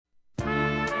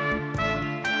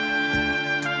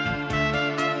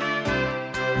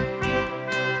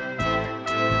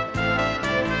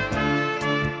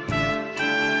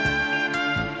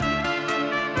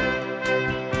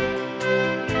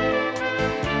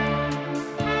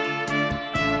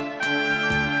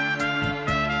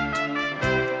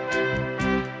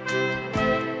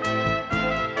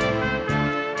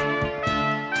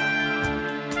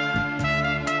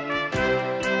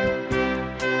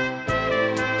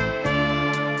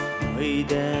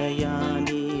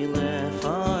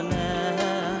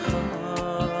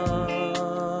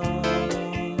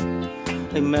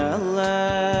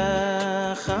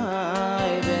melech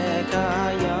chai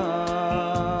v'kayam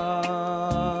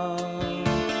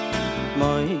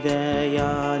moidei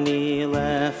ani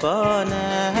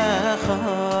lefanecha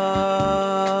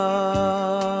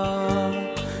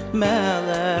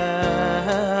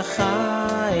melech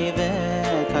chai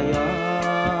v'kayam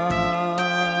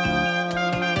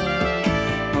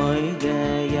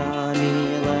moidei ani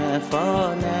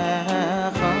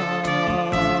lefanecha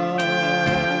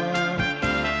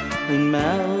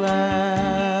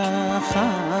melech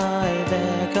chai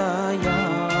v'kayam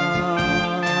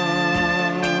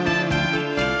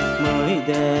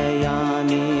moidei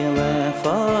ani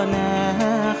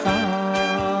lefanecha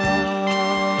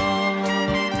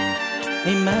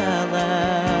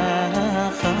melech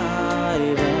chai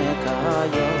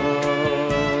v'kayam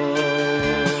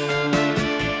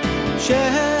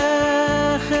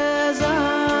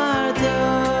shechazart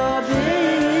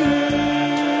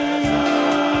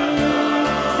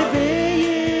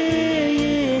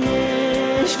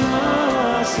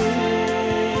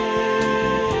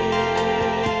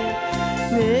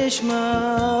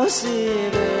nishmasi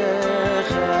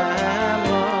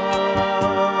b'chama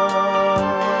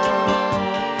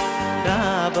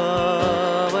Rabbi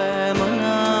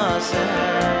emunasecha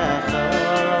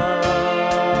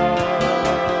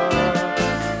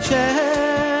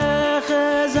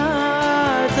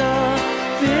shechazarta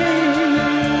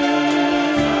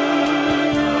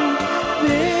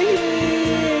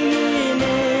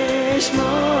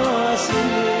nishmasi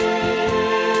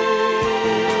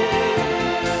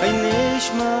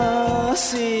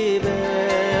nishmasi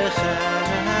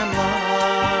b'chama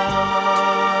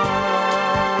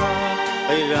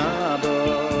Rabbi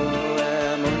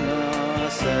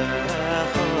emunasecha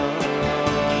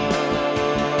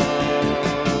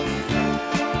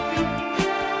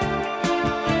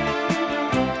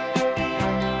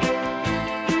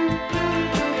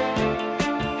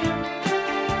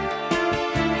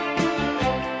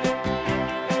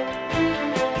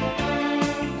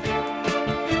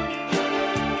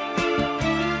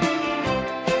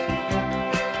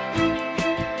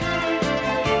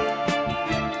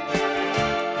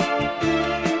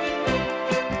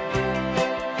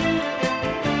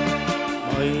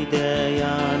moidei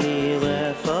ani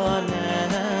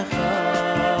lefanecha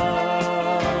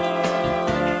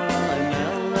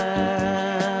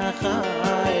melech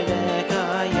chai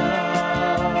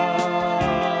v'kayam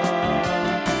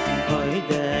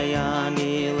moidei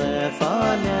ani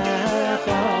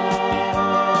lefanecha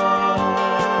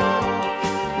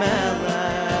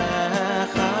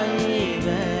melech chai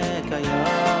v'kayam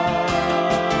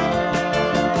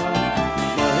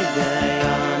moidei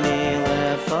ani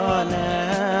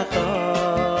lefanecha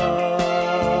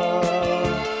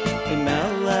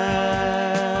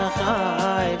melech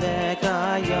chai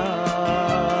v'kayam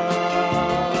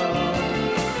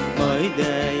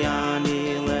moidei ani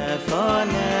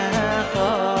lefanecha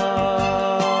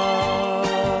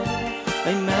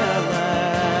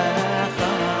melech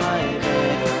chai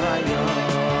v'kayam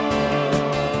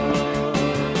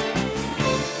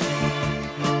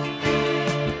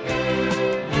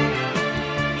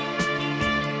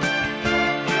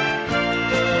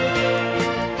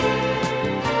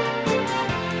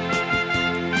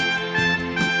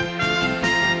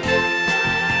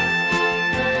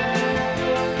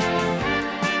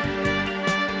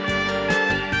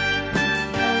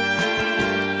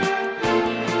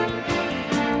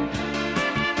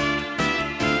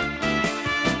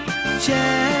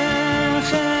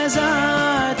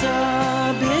shechazart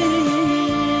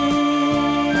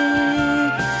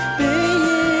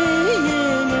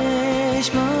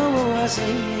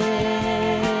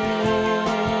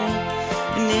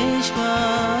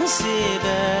nishmasi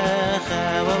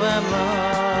b'chama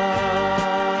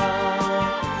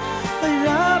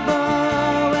Rabbi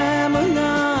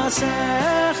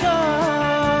emunasecha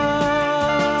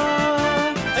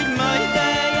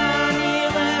moidei ani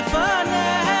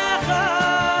lefanecha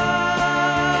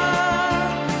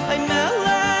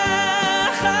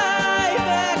melech chai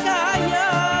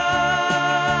v'kayam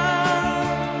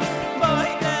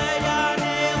moidei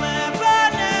ani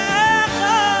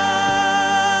lefanecha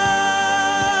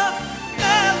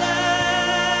melech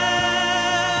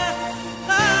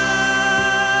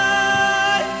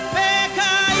chai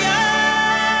v'kayam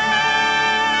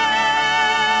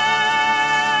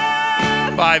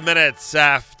 5 minutes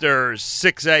after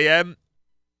 6 a.m.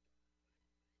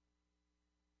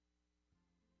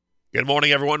 Good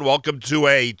morning, everyone. Welcome to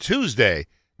a Tuesday.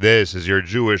 This is your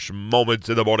Jewish Moments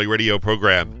in the Morning radio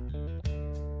program.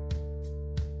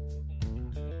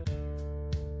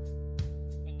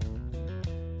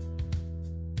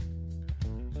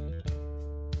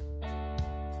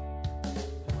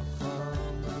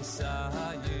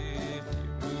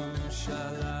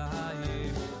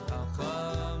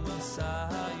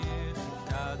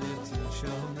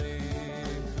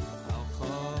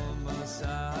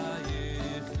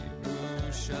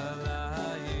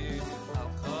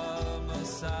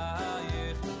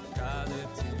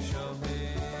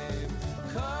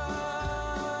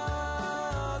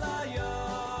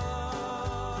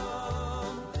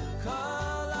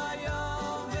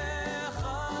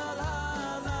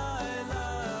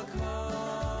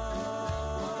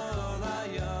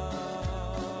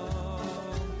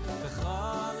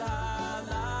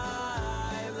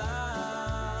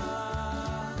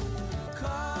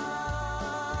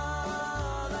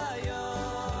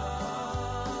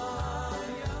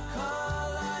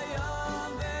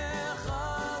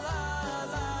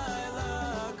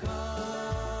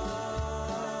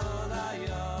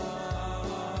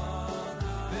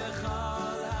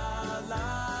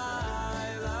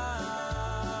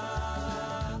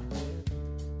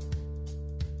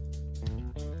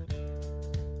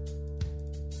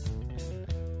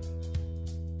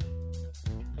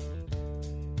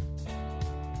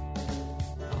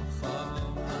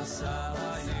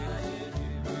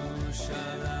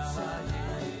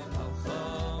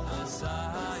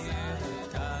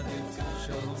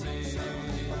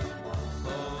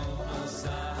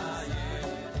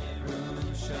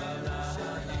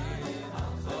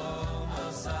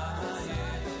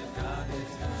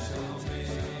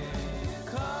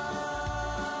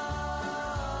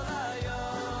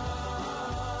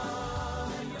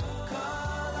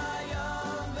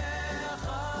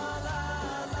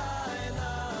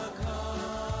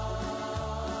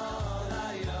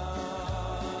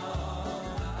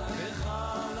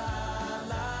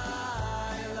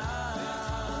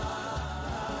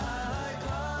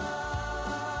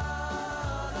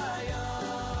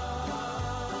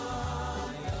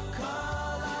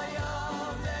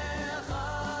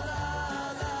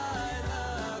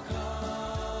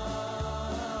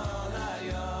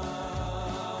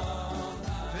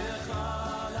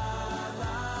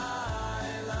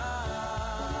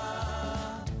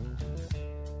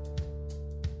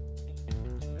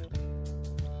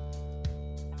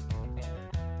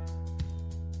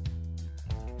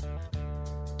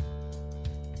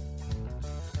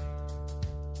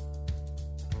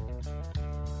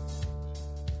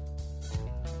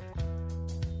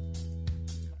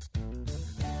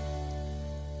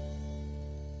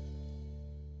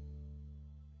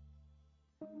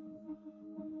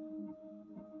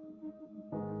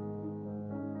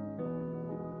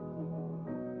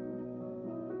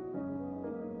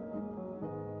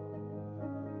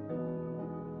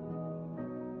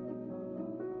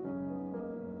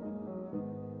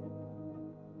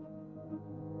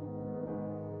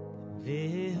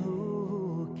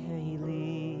 Vehu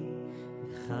keili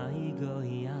Chai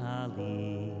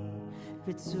goyali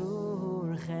V'tzur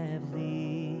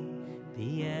chevli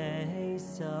V'yei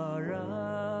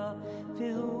sara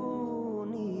Vehu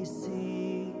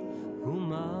nisi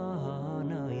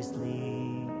Humana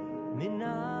isli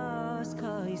Minas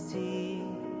kaisi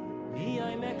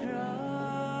V'yei mekra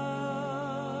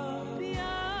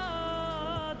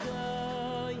V'yadai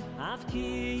Avki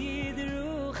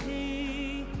yidruchi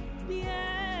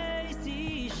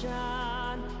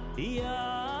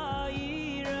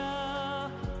Yaira,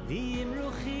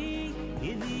 Vimruchi,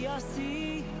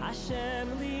 Idiasi, Hashem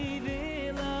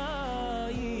live la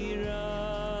ira,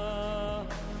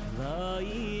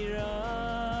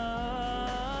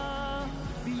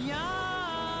 Biyadai,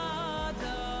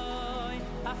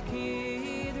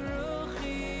 Afkid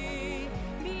Ruchi,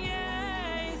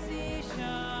 Biesishan,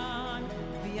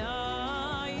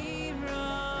 Yaira,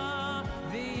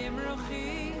 Vimruchi,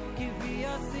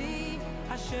 Kiviasi.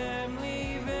 Hashem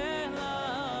live la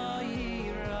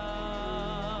ira,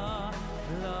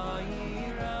 la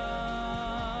ira.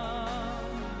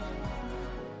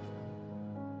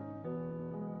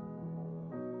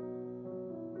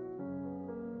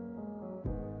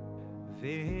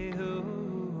 Vehu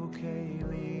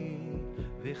keili,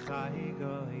 v'chai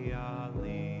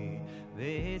goyali,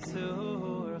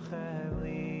 v'tzur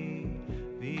chevli,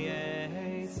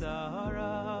 v'yei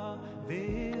sara,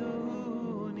 vehu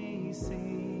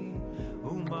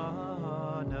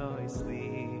Umana isli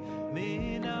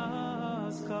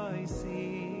minas kaisi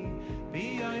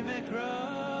biyai mekra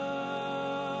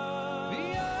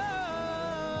biyadai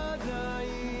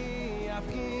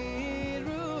afkir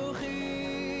ruchi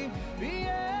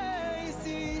biyai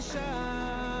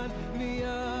sishan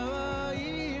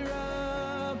biyayira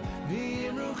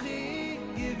biyruchi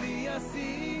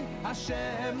giviyasi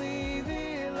Hashem livi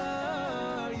la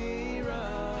yira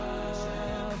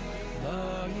la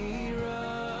yira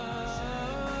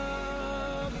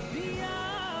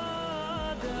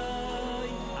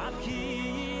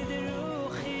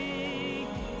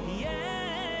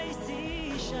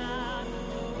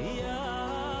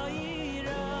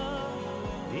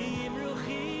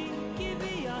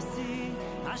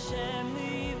Hashem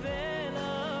live la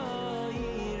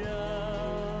ira,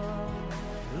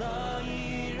 la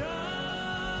ira.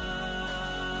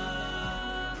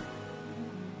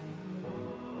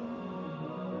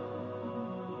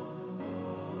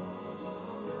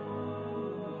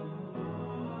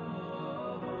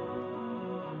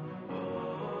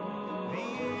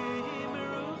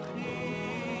 V'imruchi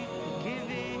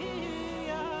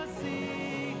kiviyasi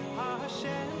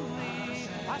Hashem li,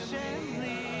 Hashem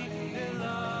li.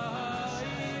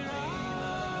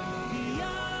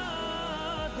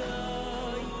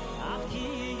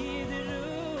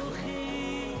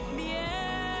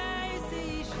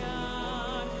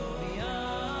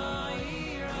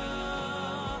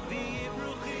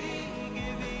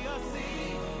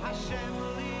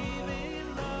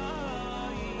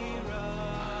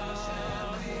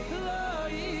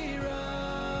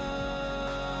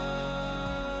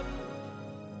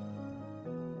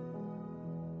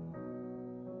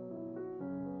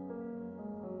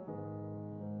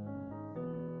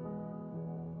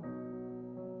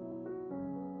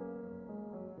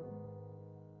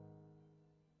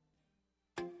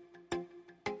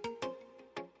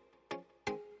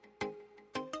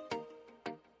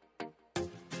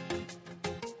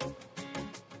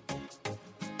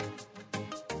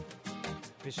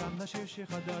 ושם נשיר שיר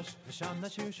חדש, ושם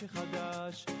נשיר שיר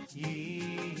חדש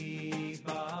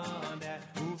ייבנה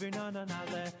ובננה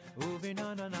נעלה,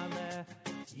 ובננה נעלה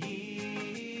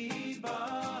ייבנה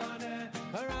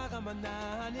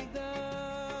הרחמנה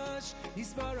הנקדש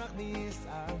יסברך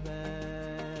מיסעלם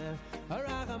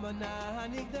הרחמנה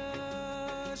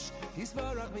הנקדש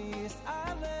יסברך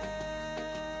מיסעלם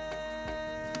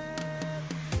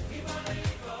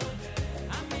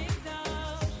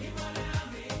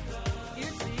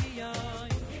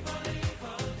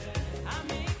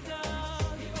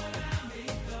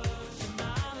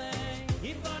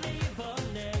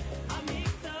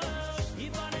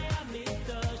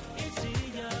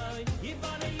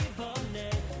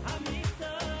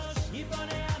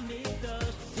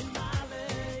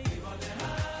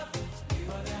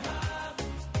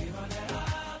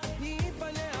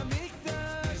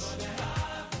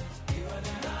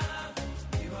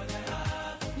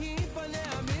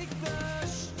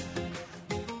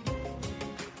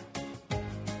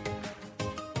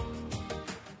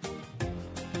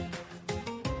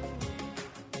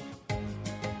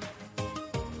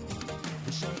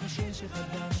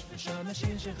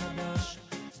שיר שחדש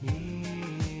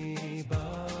ייבנה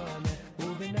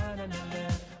ובננה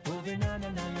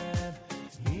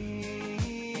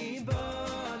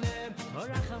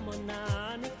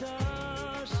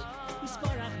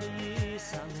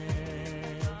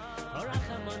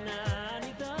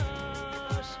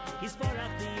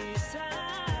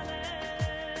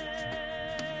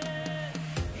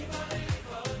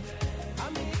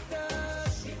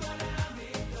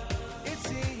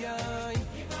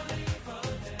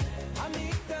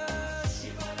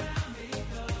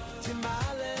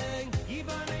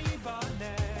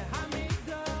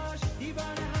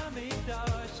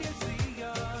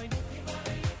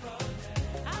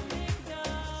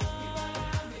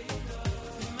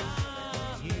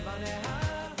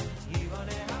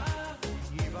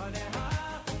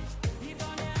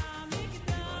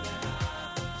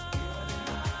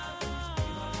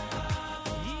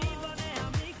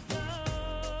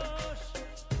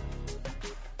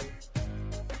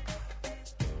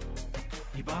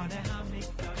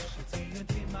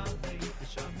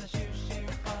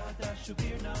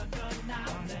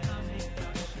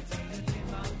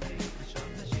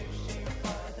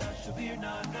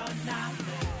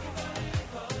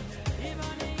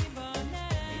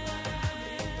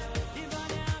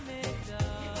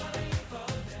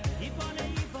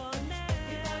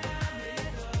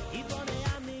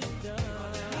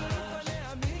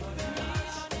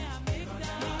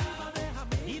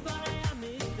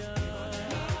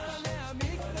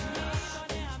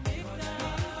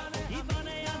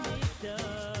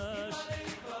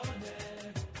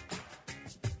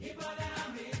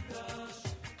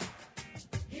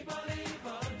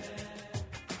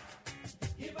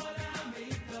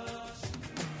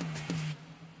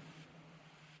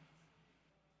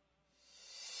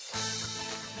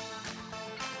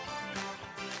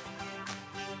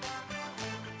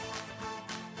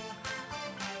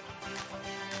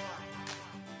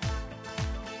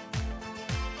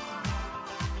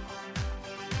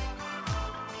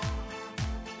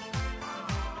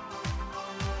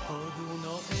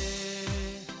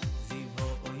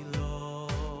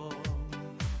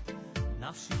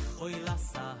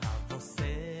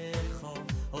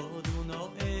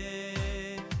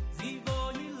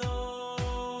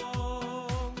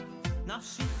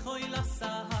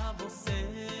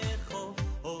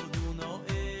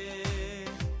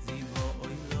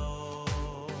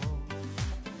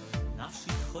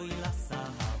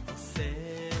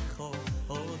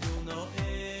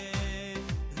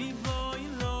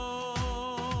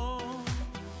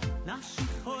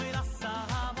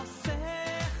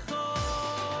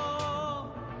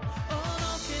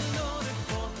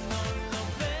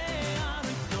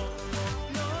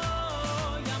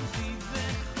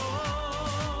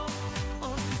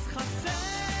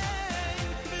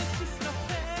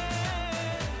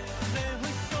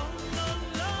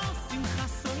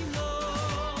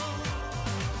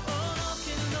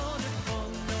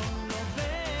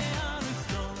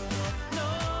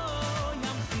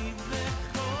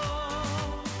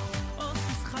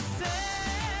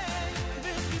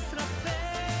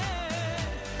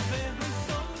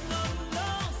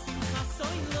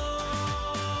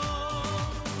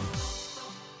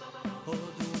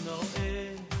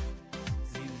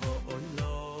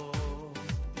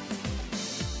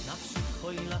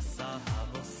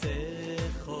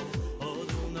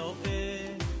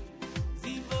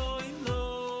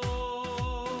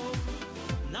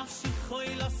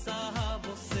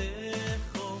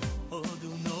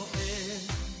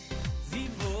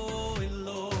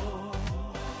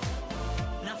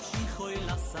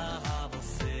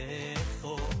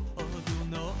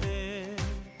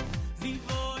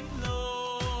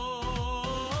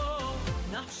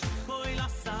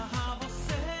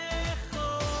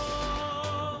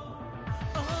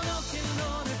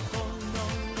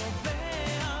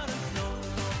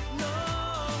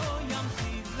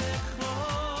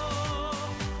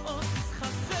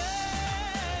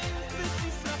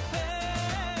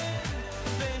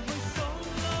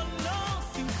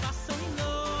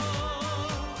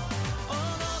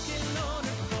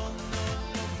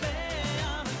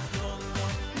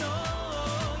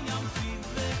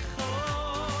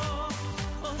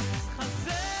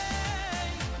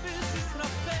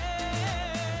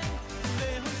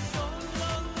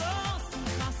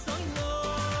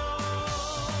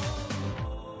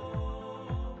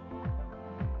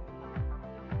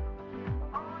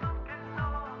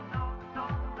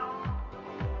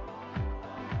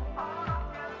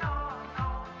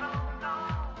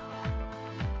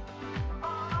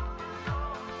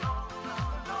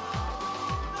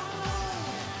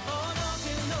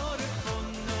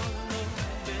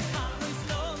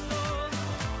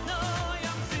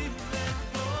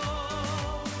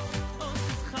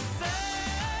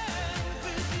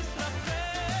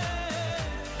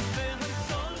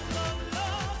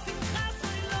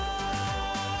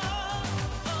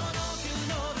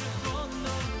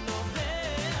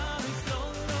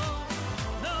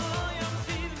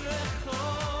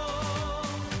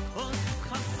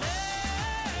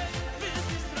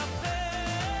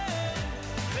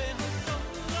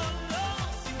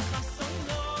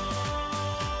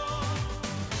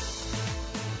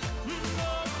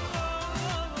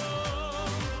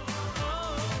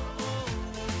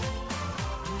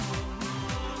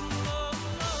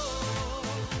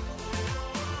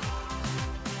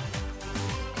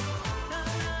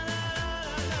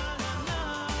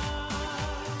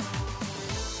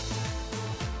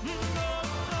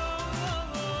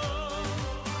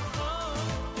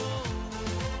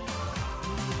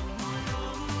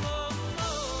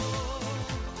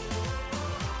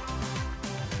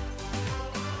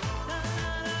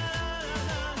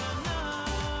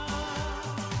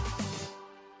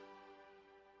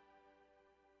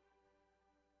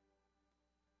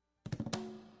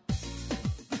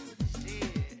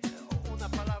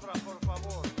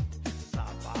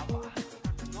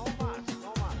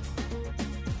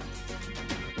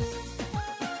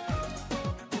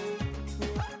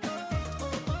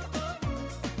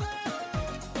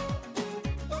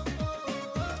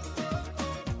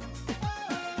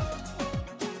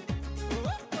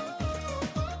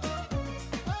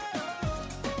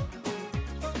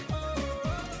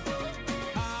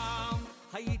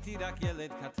רק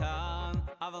ילד קטן,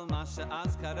 אבל מה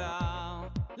שאז קרה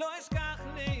לא אשכח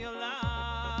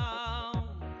לעולם.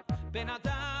 בן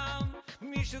אדם,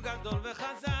 מישהו גדול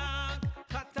וחזק,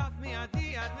 חטף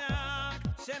מידי ענק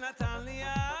שנתן לי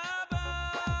אבא.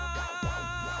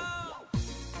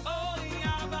 אוי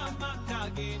אבא, מה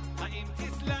תגיד? האם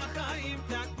תסלח, האם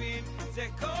תקפיד? זה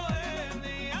כואב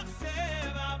לי,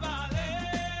 יחסב אבא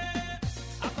לב.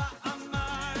 אבא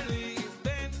אמר לי,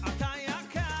 בן אתה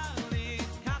יקר לי,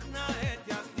 קח נא את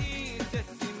ידי, זה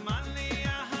סימן לי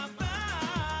אהבה.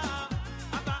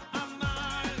 אבא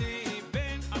אמר לי,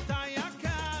 בן אתה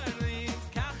יקר לי,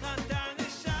 ככה אתה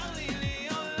נשאר לי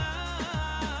לעולם.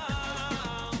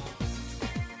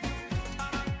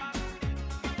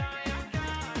 אתה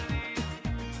יקר לי,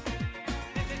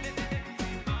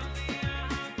 סימן לי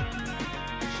אהבה.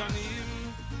 שנים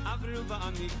עברו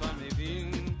ואני כבר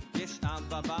מבין, יש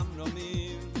אבא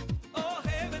במרומים,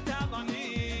 אוהב את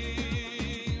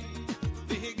הבנים.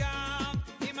 והיא גם,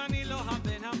 אם אני לא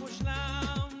הבן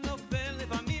המושלם, נופל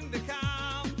לפעמים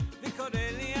וקם, וקורא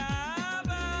לי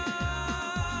אבא.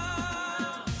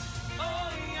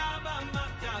 אוי אבא, מה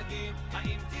תגיד?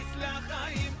 האם תסלח,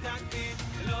 האם תגיד?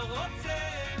 לא רוצה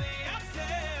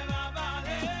לייחסר אבא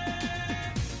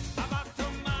לב. אבא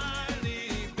תאמר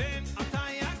לי, בן אתה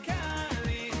יקר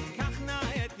לי, קח נא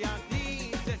את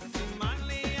ידי, זה סימן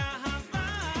לי אהבה.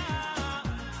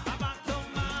 אבא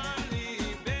תאמר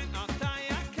לי, בן אתה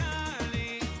יקר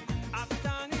לי,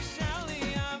 אתה נשאר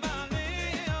לי אבא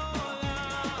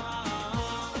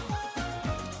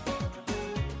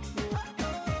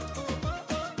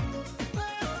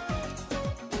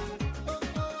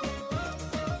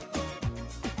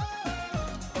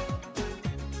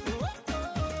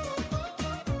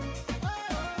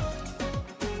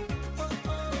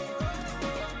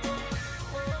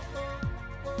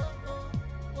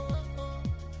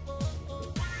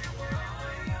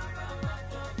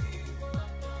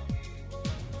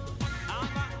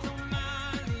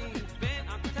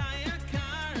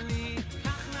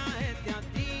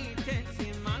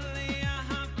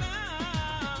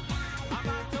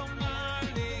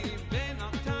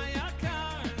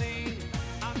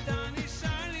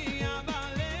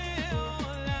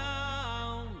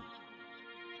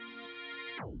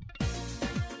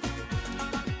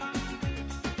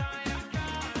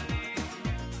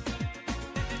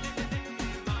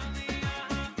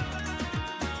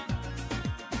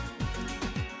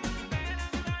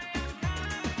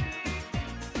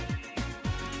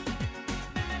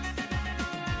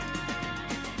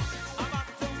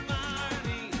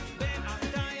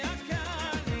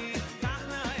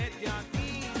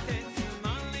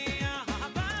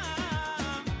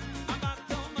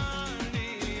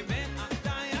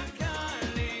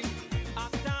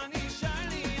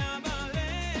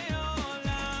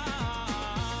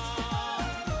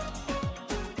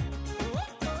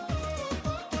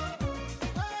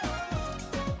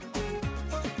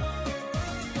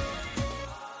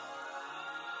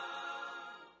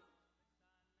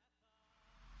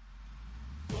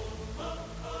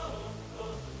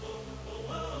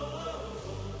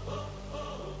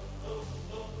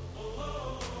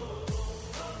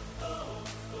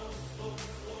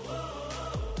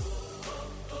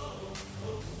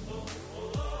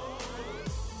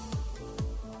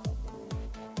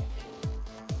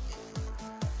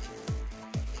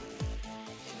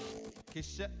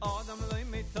כשאדם לא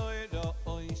מתוירו,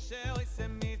 אוי שעושה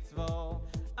מצוו,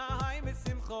 אהי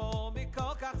בשמחו,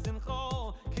 מכל כך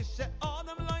שמחו.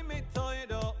 כשאדם לא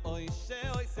מתוירו, אוי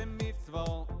שעושה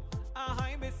מצוו,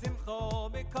 אהי בשמחו,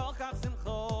 מכל כך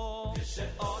שמחו.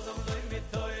 כשאדם לא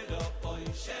מתוירו, אוי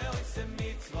שעושה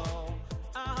מצוו,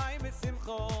 אהי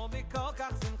בשמחו, מכל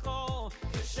כך שמחו.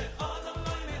 כשאדם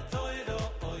לא מתוירו,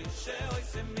 אוי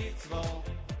שעושה מצוו,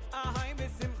 אהי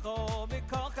בשמחו,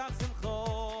 מכל כך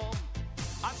שמחו.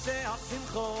 עד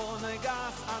שהשמחו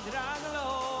נגס עד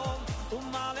רגלו,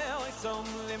 ומעלה אויסום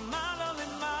למעלה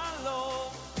למעלו.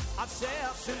 עד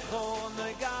שהשמחו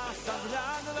נגס עד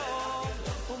רגלו,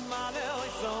 ומעלה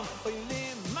אויסום אוי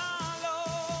למעלו.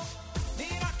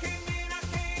 נרקי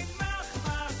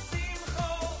מחמא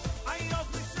שמחו, איוב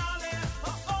מסלח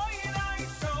אוי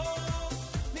לאיסום.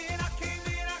 נרקי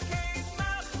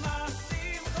מחמא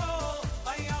שמחו,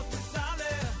 איוב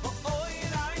מסלח אוי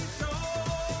לאיסום.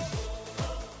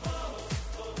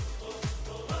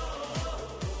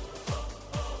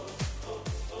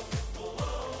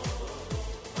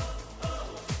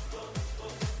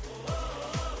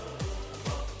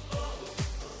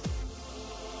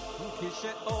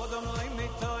 כשאודם לא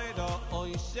מתוירו,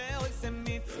 אוי שעושה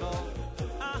מצוו,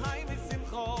 אהי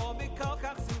בשמחו, מכל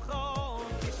כך שמחו.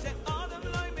 כשאודם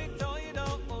לא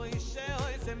מתוירו, אוי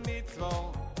שעושה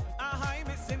מצוו,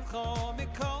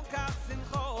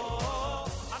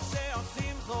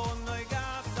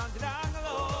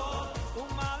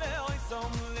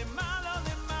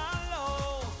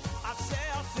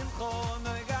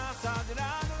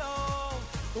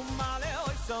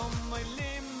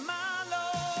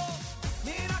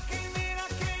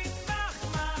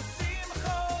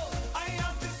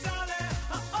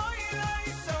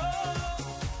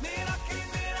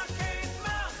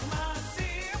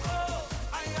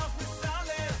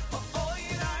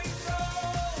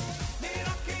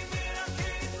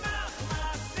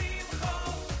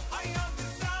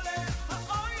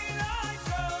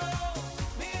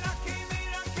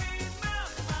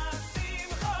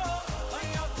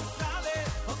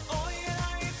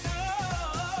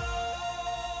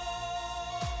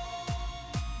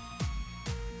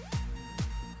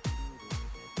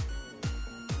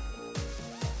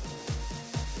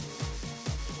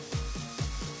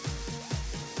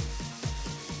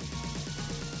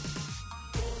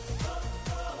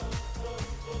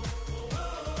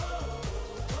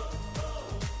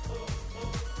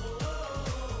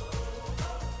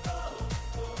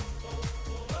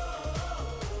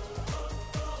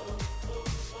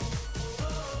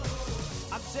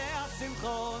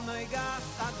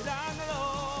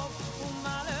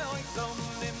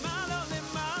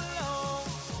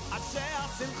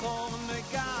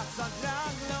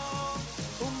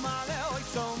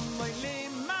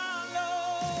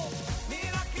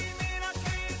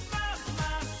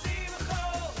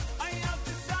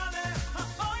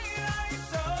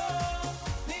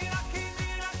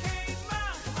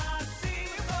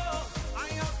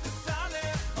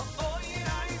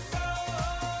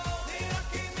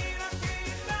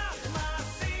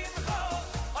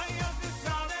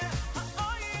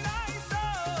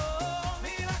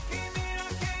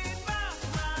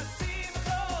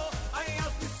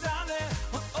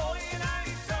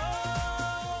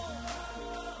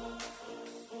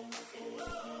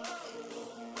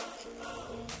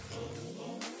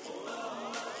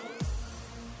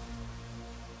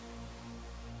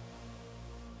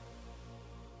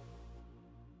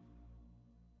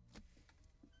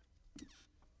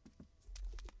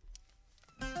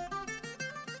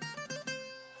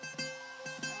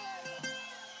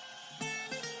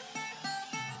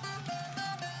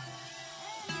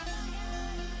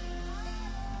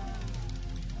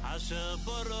 אשר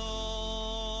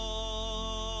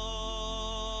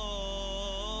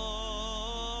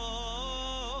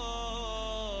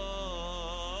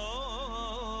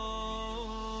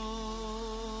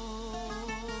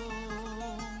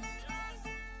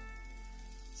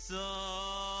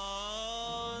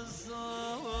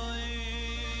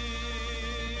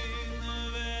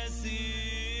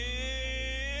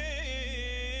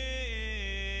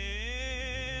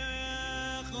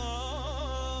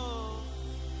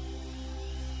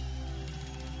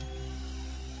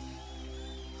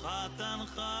חתן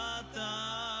חתן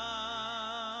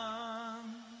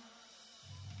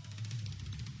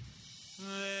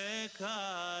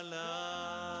וכלה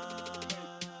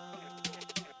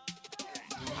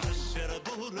אשר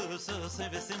בורוס עושה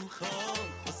בשמחו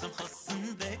ושמחסן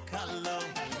וכלה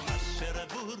אשר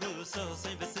בורוס עושה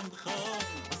בשמחו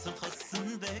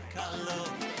ושמחסן וכלה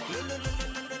לחתן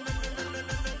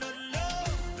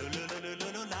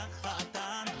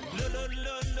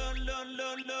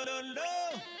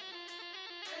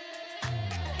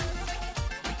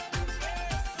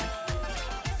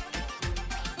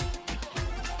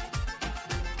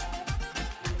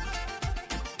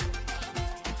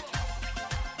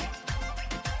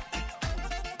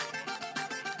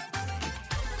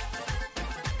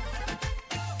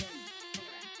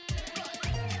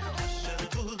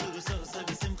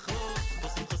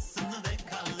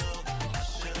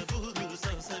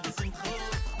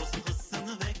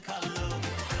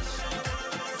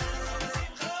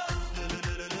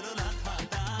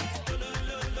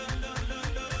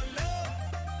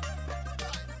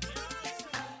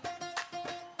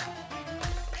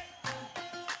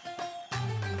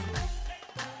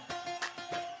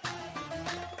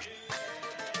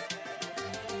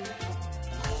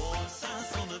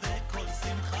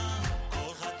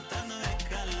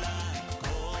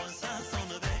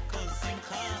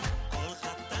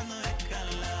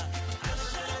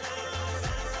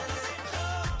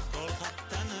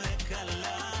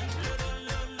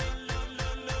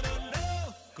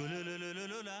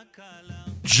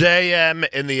JM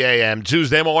in the AM,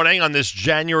 Tuesday morning on this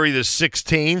January the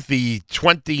 16th, the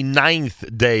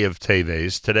 29th day of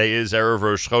Teves. Today is Erev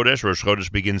Rosh Chodesh. Rosh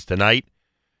Chodesh begins tonight.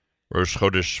 Rosh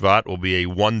Chodesh Shvat will be a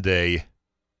one-day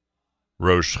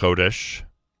Rosh Chodesh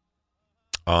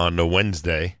on a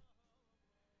Wednesday.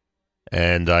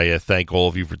 And I thank all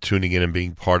of you for tuning in and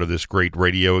being part of this great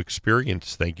radio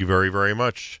experience. Thank you very, very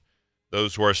much.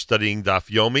 Those who are studying Daf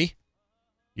Yomi,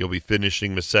 you'll be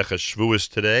finishing Maseches Shvuos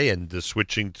today and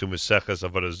switching to Maseches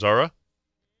Avodah Zarah.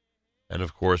 And,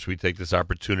 of course, we take this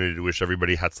opportunity to wish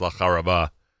everybody Hatzlacha Rabbah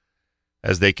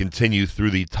as they continue through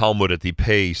the Talmud at the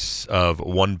pace of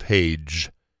 1 page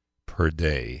per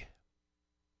day.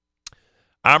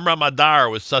 Amra Madar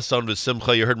was Sason with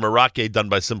Simcha. You heard Meraked done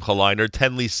by Simcha Liner.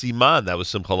 Tenli Siman, that was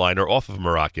Simcha Liner off of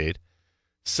Meraked.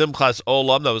 Simchas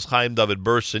Olam, that was Chaim David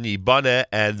Burson. Yibane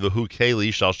and Vahu Keli,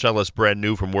 Shalshelis, brand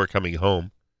new from We're Coming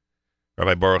Home.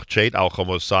 Rabbi Boruch Chait, Al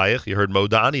Chomosayich. You heard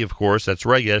Modani, of course. That's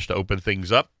Regesh to open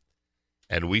things up.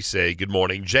 And we say good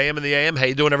morning. JM in the AM. How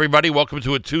you doing, everybody? Welcome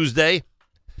to a Tuesday.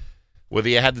 Whether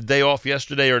you had the day off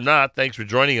yesterday or not, thanks for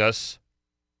joining us.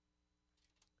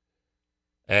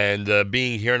 And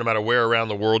being here, no matter where around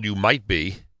the world you might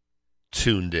be,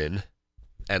 tuned in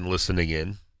and listening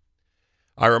in.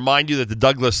 I remind you that the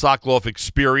Douglas Sokoloff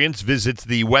Experience visits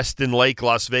the Westin Lake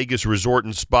Las Vegas Resort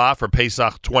and Spa for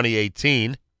Pesach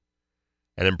 2018.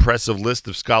 An impressive list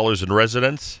of scholars and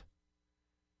residents.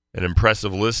 An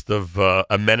impressive list of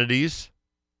amenities.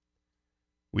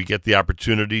 We get the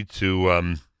opportunity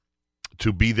to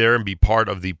be there and be part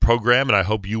of the program, and I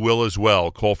hope you will as well.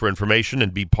 Call for information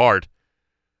and be part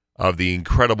of the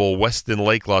incredible Westin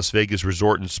Lake Las Vegas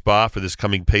Resort and Spa for this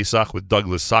coming Pesach with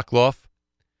Douglas Sokoloff.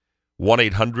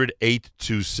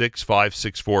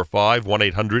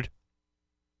 1-800-826-5645.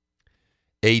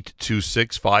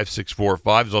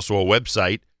 1-826-5645. There's also a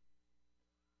website,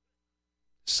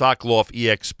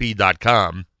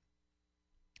 SokoloffEXP.com.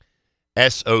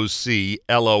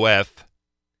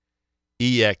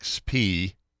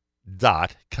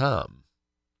 SOCLOFEXP.com.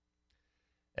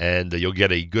 And you'll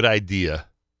get a good idea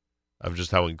of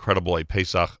just how incredible a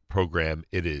Pesach program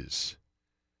it is.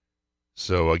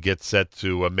 So get set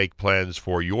to make plans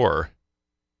for your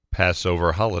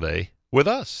Passover holiday with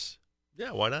us.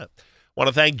 Yeah, why not? Want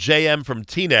to thank JM from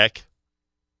Teaneck.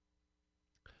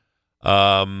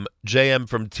 JM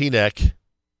from Teaneck.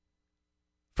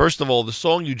 First of all, the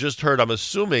song you just heard, I'm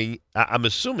assuming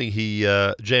he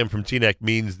JM from Teaneck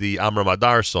means the Amra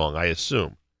Madar song, I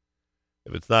assume.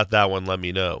 If it's not that one, let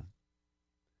me know.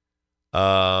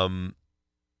 JM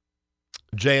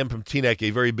from Teaneck, a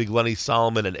very big Lenny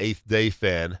Solomon and Eighth Day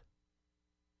fan,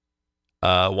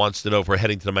 wants to know if we're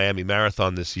heading to the Miami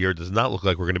Marathon this year. It does not look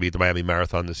like we're going to be at the Miami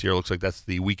Marathon this year. It looks like that's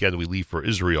the weekend we leave for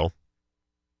Israel.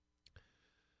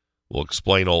 We'll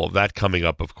explain all of that coming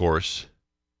up, of course.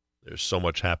 There's so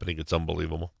much happening, it's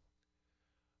unbelievable.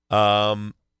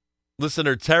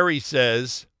 Listener Terry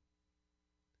says,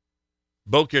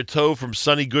 Boker Tov from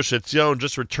sunny Gush Etzion,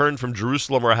 just returned from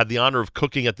Jerusalem where I had the honor of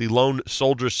cooking at the Lone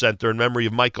Soldier Center in memory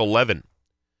of Michael Levin,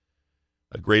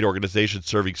 a great organization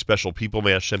serving special people.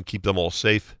 May Hashem keep them all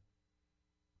safe.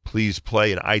 Please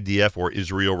play an IDF or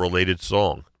Israel-related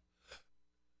song.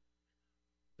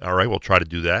 All right, we'll try to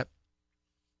do that.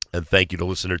 And thank you to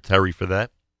listener Terry for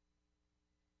that.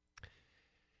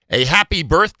 A happy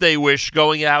birthday wish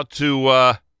going out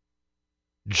to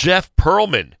Jeff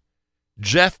Perlman.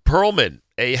 Jeff Perlman,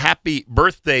 a happy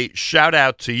birthday shout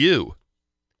out to you.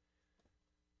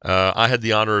 I had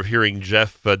the honor of hearing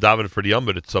Jeff daven for the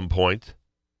Umbud at some point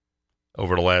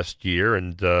over the last year,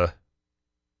 and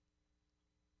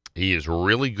he is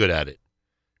really good at it.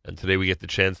 And today we get the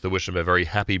chance to wish him a very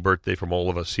happy birthday from all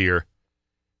of us here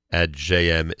at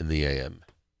JM in the AM.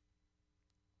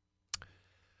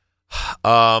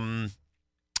 All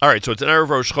right, so it's an Erev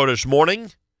Rosh Chodesh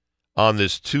morning on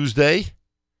this Tuesday.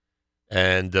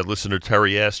 And listener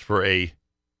Terry asked for a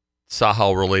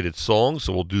Tzahal-related song,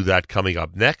 so we'll do that coming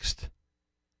up next.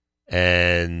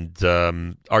 And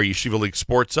our Yeshiva League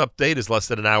Sports Update is less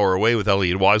than an hour away with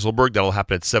Elliot Weiselberg. That'll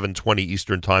happen at 7:20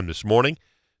 Eastern Time this morning.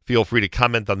 Feel free to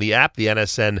comment on the app. The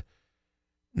NSN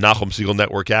Nachum Siegel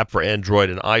Network app for Android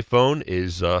and iPhone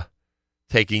is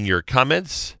taking your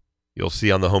comments. You'll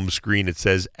see on the home screen it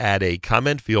says add a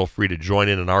comment. Feel free to join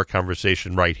in on our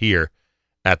conversation right here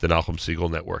at the Nachum Siegel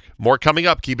Network. More coming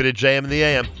up. Keep it at JM in the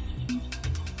AM.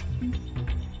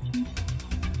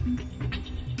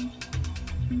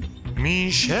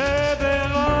 מי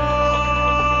שברך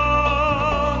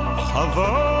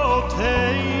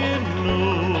אבותינו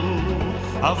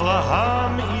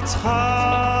אברהם יצחק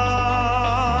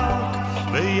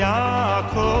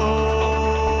ויעקב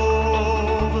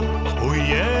הוא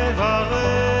יברך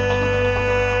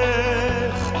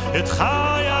את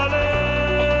חיילי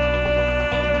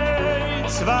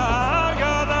צבא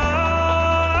ההגנה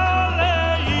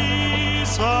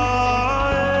לישראל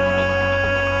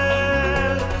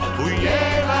הוא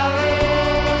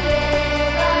יברך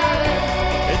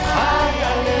את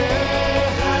חיילי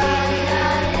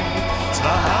צבא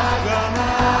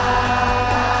ההגנה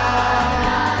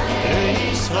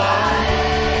לישראל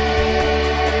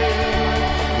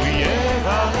הוא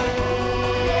יברך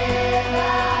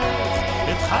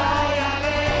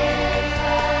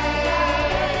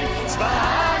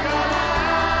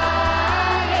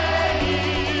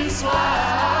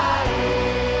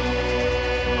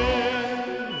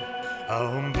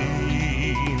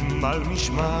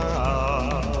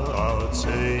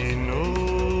מארצנו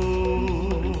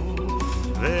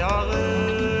וערי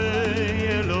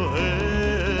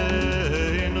אלוהינו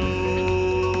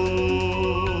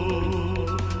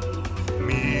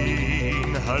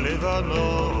מן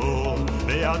הלבנון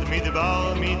ועד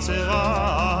מדבר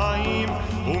מצרים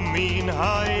ומן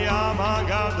הים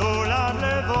הגדול עד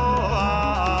לבוא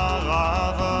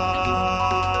הערבה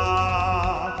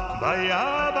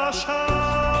ביבשה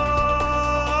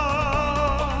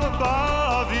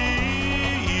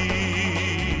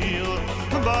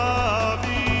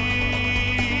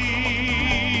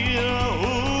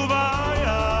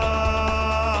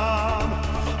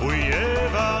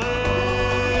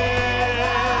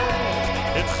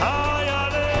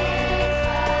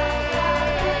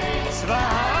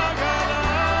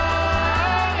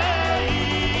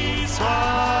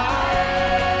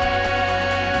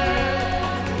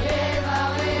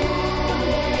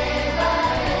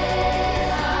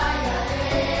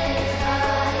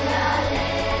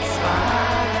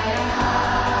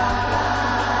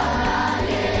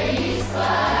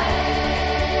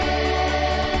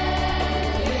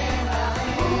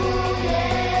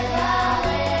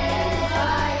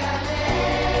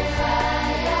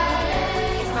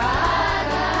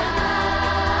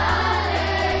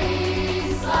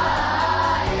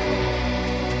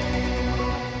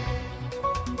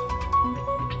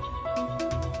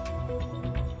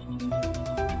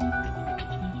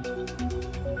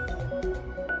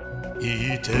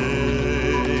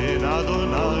ייתן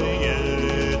אדוני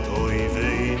את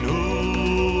אויבינו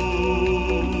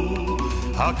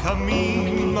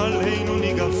הקמים עלינו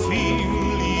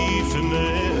ניגפים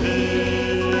לפניהם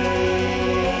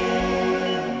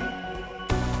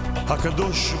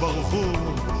הקדוש ברוך הוא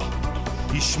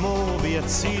ישמור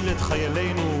ויציל את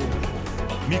חיילינו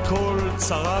מכל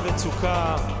צרה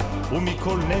וצוקה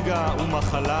ומכל נגע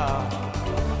ומחלה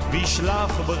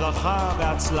וישלח ברכה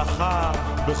והצלחה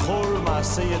בכל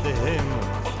מעשה ידיהם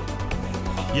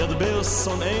ידבר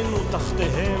שונאינו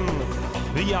תחתיהם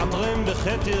ויעטרם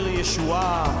בכתר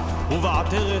ישועה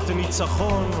ובעטרת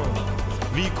ניצחון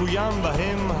ויקוים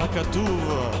בהם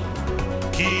הכתוב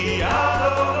כי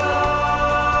אדוני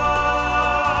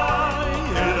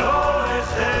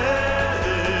אלוהיכם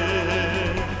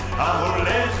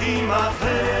ההולך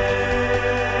עמכם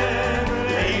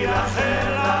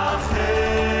להילחם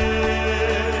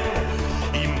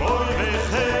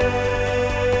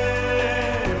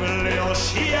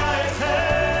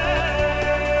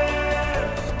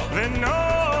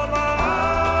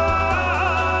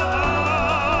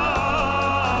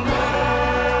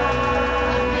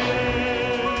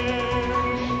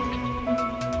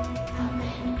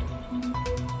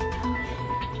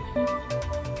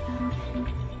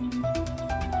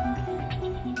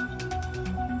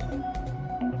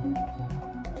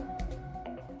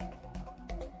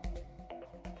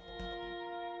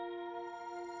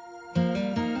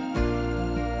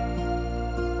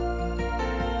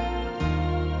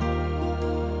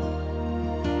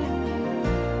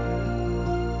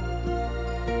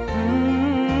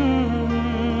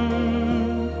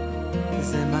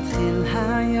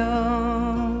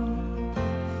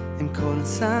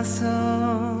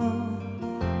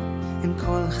עם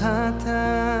כל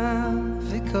חתן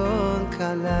וכל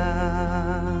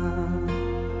כלה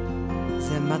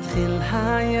זה מתחיל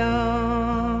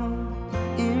היום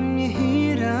אם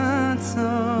יהי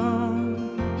רצון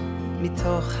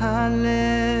מתוך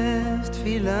הלב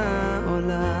תפילה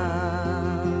עולה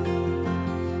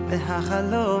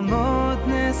והחלומות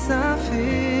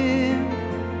נספים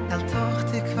אל תוך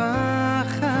תקווה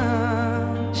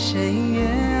חם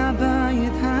שיהיה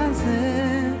הבית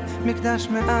הזה מקדש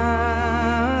מאהבה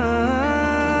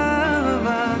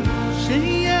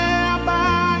שיהיה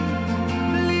הבית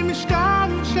בלי משכן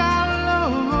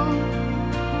שלום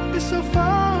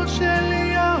בסופו של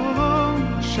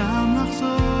יום שם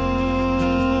נחזור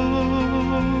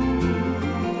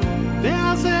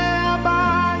ואז זה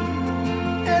הבית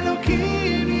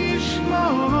אלוקים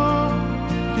ישמור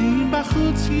ואם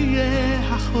בחוץ יהיה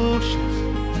החושך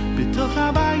בתוך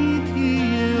הבית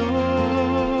יהיה אור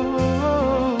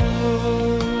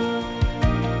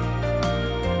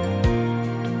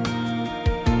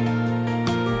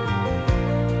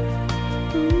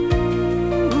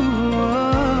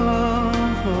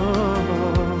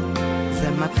זה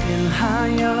מתחיל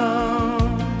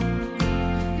היום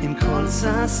עם כל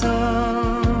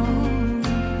ששון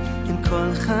עם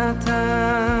כל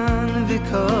חתן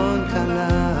וכל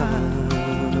כלה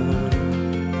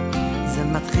זה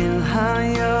מתחיל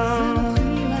היום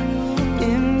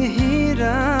אם יהי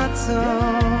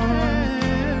רצון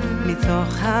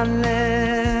מתוך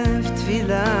הלב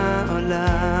תפילה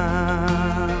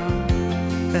עולה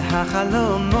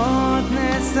החלומות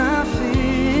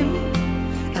נאספים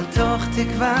אל תוך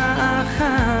תקווה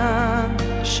אחת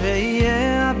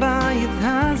שיהיה הבית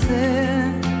הזה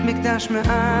מקדש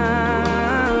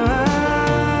מאהבה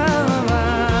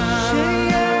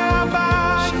שיהיה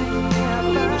הבית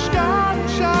למשכן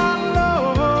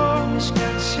שלום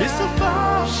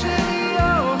בסופו של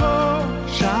יום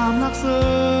שם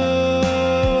נחזור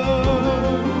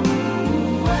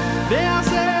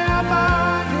ויעשה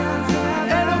הבית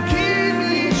אלוקים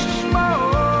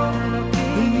ישמור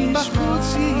אם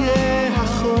בחוץ יהיה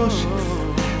החושך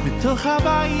בתוך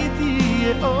הבית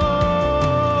יהיה אור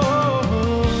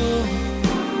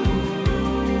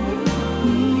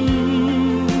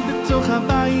בתוך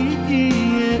הבית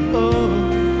יהיה אור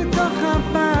בתוך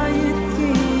הבית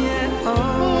יהיה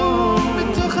אור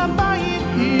בתוך הבית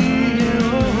יהיה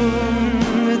אור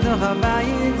בתוך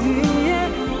הבית יהיה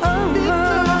אור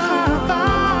בתוך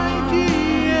הבית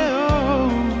יהיה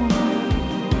אור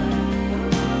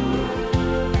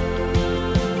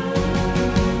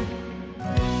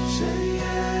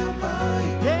שיהיה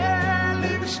הבית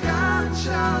למשכן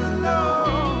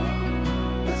שלום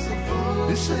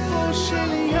בסופו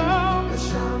של יום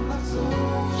ושם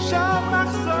נחזור שם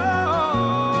נחזור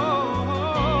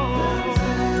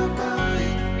זה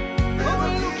הבית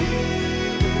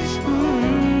אלוקים ישמור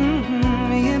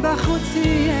יהיה בחוץ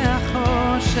יהיה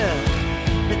החושך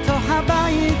בתוך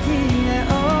הבית יהיה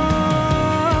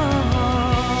אור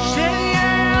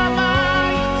שיהיה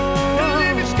הבית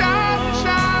למשכן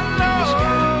שלום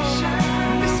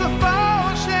בסופו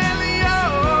של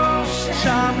יום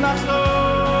שם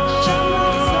נחזור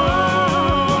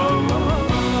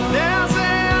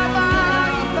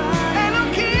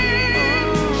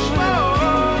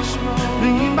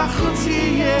בחוץ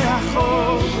יהיה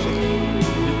החושך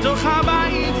בתוך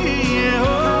הבית יהיה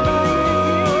אור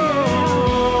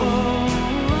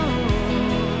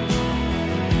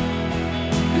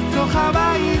בתוך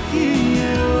הבית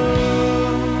יהיה אור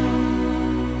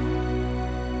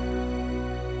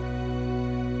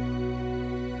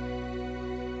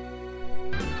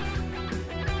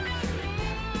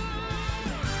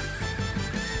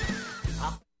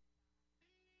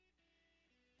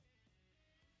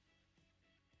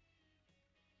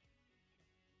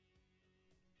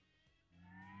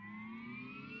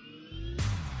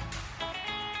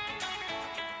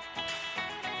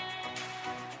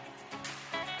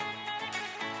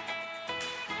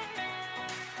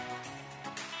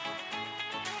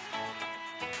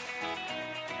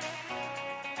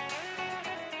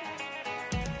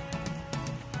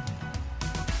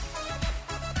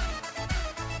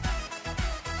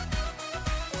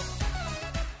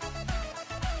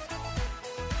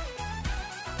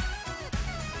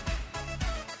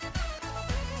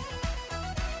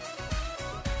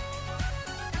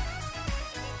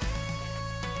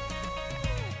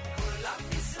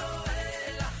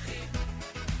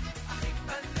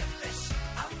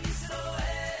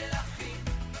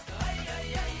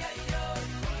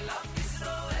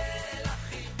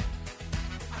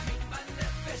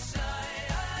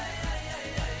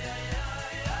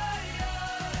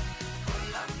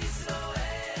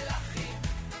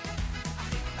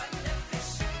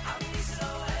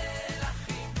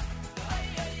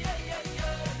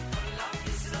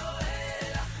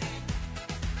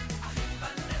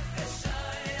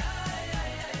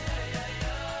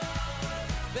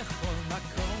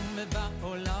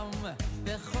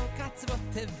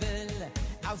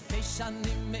אלפי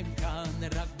שנים הם כאן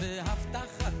רק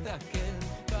בהבטחת הקל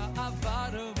בעבר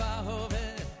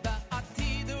ובהווה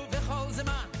בעתיד ובכל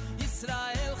זמן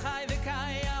ישראל חי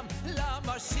וקיים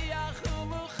למשיח הוא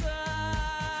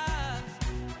מוכן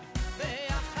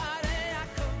ואחרי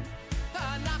הכל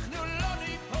אנחנו לא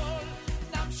ניפול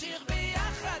נמשיך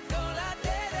ביחד כל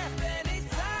הדרך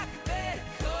ונצעק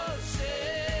בכל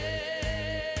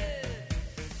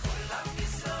כולם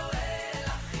ישראל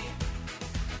אחים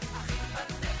אחים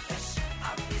בנפש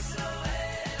עם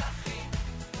ישראל אחים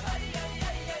איי איי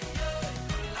איי איי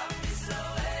כולם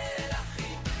ישראל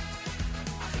אחים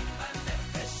אחים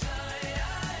בנפש איי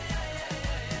איי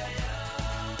איי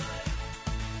איי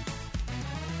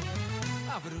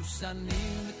עברו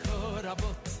שנים כה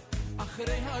רבות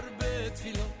אחרי הרבה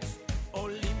תפילות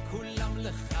עולים כולם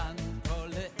לכאן כל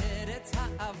לארץ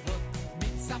האבות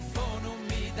מצפון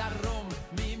ומדרום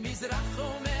ממזרח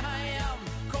ומהים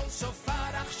כל שופר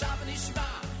עכשיו נשמע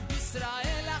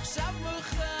ישראל עכשיו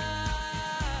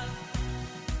מוכן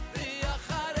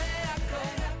ואחרי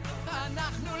הכל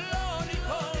אנחנו לא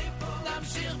ניפול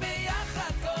נמשיך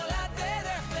ביחד כל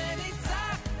הדרך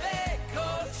ונצעק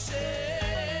בכל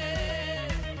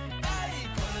היי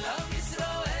כל עם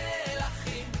ישראל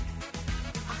אחים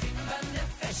אחים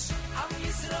בנפש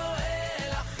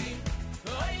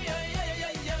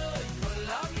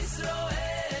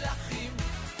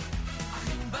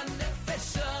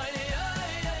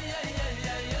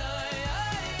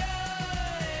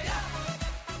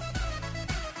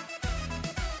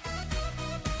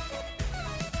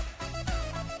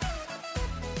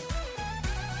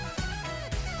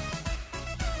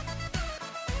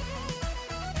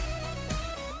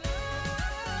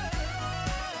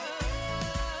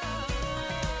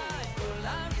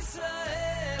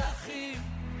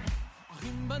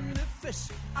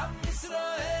בנפש, עם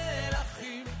ישראל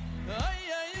אחים, איי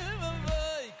איי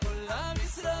איי, כל עם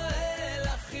ישראל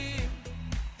אחים,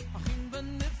 אחים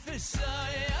בנפש,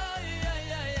 איי איי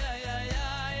איי איי איי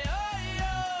איי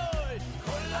איי,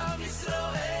 כל עם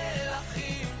ישראל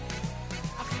אחים,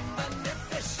 אחים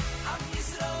בנפש, עם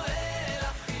ישראל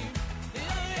אחים,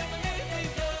 איי איי איי איי,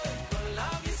 כל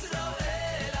עם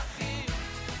ישראל אחים,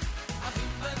 אחים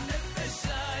בנפש,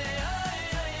 איי איי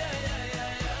איי איי איי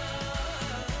איי.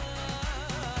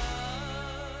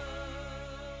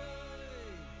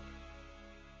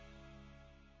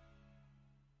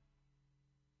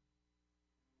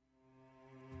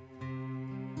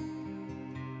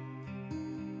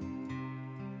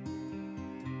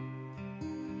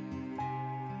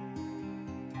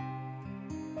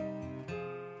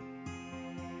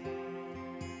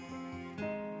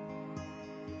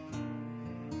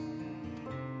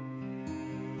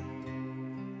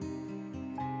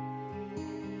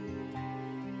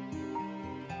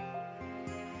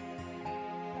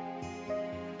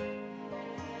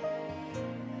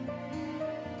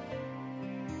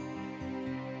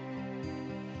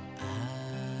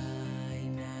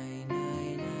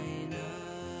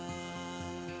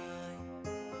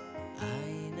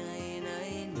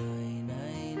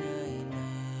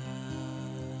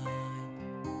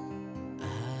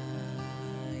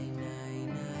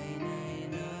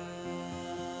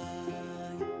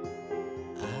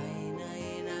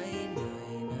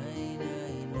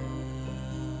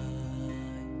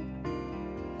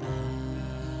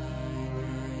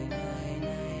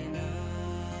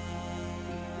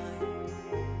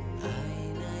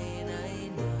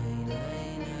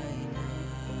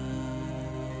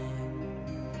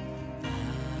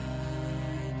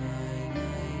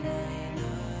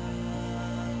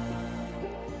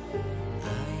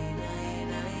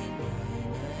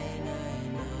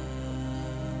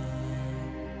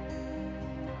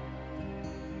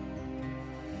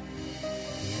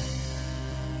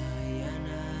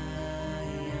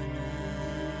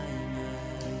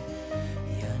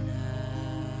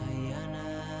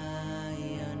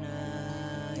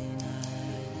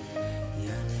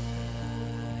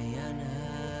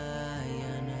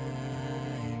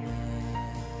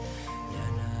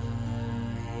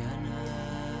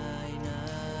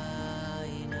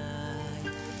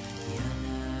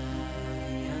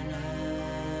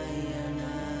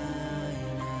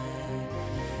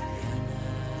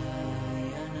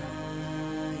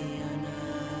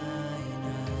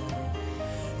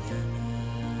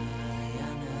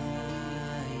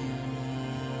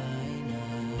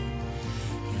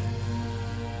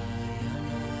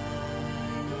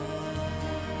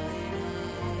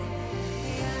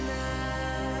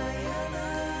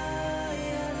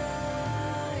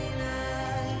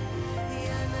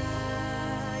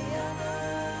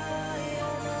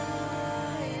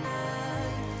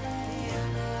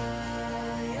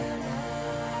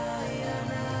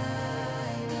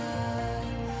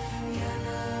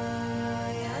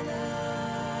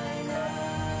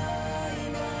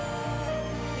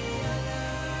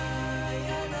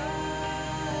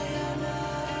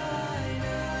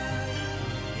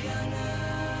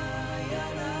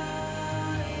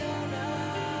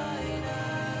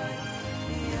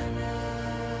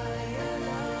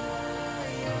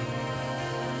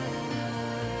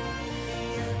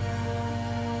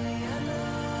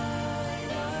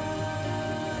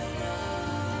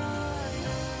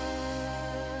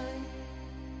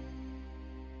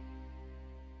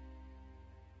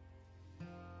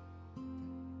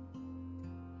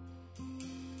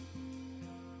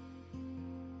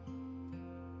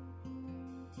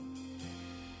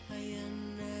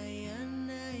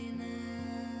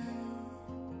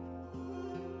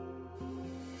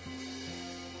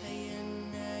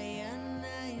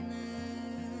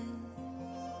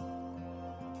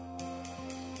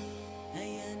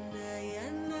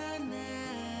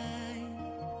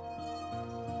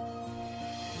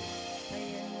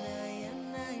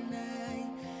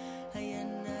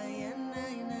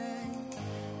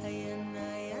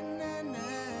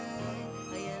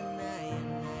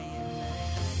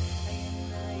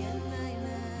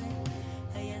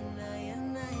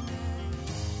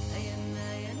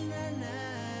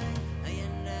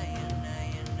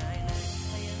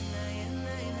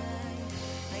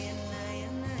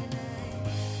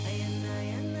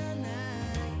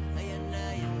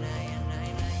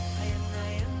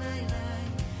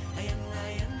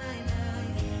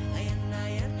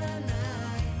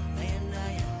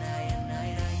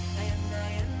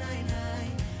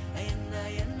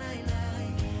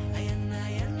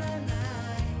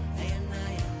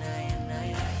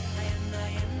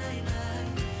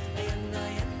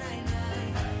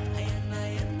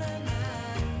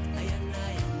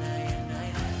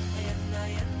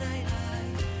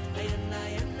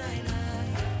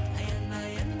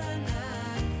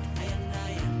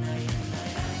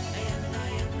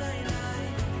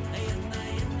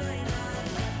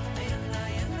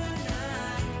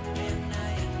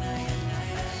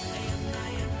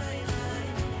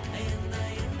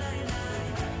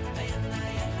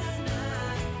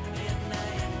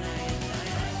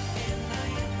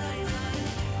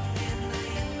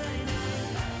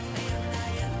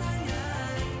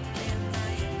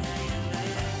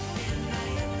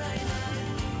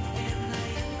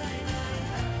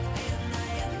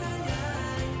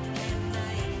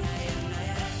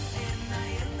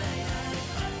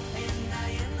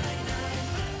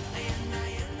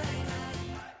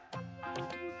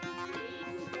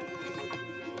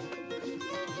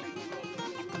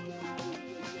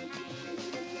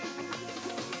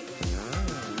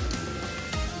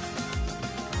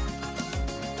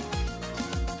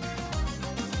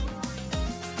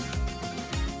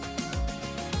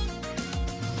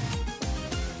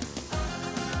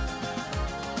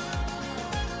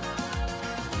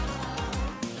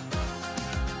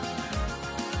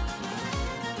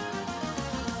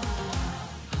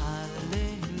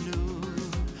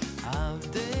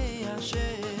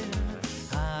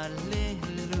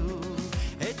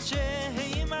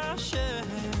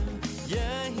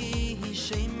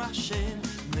 Hashem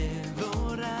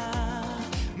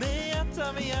mevorach me'ata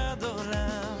v'yad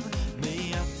olam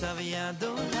me'ata v'yad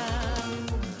olam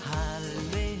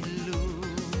Hallelu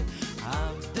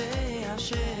avdei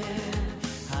Hashem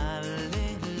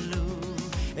Hallelu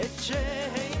et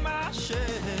Shem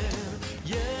Hashem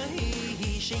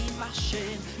yehi Shem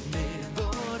Hashem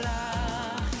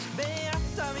mevorach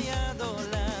me'ata v'yad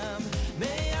olam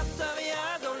me'ata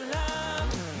v'yad olam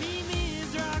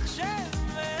ממזרח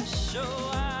שמש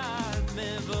שועט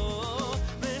מבוא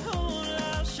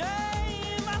מהולה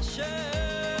שם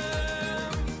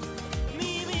השם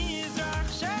ממזרח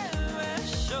שמש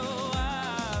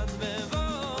שועט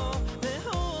מבוא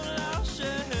מהולה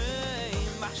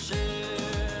שם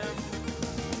השם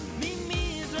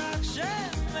ממזרח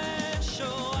שמש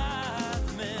שועט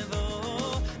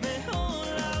מבוא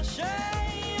מהולה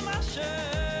שם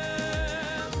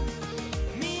השם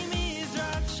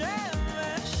ממזרח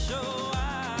שמש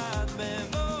שועט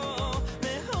מבוא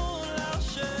מהולה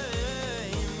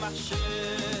שם השם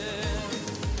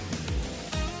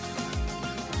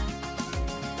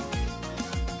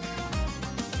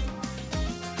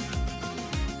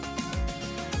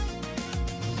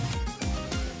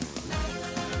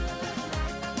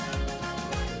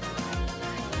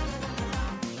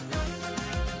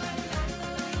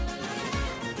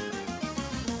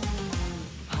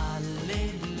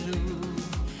Hallelu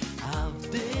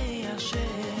avdei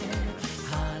Hashem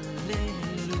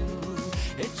Hallelu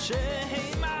et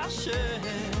Shem Hashem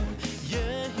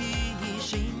yehi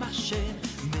Shem Hashem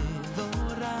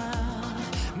mevorach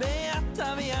me'ata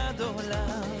v'yad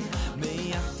olam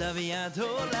me'ata v'yad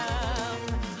olam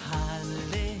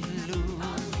Hallelu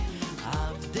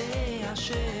avdei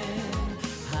Hashem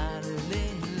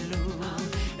Hallelu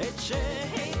et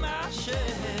Shem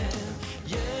Hashem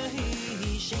yehi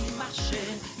Shem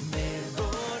Hashem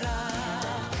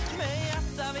mevorach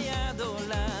me'ata v'yad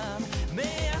olam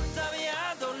me'ata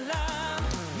v'yad olam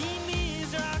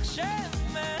ממזרח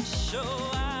שמש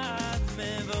שועט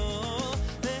מבוא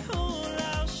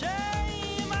מהולה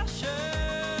שם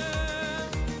השם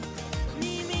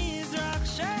ממזרח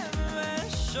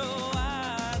שמש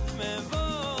שועט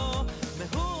מבוא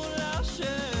מהולה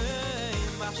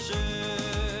שם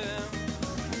השם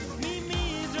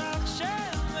ממזרח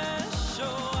שמש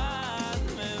שועט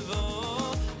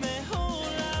מבוא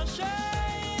מהולה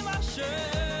שם השם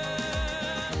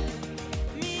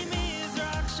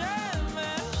ממזרח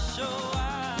שמש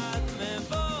שועט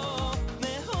מבוא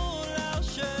מהולה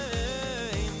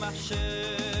שם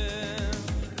השם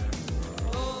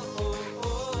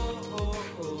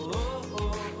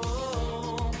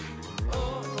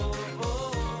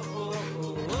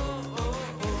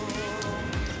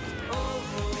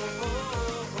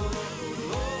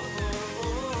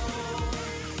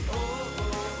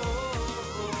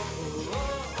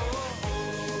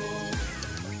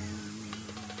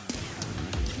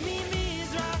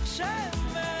ממזרח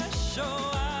שמש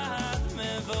שועט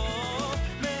מבוא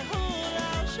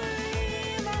מהולה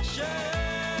שם השם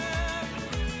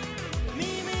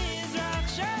ממזרח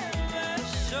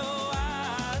שמש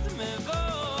שועט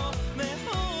מבוא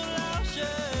מהולה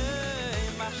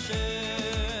שם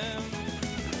השם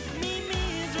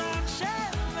ממזרח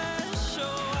שמש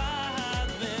שועט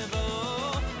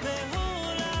מבוא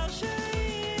מהולה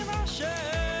שם השם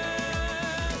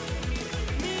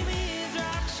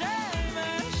ממזרח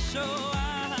שמש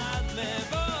שועט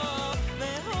מבוא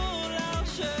מהולה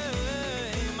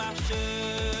שם השם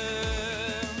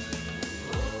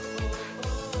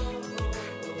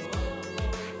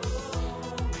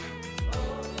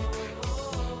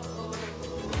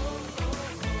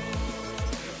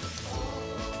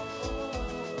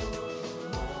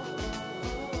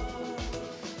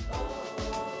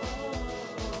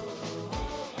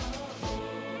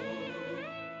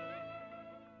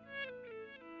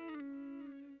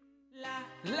La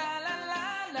la la la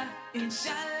la,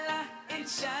 inshallah,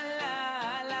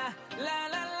 inshallah, la la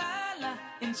la la la,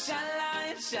 inshallah,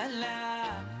 inshallah,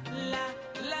 la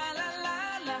la la la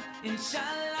la,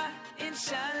 inshallah,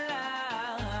 inshallah.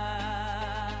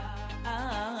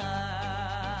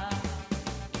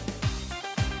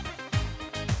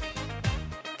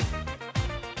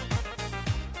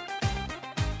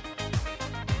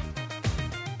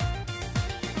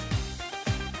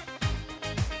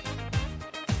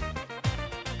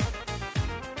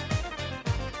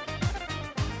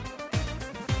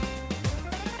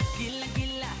 גילה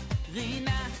גילה,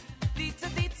 רינה, טיצה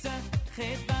טיצה,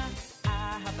 חדווה,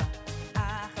 אהבה,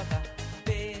 אהבה,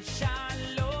 בשעה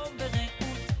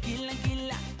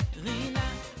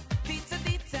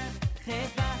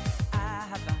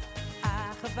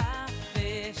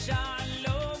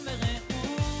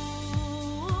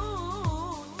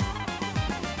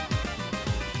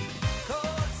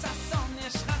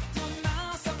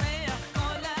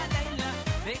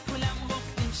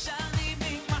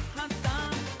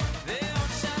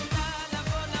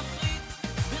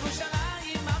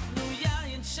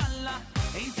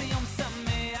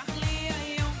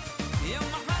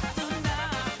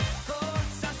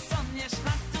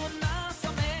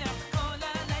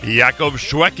Yaakov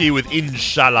Shweki with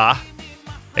Inshallah.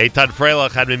 Eitan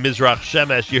Freilach had in Mizrach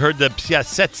Shemesh. You heard the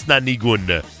Psiasetzna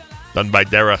Nigun done by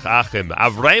Derech Achim.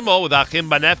 Avremo with Achim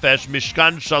Banefesh.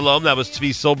 Mishkan Shalom. That was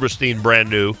Tzvi Silberstein, brand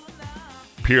new.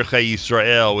 Pirchei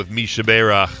Yisrael with Misha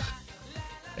Berach.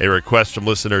 A request from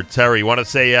listener Terry. Want to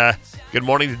say good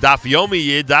morning to Daf Yomi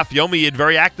Yid. Daf Yomi Yid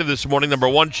very active this morning. Number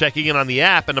one, checking in on the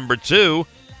app. And number two,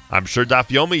 I'm sure Daf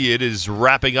Yomi Yid is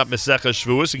wrapping up Maseches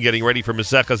Shavuos and getting ready for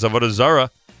Maseches Avodah Zarah.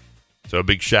 So a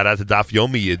big shout out to Daf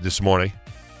Yomi Yid this morning.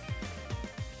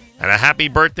 And a happy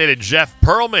birthday to Jeff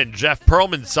Perlman. Jeff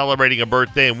Perlman celebrating a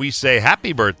birthday, and we say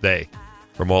happy birthday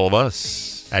from all of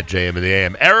us at JM in the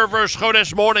AM. Erev Rosh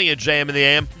Chodesh morning at JM in the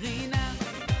AM.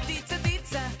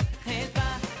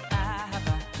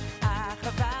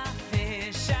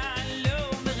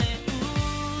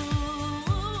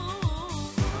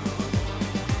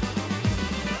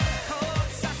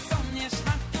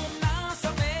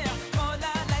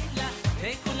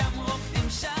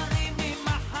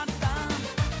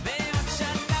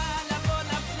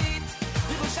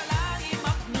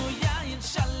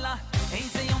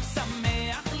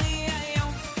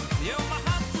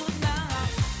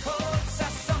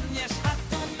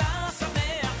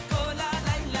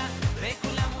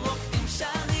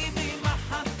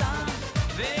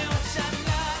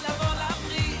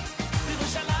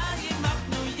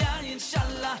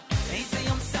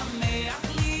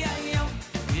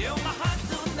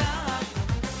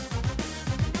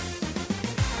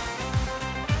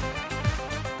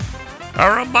 A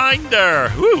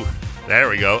reminder, there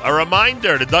we go. A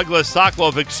reminder, the Douglas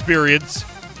Sokoloff Experience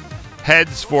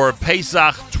heads for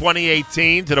Pesach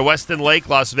 2018 to the Westin Lake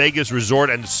Las Vegas Resort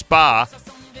and Spa.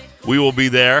 We will be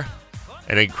there.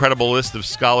 An incredible list of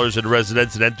scholars and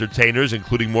residents and entertainers,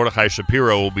 including Mordechai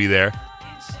Shapiro, will be there.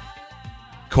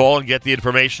 Call and get the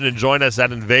information and join us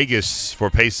out in Vegas for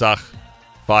Pesach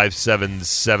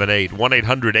 5778.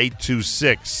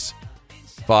 1-800-826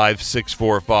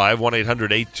 5645,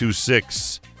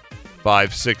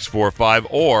 1-800-826-5645,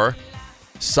 or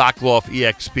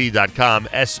SokoloffEXP.com,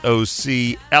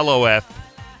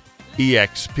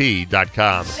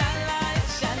 SOCLOFEXP.com.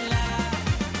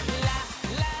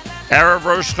 Erev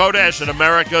Rosh Chodesh in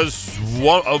America's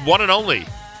one and only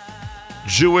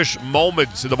Jewish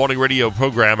Moments in the Morning radio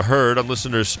program, heard on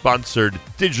listeners-sponsored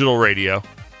digital radio.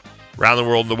 Around the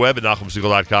world on the web at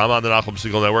NachumSegal.com, on the Nachum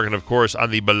Segal Network, and, of course, on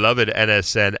the beloved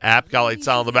NSN app. Galei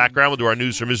Tzahal in the background. We'll do our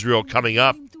news from Israel coming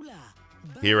up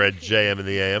here at JM in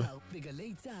the AM.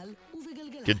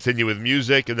 Continue with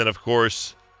music, and then, of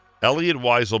course, Elliot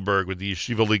Weiselberg with the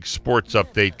Yeshiva League Sports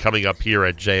Update coming up here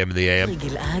at JM in the AM.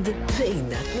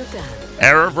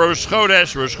 Erev Rosh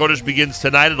Chodesh. Rosh Chodesh begins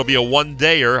tonight. It'll be a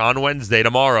one-dayer on Wednesday,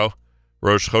 tomorrow.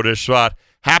 Rosh Chodesh Shvat.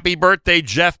 Happy birthday,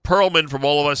 Jeff Perlman, from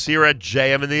all of us here at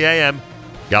JM in the AM.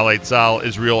 Galei Tzahal,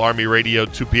 Israel Army Radio,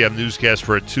 2 p.m. newscast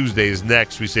for a Tuesday is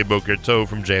next. We say Boker Tov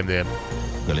from JM in the AM.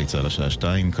 גלי צהל השעה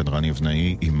 2, קדרן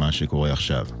יבנאי עם מה שקורה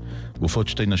עכשיו. גופות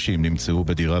שתי נשים נמצאו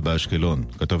בדירה באשקלון.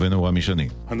 כתבנו רמי שני.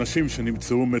 הנשים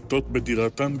שנמצאו מתות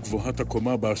בדירתן גבוהת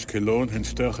הקומה באשקלון הן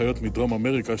שתי אחיות מדרום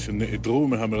אמריקה שנעדרו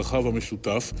מהמרחב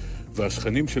המשותף,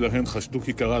 והשכנים שלהן חשדו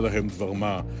כי קרה להם דבר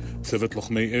מה. צוות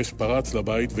לוחמי אש פרץ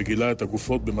לבית וגילה את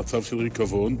הגופות במצב של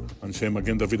ריקבון. אנשי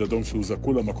מגן דוד אדום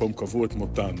שהוזעקו למקום קבעו את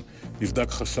מותן. נבדק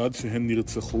חשד שהן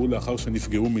נרצחו לאחר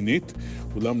שנפגעו מינית,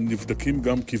 אולם נבדקים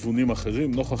גם כיוונים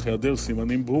אחרים נוכח היעדר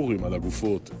סימנים ברורים על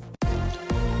הגופות.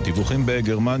 דיווחים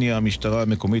בגרמניה, המשטרה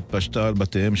המקומית פשטה על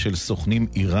בתיהם של סוכנים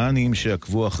איראנים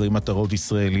שעקבו אחרי מטרות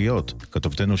ישראליות.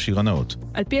 כתבתנו שירה נאות.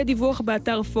 על פי הדיווח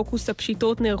באתר פוקוס,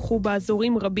 הפשיטות נערכו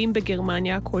באזורים רבים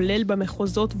בגרמניה, כולל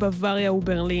במחוזות בוואריה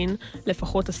וברלין.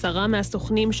 לפחות 10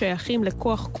 מהסוכנים שייכים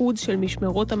לכוח קודס של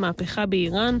משמרות המהפכה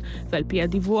באיראן, ועל פי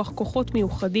הדיווח כוחות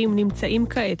מיוחדים נמצאים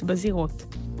כעת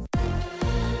בזירות.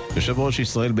 יושב ראש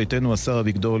ישראל ביתנו השר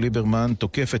אביגדור ליברמן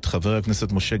תוקף את חבר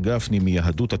הכנסת משה גפני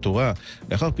מיהדות התורה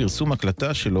לאחר פרסום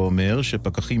הקלטה שלו אומר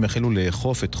שפקחים החלו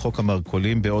לאכוף את חוק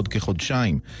המרכולים בעוד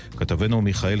כחודשיים. כתבנו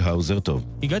מיכאל האוזר טוב.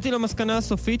 הגעתי למסקנה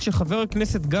הסופית שחבר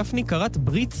הכנסת גפני קראת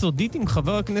ברית סודית עם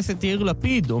חבר הכנסת יאיר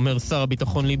לפיד, אומר שר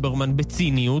הביטחון ליברמן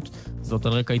בציניות. זאת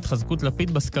על רקע התחזקות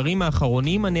לפיד בסקרים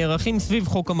האחרונים הנערכים סביב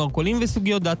חוק המרכולים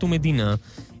וסוגיות דת ומדינה.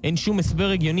 אין שום הסבר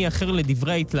הגיוני אחר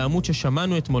לדברי ההתלהמות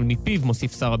ששמענו אתמול מפיו,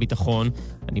 מוסיף שר הביטחון.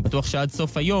 אני בטוח שעד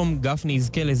סוף היום גפני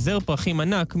יזכה לזר פרחים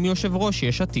ענק מיושב ראש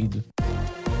יש עתיד.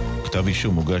 כתב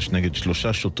אישום הוגש נגד 3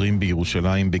 שוטרים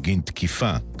בירושלים בגין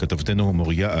תקיפה. כתבתנו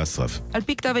מוריה אסרף. על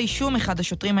פי כתב האישום, אחד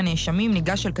השוטרים הנאשמים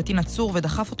ניגש אל קטין עצור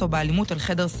ודחף אותו באלימות אל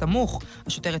חדר סמוך.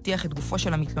 השוטר הטיח את גופו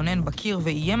של המתלונן בקיר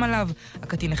ואיים עליו.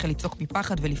 הקטין החל לצעוק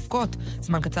מפחד ולפקות.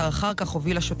 זמן קצר אחר כך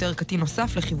הוביל השוטר קטין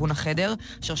נוסף לכיוון החדר,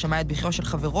 אשר שמע את בכיו של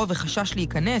חברו וחשש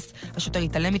להיכנס. השוטר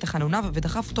התעלם מתחנוניו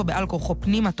ודחף אותו בעל כורחו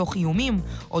פנימה תוך איומים.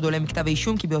 עוד עולה מכתב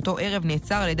האישום כי באותו ערב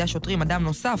נעצר על ידי השוטרים אדם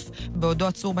נוסף. בעודו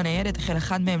עצור בניידת החל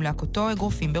אחד מהם להכותו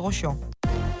אגרופים בראשו.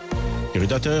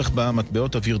 ירידת ערך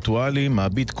במטבעות הווירטואליים,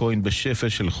 הביטקוין בשפל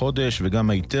של חודש וגם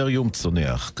האיתריום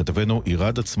צונח. כתבנו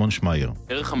אירד עצמון שמייר.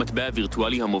 ערך המטבע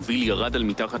הווירטואלי המוביל ירד על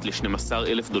מתחת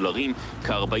ל$12,000,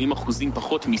 כ-40%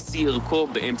 פחות משיא ערכו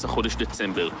באמצע חודש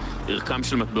דצמבר. ערכם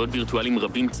של מטבעות וירטואליים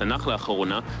רבים צנח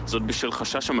לאחרונה, זאת בשל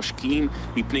חשש המשקיעים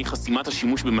מפני חסימת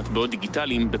השימוש במטבעות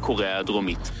דיגיטליים בקוריאה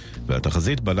הדרומית.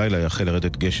 והתחזית בלילה יחל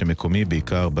לרדת גשם מקומי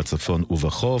בעיקר בצפון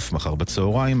ובחוף, מחר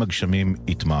בצהריים הגשמים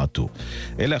יתמעטו.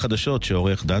 אלה החדשות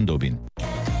שעורך דן דובין.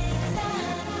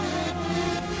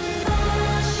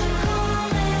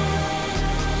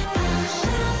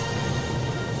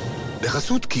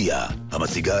 בחסות קיה,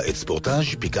 המציגה את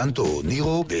ספורטאז', פיקנטו,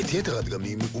 נירו ואת יתר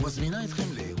הדגמים ומזמינה אתכם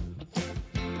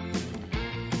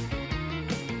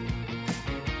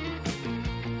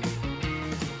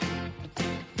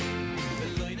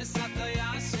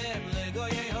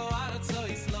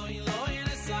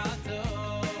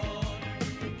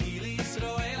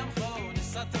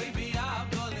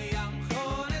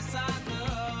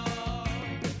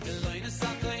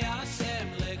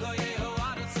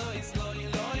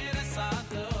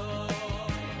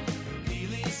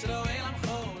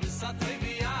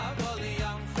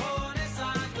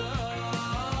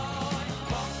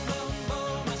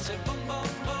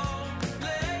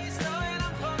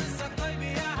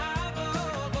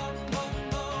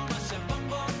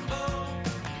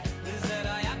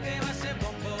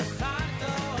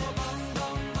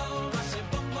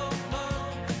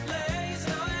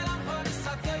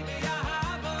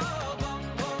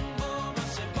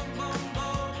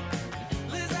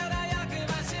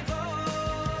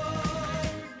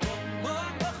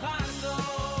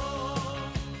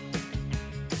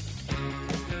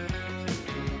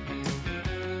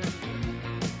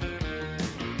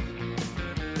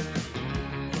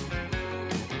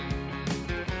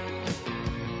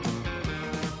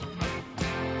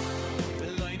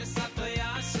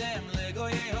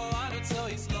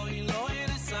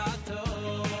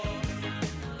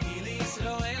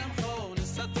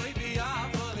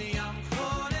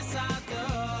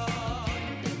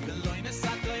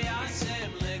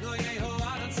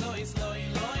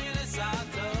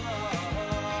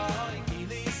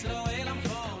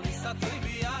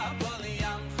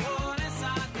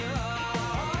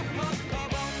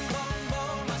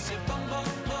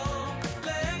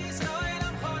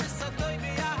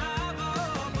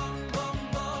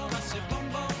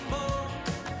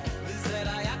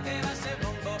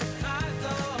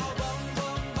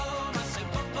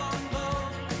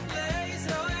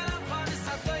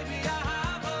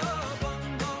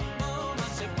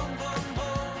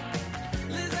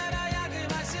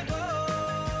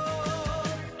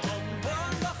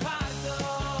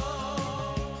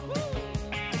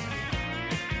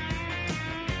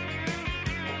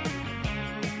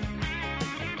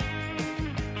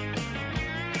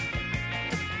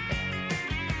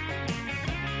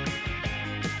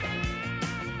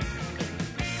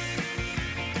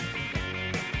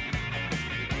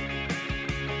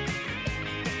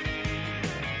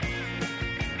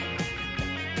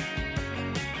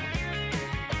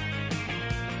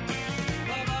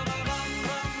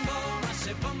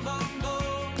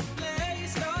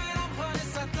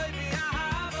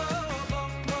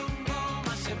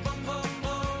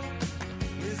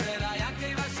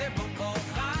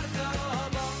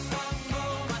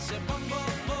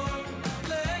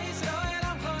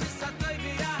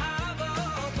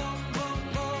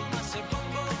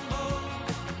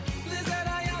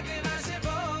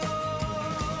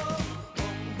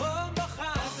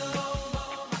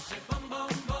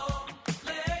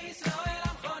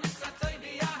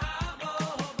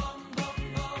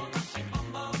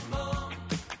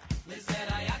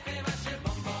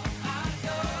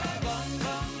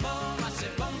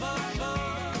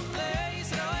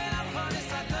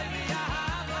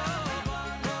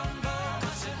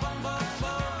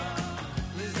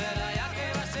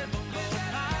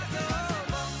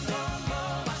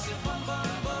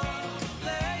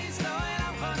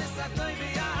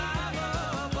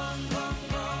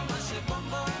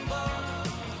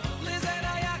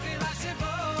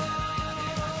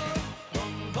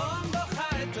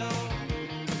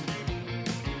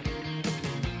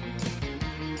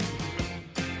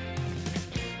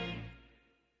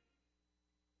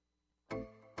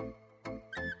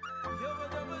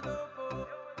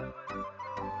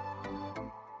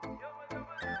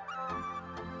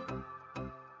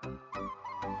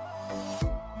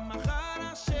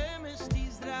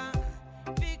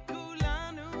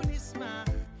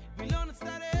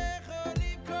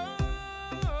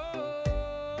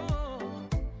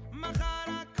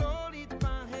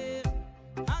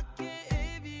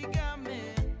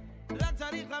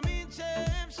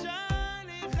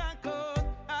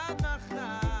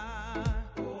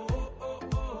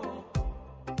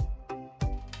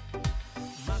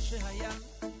שהיה,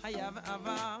 היה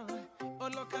ועבר,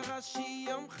 עוד לא קרה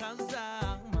שיום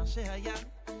חזר. מה שהיה,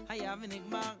 היה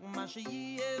ונגמר, מה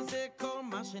שיהיה זה כל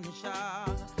מה שנשאר.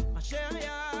 מה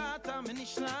שהיה, תם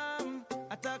ונשלם,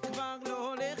 אתה כבר לא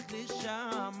הולך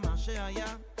לשם. מה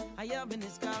שהיה, היה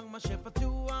ונזכר, מה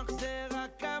שפתוח זה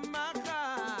רק המחר.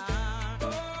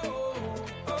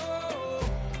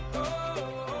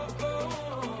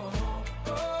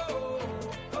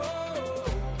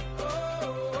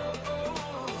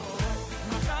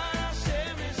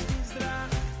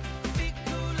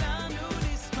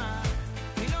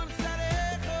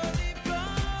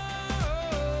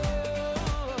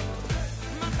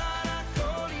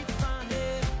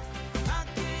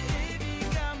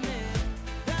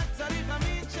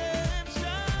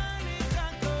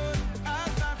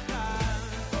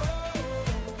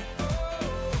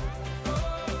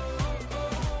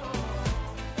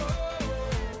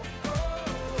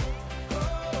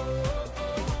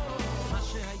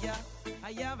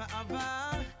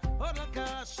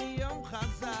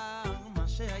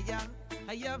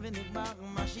 היה ונגמר,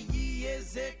 מה שיהיה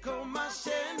זה כל מה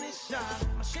שנשאר.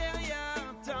 מה שהיה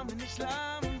תם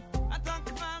ונשלם, אתה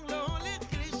כבר לא הולך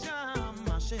לשם.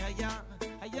 מה שהיה,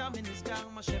 היה ונזכר,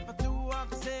 מה שפתוח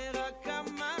זה רק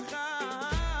המחר.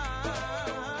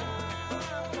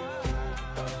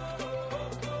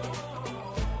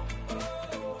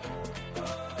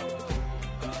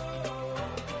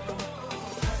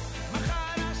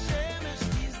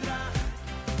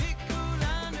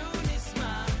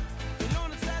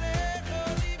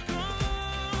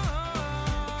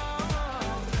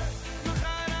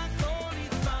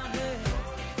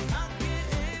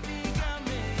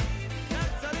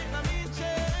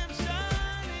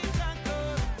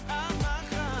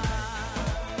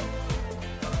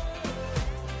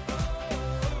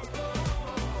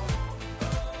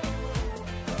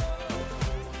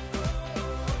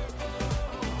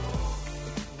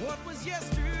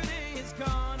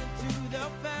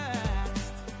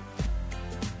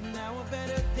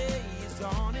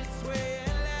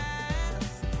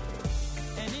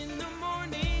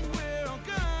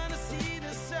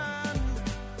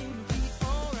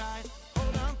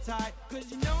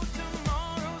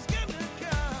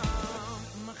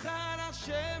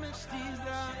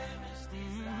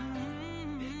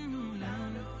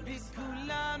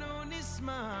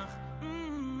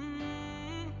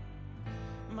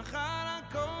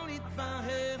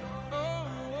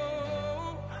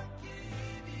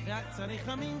 רק צריך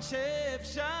להאמין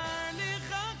שאפשר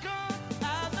לחכות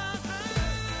עד מחר.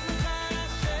 מחר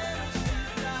השמש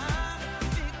תזרח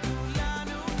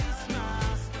וכולנו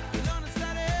נשמח ולא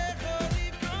נצטרך עוד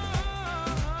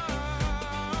לבכות.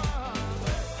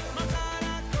 מחר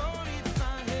הכל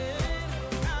יתמהר,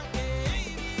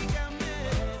 הכאב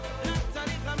ייגמר, רק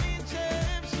צריך להאמין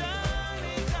שאפשר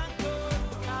לחכות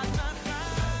עד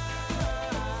מחר.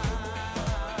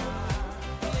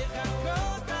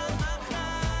 לחכות עד מחר.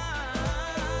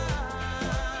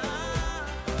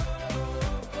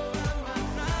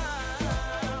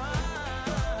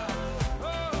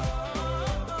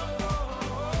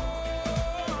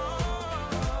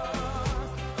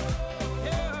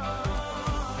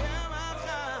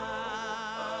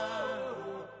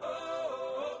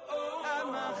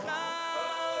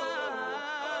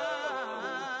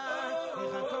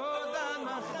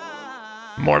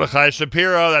 Mordechai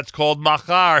Shapiro, that's called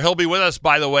Machar. He'll be with us,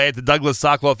 by the way, at the Douglas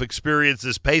Sokoloff Experience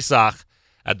this Pesach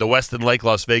at the Westin Lake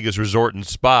Las Vegas Resort and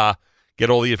Spa. Get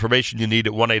all the information you need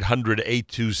at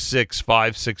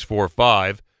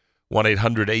 1-800-826-5645,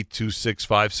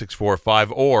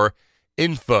 1-800-826-5645, or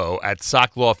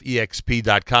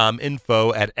info@sokoloffexp.com,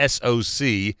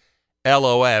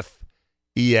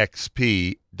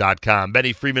 info@SOCLOFEXP.com.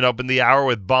 Benny Freeman opened the hour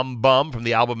with Bum Bum from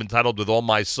the album entitled With All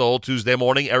My Soul. Tuesday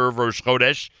morning, Erev Rosh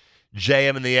Chodesh,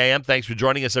 JM in the AM. Thanks for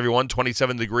joining us, everyone.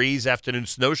 27 degrees, afternoon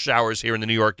snow showers here in the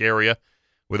New York area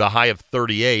with a high of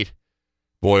 38.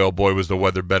 Boy, oh boy, was the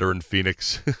weather better in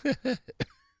Phoenix.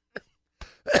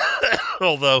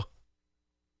 Although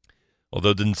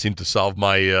it didn't seem to solve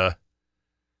my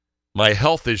my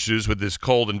health issues with this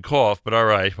cold and cough, but all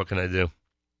right, what can I do?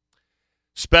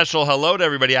 Special hello to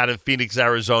everybody out in Phoenix,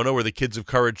 Arizona, where the Kids of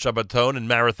Courage Shabbaton and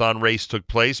Marathon race took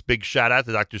place. Big shout-out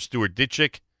to Dr. Stuart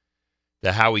Ditchick,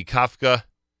 to Howie Kafka, to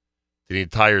the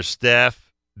entire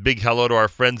staff. Big hello to our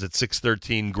friends at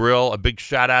 613 Grill. A big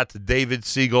shout-out to David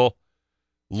Siegel,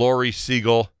 Lori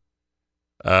Siegel,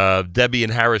 Debbie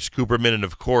and Harris Cooperman, and,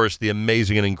 of course, the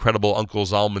amazing and incredible Uncle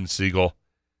Zalman Siegel.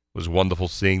 It was wonderful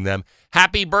seeing them.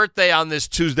 Happy birthday on this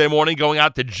Tuesday morning going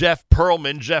out to Jeff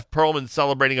Perlman. Jeff Perlman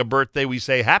celebrating a birthday. We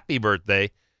say happy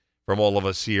birthday from all of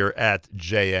us here at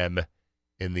JM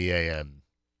in the AM.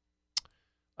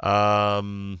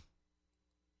 Ruvain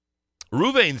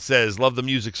says, love the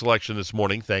music selection this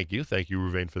morning. Thank you. Thank you,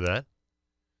 Ruvain, for that.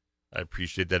 I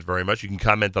appreciate that very much. You can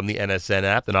comment on the NSN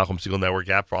app, the Nachum Segal Network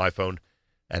app for iPhone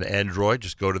and Android.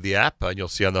 Just go to the app, and you'll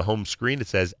see on the home screen it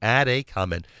says, add a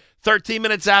comment. 13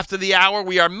 minutes after the hour,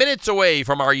 we are minutes away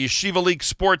from our Yeshiva League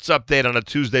sports update on a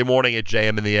Tuesday morning at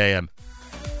JM in the AM.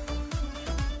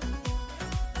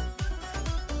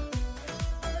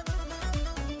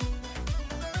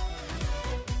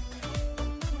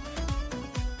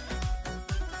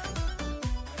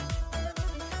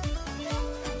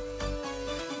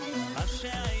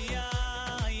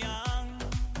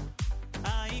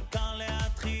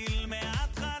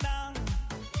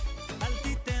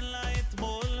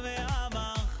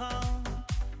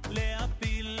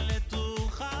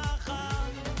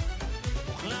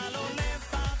 וכלל עולה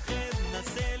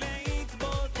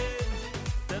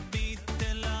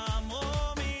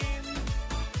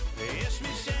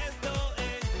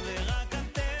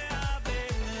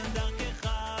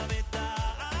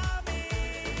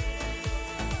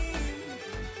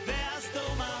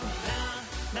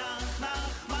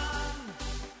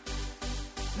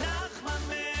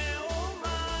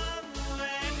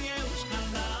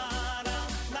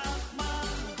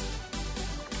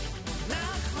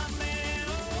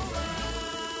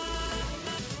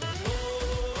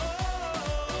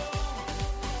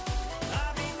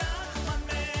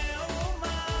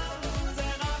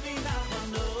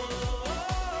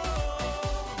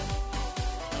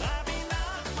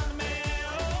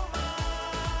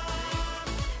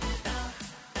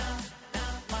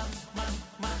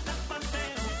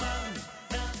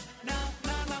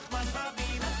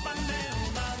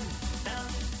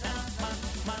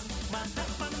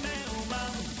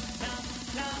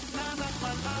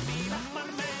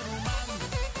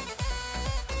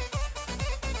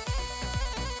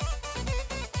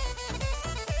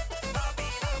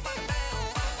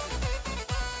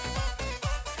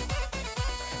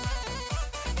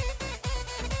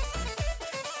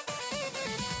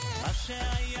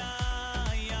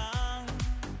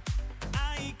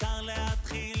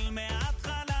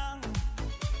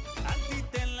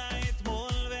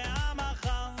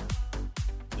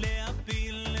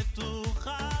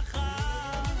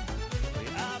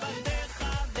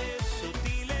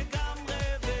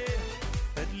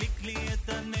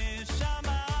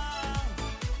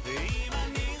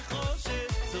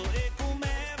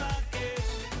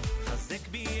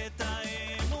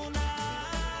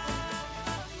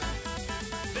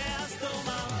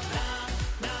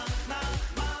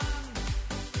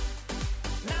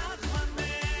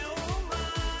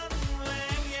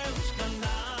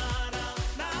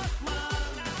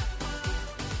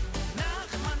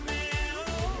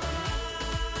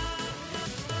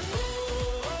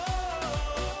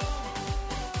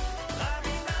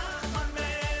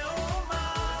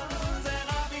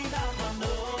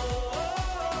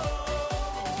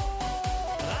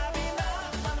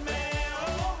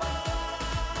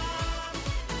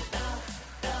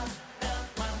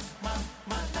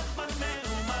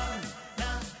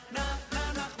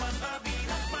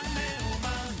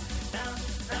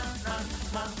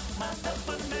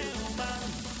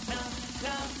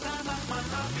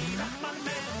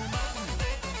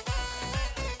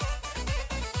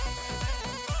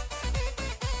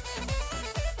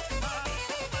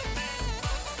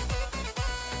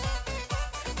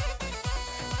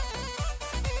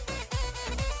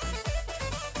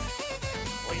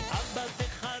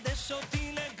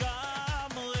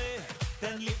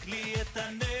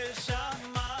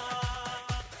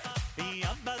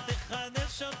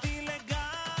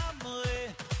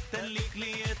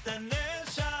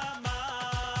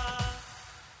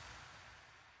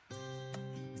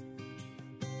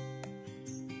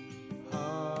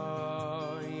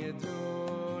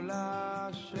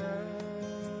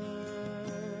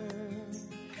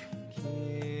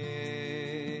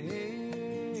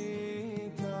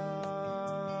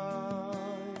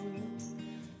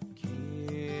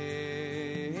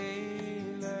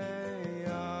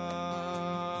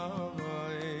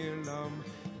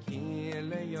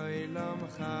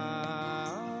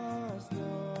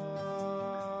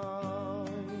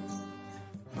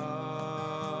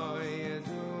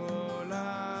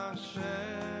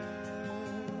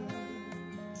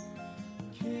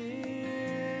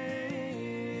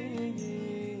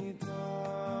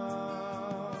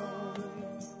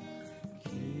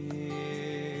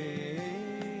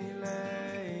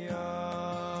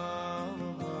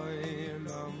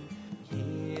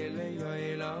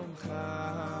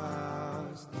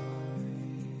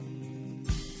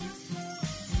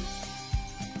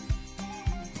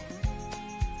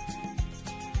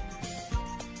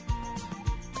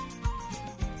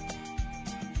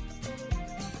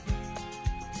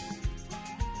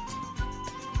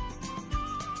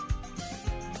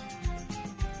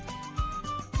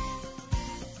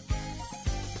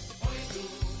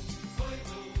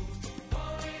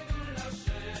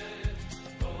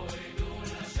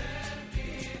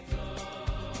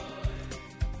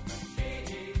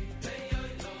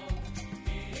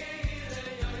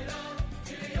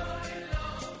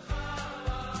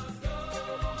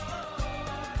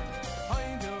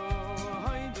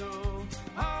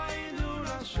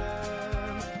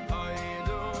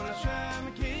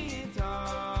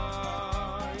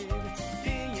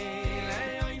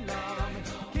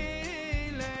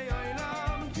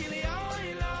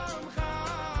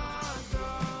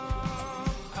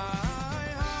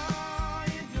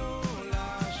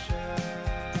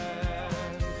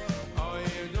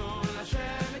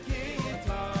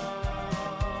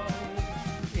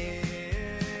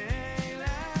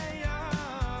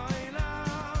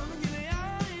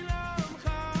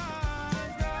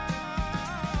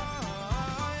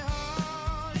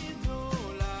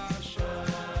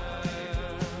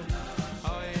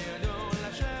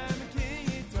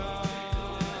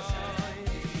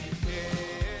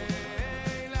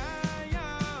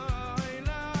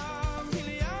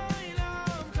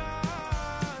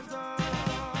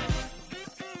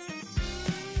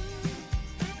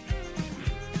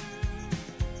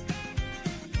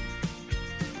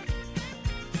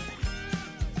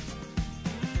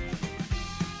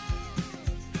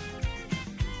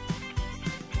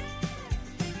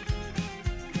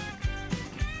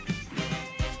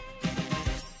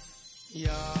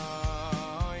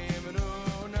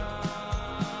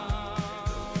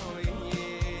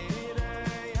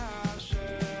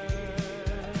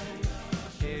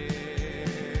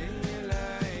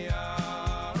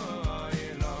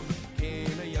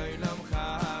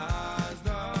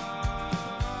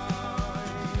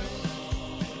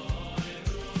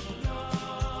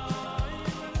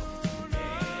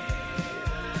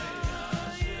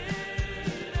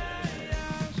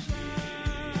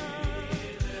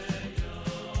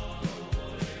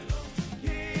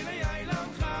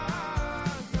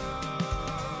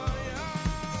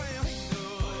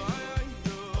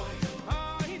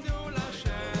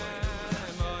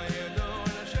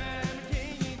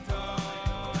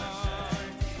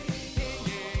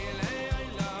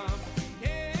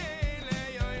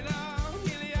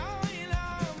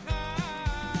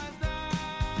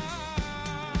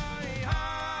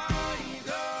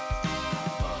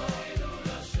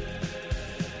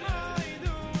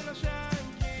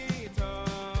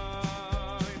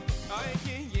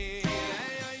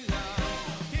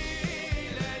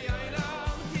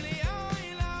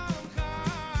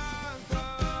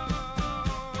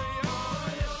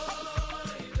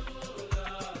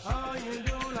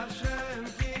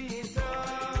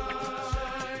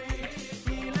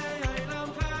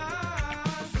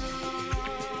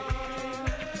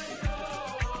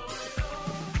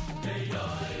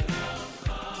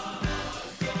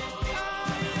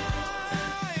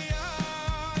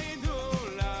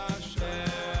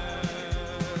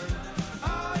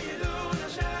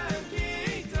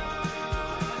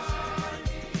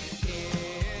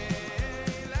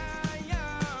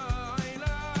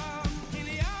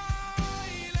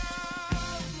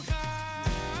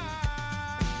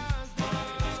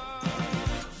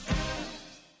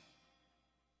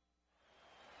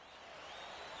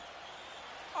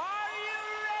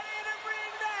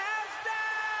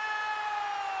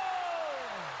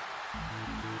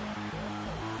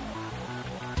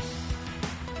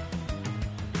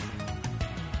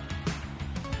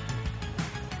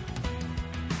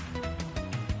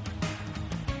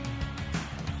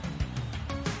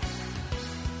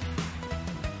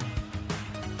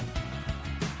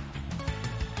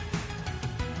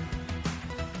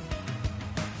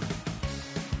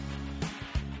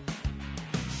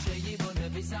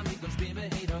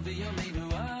במהירו ויומנו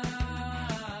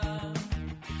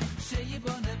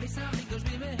שיבונה ביס המקדוש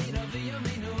במהירו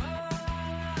ויומנו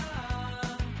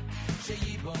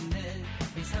שיבונה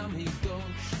ביס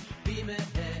המקדוש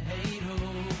במהירו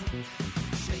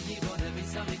שיבונה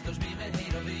ביס המקדוש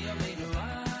במהירו ויומנו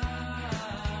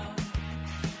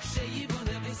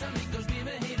שיבונה ביס המקדוש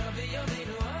במהירו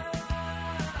ויומנו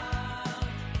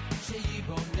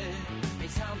שיבונה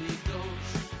ביס המקדוש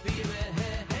במהירו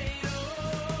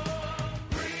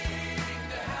Bring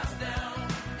the house down,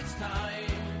 it's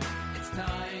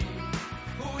time,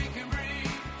 we can bring,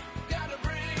 gotta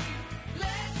bring,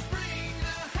 let's bring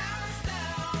the house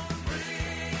down,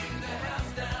 bring the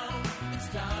house down, it's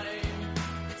time,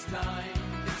 it's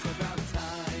about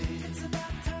time, it's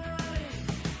about time.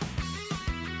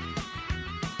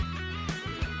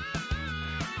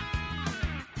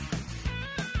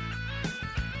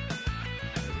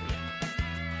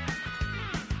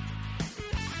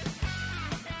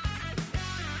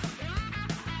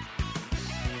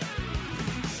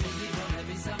 שיבונה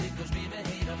ביס המקדוש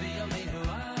במהירו ויומנו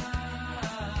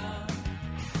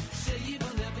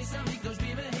שיבונה ביס המקדוש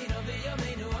במהירו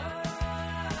ויומנו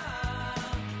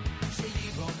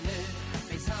שיבונה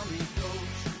ביס המקדוש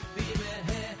במהירו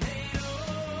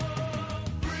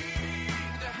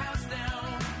Bring the house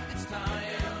down,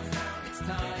 it's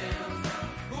time,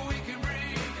 we can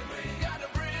bring, gotta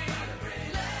bring,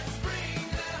 let's bring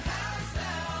the house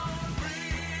down,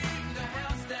 bring the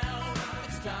house down,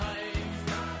 it's time,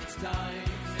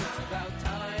 it's about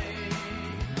time.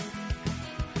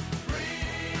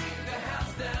 Bring the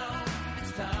house down,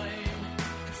 it's time,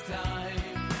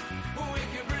 we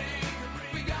can bring,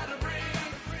 we gotta bring,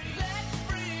 let's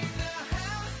bring the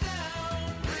house down,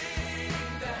 bring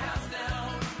the house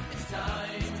down, it's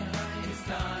time, it's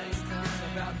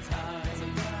about time.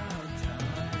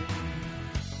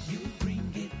 You bring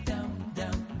it down,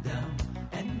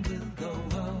 and we'll go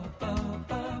up,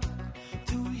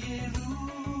 to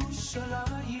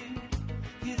Yerushalayim,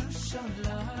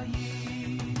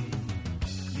 Yerushalayim.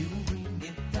 You bring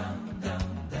it down,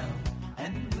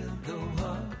 and we'll go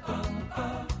up,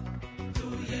 to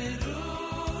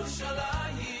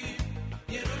Yerushalayim,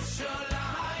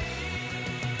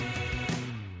 Yerushalayim.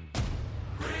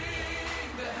 Bring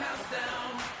the house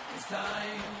down,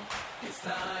 it's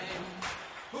time,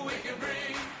 we can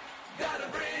bring, gotta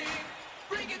bring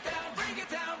it down, bring it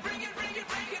down, bring it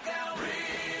down,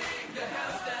 bring the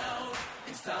house down,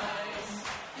 it's time,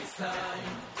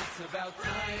 it's about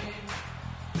time.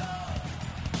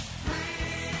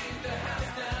 Bring the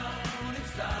house down,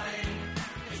 it's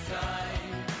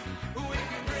time, we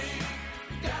can bring,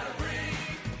 gotta bring,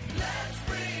 let's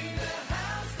bring the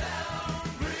house down,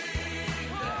 bring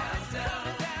the house down,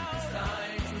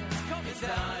 it's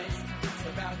time, it's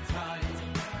about time.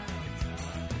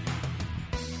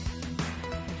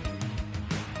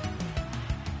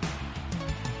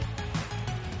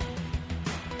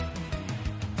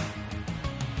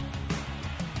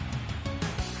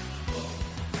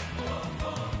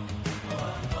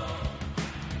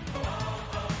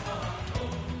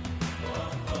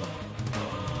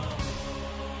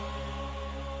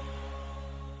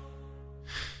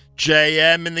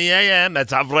 JM in the AM.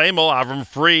 That's Avram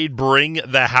Fried. Bring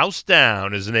the House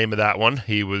Down is the name of that one.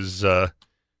 He was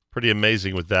pretty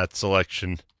amazing with that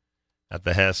selection at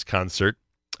the Hess concert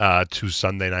 2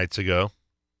 Sunday nights ago.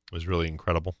 It was really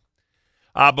incredible.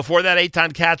 Before that,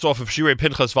 Eitan Katz off of Shirei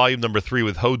Pinchas, volume number 3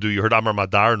 with Hodu. You heard Amar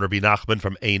Madar and Rabbi Nachman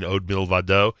from Ein Od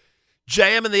Milvado.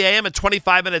 JM in the AM at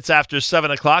 25 minutes after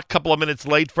 7 o'clock. Couple of minutes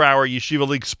late for our Yeshiva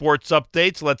League sports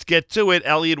updates. Let's get to it.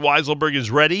 Elliot Weiselberg is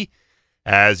ready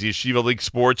as Yeshiva League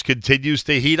sports continues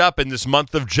to heat up in this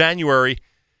month of January.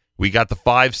 We got the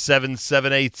 5-7,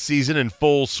 7-8 season in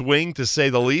full swing, to say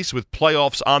the least, with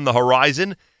playoffs on the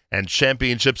horizon and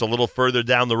championships a little further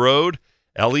down the road.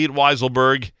 Elliot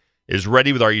Weiselberg is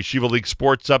ready with our Yeshiva League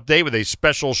sports update with a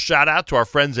special shout-out to our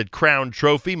friends at Crown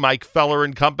Trophy, Mike Feller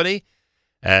and company,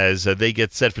 as they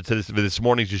get set for this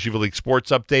morning's Yeshiva League sports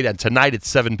update. And tonight at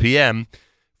 7 p.m.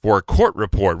 for a court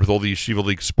report with all the Yeshiva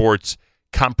League sports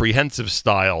comprehensive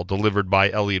style delivered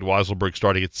by Elliot Weiselberg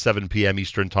starting at 7 p.m.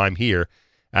 Eastern Time here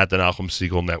at the Nachum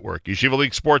Segal Network. Yeshiva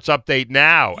League sports update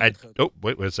now at... Oh,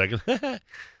 wait a second.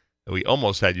 We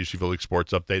almost had Yeshiva League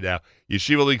sports update now.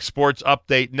 Yeshiva League sports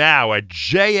update now at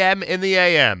JM in the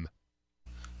AM.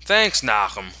 Thanks,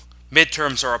 Nachum.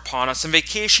 Midterms are upon us, and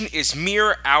vacation is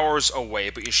mere hours away,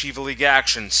 but Yeshiva League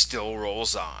action still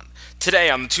rolls on. Today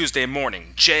on the Tuesday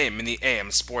morning, JM in the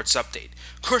AM Sports Update.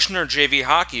 Kushner JV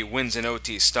Hockey wins an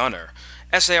OT stunner.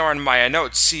 SAR and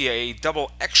Mayanot see a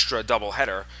extra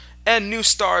doubleheader, and new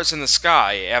stars in the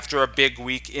sky after a big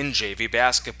week in JV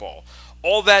basketball.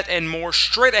 All that and more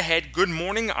straight ahead. Good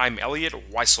morning, I'm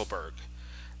Elliot Weiselberg.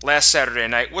 Last Saturday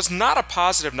night was not a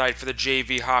positive night for the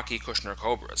JV hockey Kushner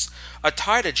Cobras. A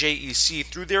tie to JEC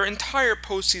threw their entire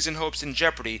postseason hopes in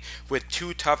jeopardy with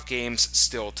 2 tough games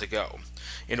still to go.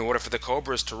 In order for the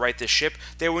Cobras to right the ship,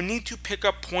 they would need to pick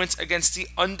up points against the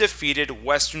undefeated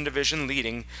Western Division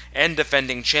leading and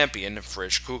defending champion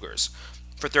Frisch Cougars.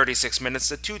 For 36 minutes,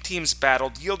 the two teams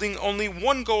battled, yielding only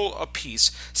 1 goal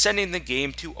apiece, sending the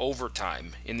game to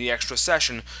overtime. In the extra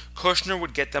session, Kushner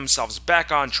would get themselves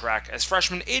back on track as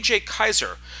freshman A.J.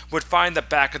 Achiezer would find the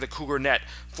back of the Cougar net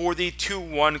for the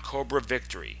 2-1 Cobra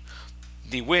victory.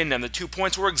 The win and the 2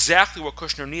 points were exactly what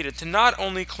Kushner needed to not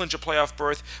only clinch a playoff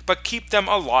berth, but keep them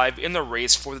alive in the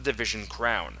race for the division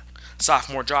crown.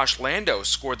 Sophomore Josh Lando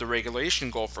scored the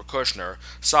regulation goal for Kushner.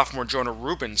 Sophomore Jonah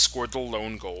Rubin scored the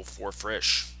lone goal for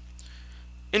Frisch.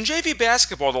 In JV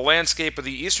basketball, the landscape of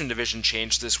the Eastern Division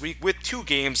changed this week with 2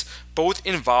 games, both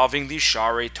involving the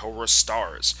Share Torah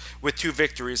Stars. With 2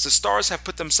 victories, the Stars have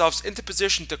put themselves into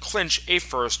position to clinch a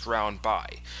first-round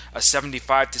bye. A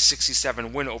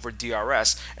 75-67 win over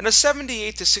DRS and a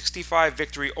 78-65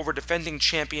 victory over defending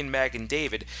champion Magen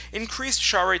David increased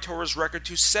Share Torah's record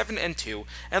to 7-2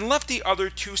 and left the other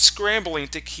 2 scrambling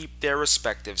to keep their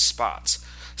respective spots.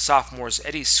 Sophomores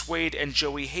Eddie Swade and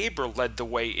Joey Haber led the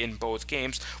way in both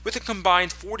games with a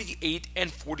combined 48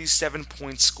 and 47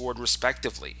 points scored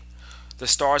respectively. The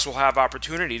Stars will have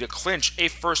opportunity to clinch a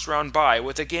first-round bye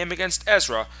with a game against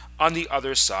Ezra on the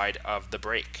other side of the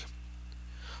break.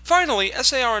 Finally,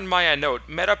 SAR and Maya Note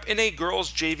met up in a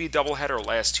girls' JV doubleheader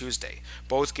last Tuesday.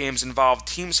 Both games involved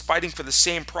teams fighting for the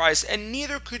same prize, and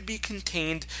neither could be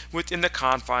contained within the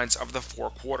confines of the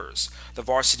 4 quarters. The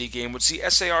varsity game would see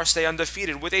SAR stay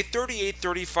undefeated with a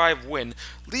 38-35 win,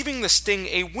 leaving the Sting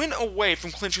a win away from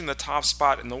clinching the top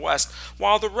spot in the West,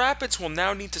 while the Rapids will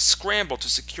now need to scramble to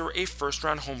secure a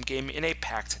first-round home game in a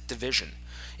packed division.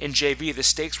 In JV, the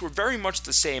stakes were very much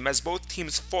the same as both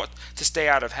teams fought to stay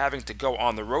out of having to go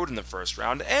on the road in the first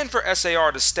round, and for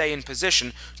SAR to stay in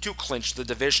position to clinch the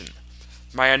division.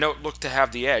 Maya Note looked to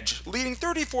have the edge, leading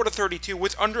 34-32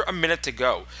 with under a minute to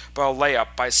go, but a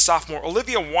layup by sophomore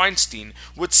Olivia Weinstein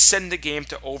would send the game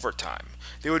to overtime.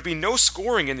 There would be no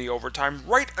scoring in the overtime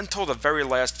right until the very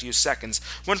last few seconds,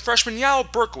 when freshman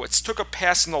Yael Berkowitz took a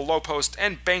pass in the low post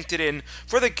and banked it in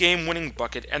for the game-winning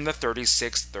bucket and the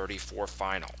 36-34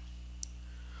 final.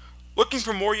 Looking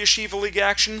for more Yeshiva League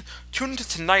action? Tune into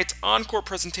tonight's encore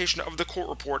presentation of the Court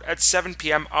Report at 7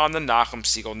 p.m. on the Nachum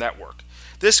Segal Network.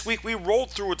 This week we rolled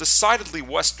through a decidedly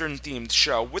Western-themed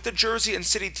show with the Jersey and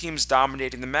City teams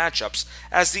dominating the matchups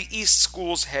as the East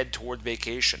schools head toward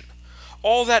vacation.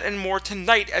 All that and more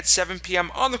tonight at 7 p.m.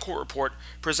 on the Court Report,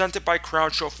 presented by Crown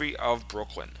Trophy of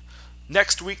Brooklyn.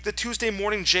 Next week, the Tuesday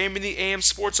morning JM in the AM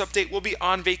Sports Update will be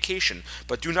on vacation,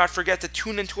 but do not forget to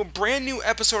tune into a brand new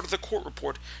episode of the Court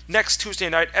Report next Tuesday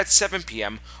night at 7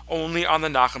 p.m. only on the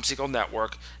Nachum Segal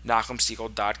Network,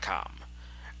 NachumSegal.com.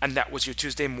 And that was your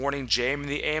Tuesday morning JM in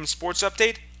the AM Sports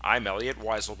Update. I'm Elliot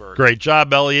Weiselberg. Great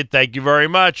job, Elliot. Thank you very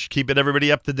much. Keeping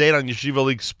everybody up to date on Yeshiva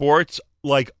League sports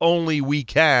like only we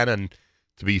can, and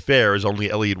to be fair, as only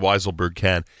Elliot Weiselberg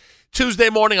can. Tuesday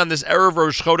morning on this Erev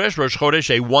Rosh Chodesh. Rosh Chodesh,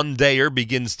 a one-dayer,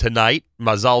 begins tonight.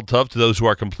 Mazal Tov to those who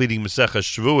are completing Maseches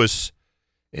Shavuos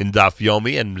in Daf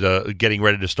Yomi and getting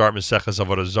ready to start Maseches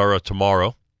Avodah Zarah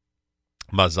tomorrow.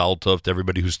 Mazal Tov to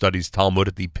everybody who studies Talmud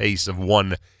at the pace of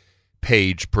 1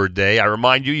 page per day. I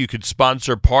remind you, you could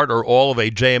sponsor part or all of a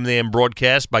JMNAM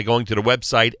broadcast by going to the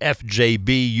website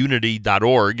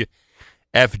fjbunity.org.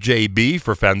 FJB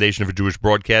for Foundation for Jewish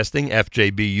Broadcasting,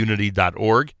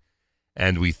 fjbunity.org.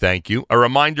 And we thank you. A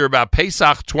reminder about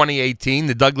Pesach 2018,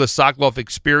 the Douglas Sokoloff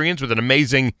Experience with an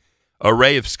amazing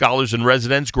array of scholars and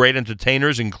residents, great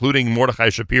entertainers, including Mordechai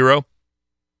Shapiro.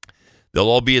 They'll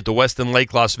all be at the Westin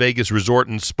Lake Las Vegas Resort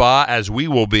and Spa, as we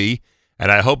will be,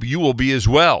 and I hope you will be as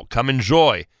well. Come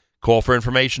enjoy. Call for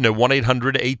information at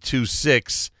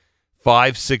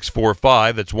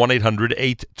 1-800-826-5645. That's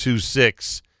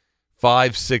 1-800-826-5645.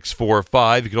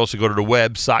 5645. You can also go to the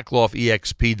web,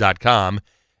 sokoloffexp.com,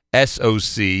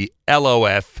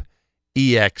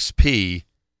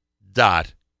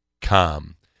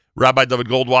 SOCLOFEXP.com. Rabbi David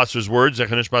Goldwasser's words, Zechon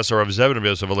Nishmas Rav Zev and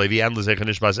Yosef Alevi, and Zechon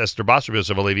Nishmas Esther Bas Rav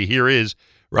Yosef Alevi. Here is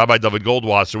Rabbi David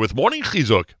Goldwasser with Morning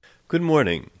Chizuk. Good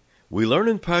morning. We learn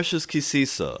in Parshas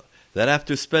Kisisa that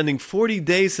after spending 40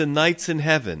 days and nights in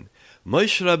heaven,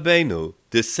 Moshe Rabbeinu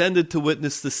descended to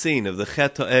witness the scene of the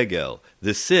Chet HaEgel,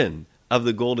 the sin of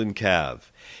the golden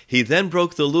calf. He then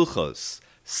broke the luchos.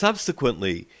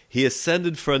 Subsequently, he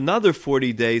ascended for another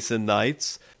 40 days and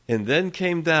nights, and then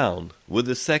came down with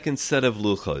the second set of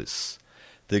luchos.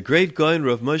 The great Gaon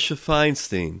Rav Moshe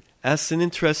Feinstein asked an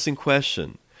interesting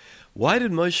question. Why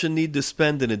did Moshe need to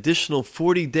spend an additional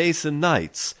 40 days and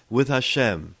nights with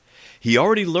Hashem? He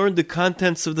already learned the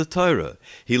contents of the Torah.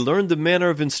 He learned the manner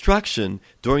of instruction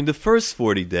during the first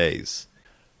 40 days.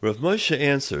 Rav Moshe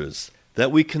answers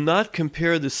that we cannot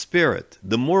compare the spirit,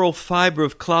 the moral fiber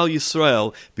of Klal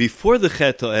Yisrael before the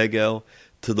Chet HaEgel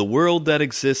to the world that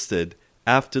existed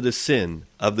after the sin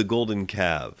of the golden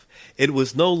calf. It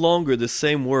was no longer the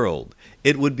same world.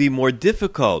 It would be more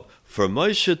difficult for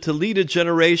Moshe to lead a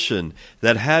generation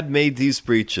that had made these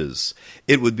breaches.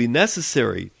 It would be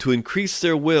necessary to increase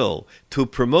their will, to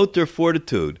promote their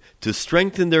fortitude, to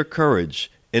strengthen their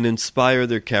courage, and inspire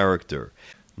their character.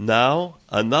 Now,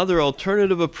 another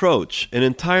alternative approach, an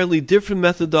entirely different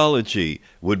methodology,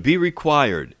 would be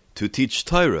required to teach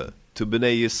Torah to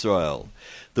Bnei Yisrael.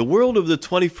 The world of the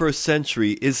 21st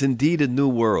century is indeed a new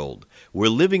world. We're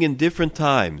living in different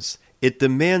times. It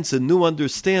demands a new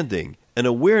understanding, an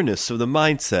awareness of the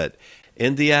mindset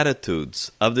and the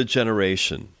attitudes of the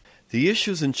generation. The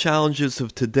issues and challenges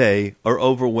of today are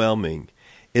overwhelming.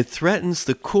 It threatens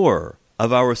the core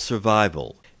of our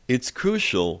survival. It's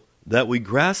crucial that we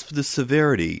grasp the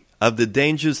severity of the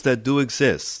dangers that do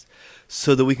exist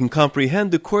so that we can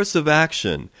comprehend the course of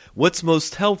action, what's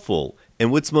most helpful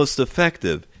and what's most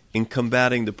effective in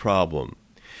combating the problem.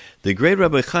 The great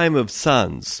Rabbi Chaim of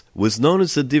Sanz was known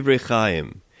as the Divrei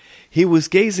Chaim. He was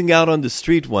gazing out on the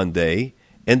street one day,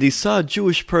 and he saw a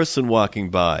Jewish person walking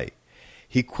by.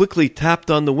 He quickly tapped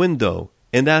on the window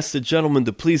and asked the gentleman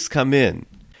to please come in.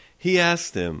 He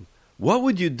asked him, "What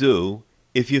would you do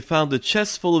if you found a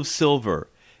chest full of silver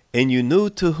and you knew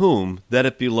to whom that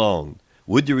it belonged?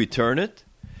 Would you return it?"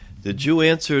 The Jew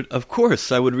answered, "Of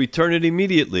course, I would return it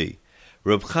immediately."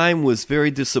 Reb Chaim was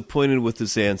very disappointed with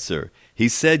his answer. He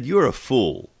said, "You're a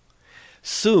fool."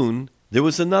 Soon, there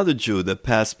was another Jew that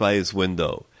passed by his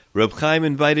window. Reb Chaim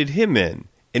invited him in,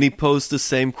 and he posed the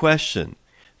same question.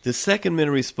 The second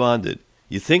man responded,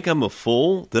 "You think I'm a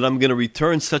fool, that I'm going to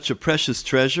return such a precious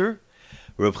treasure?"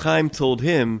 Reb Chaim told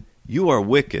him, "You are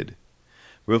wicked."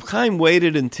 Reb Chaim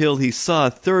waited until he saw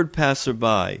a third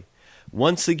passerby.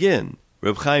 Once again,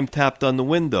 Reb Chaim tapped on the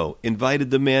window, invited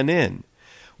the man in.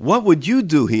 "What would you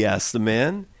do," he asked the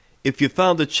man, "if you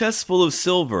found a chest full of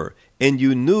silver and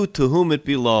you knew to whom it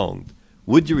belonged?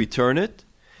 Would you return it?"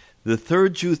 The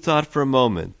third Jew thought for a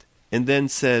moment and then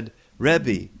said,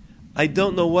 "Rebbe, I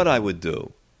don't know what I would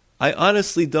do. I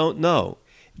honestly don't know.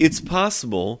 It's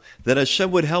possible that Hashem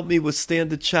would help me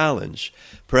withstand the challenge.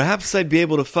 Perhaps I'd be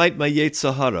able to fight my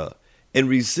Yetzer Hara and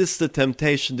resist the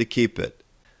temptation to keep it.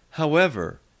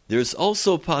 However, there's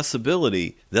also a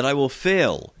possibility that I will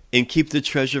fail and keep the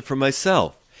treasure for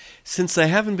myself. Since I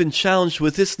haven't been challenged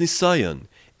with this nisayon,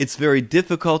 it's very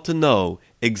difficult to know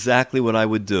exactly what I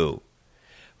would do."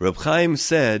 Reb Chaim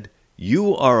said,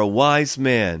 "You are a wise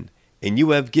man, and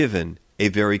you have given a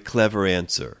very clever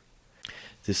answer."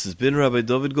 This has been Rabbi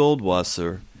David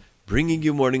Goldwasser, bringing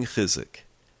you Morning Chizuk.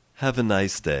 Have a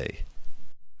nice day.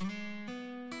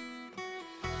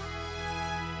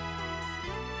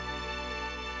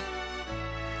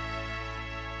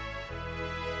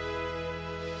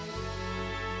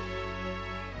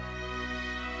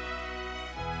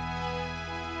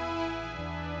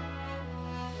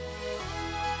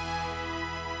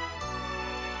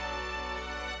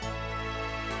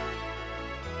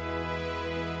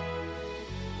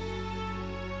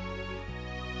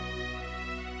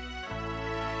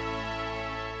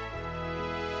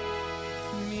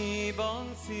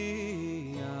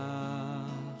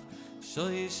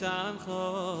 Shoishan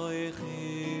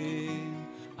choichim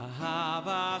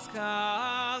Ahavas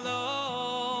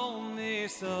kalom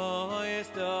Nisois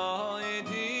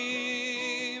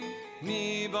doidim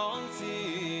Mi bon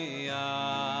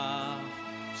siach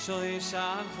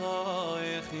Shoishan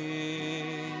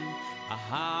choichim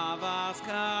Ahavas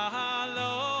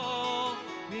kalom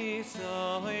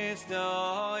Nisois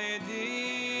doidim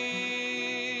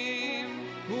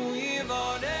Hu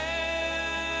yivodeh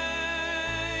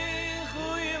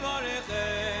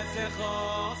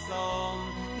Chosom,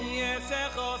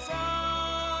 Yesechosom,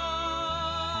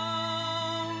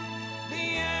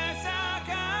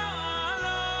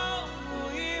 Yesakalom,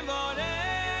 Uivoreh,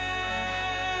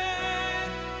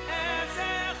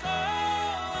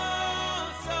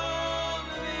 Esechosom,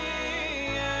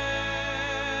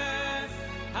 Yes,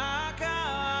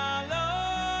 Hakalom,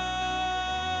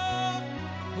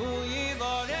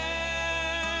 Uivoreh,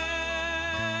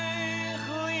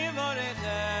 Uivoreh,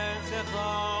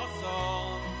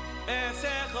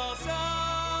 Esechosom.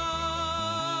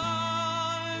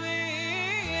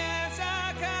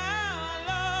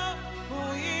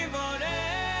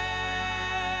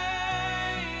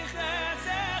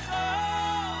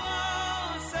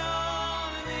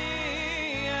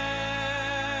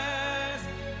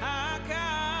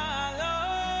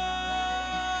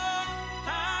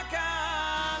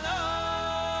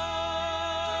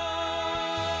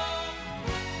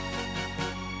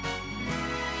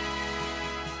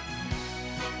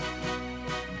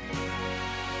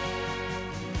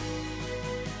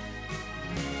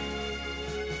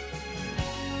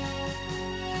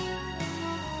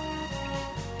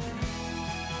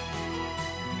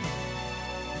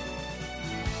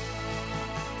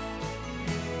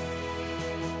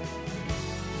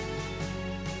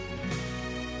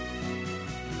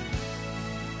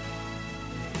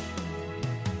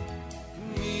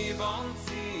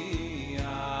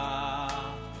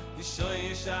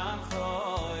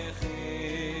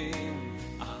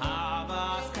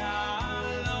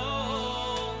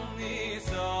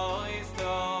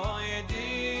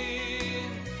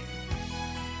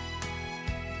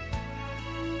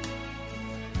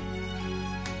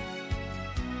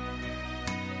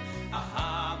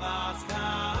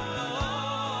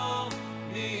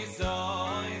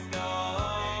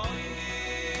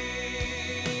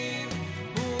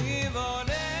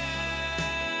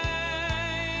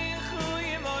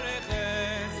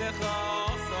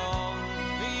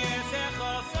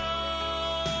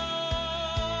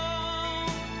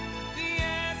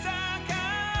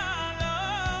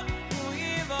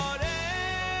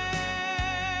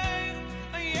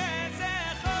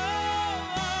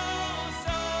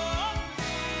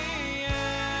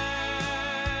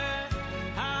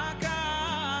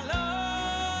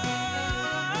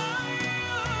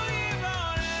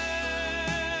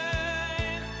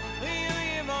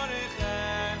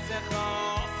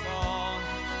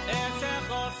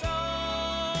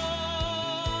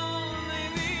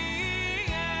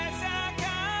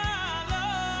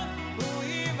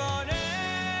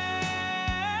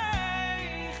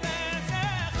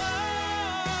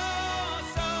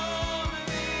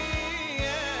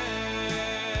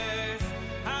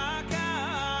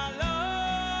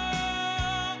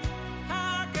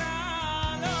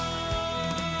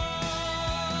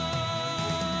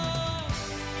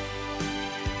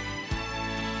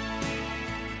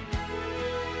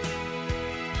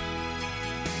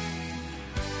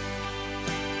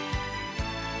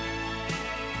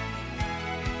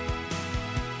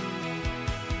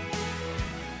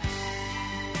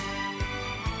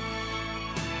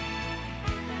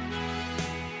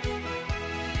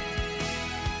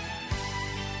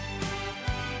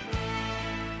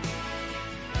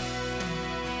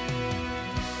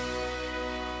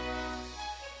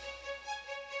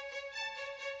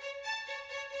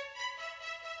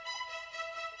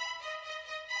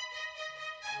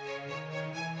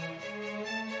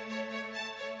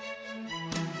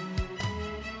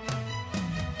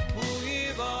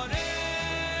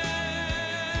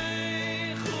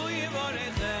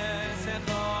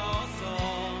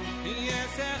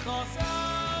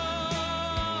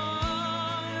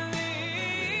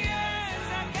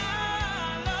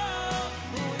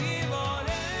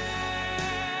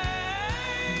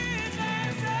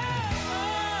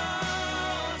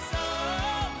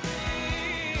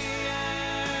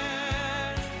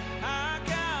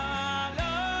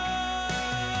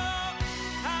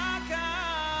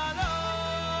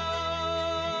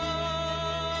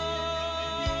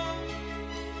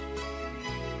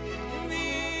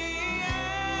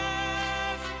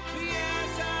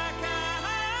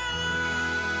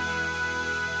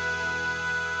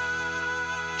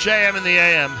 JM in the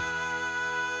AM.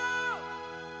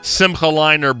 Simcha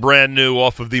Liner, brand new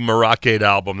off of the Maracade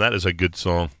album. That is a good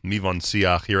song. Mivon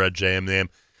Siach here at JM in the AM.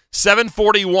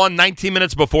 7:41, 19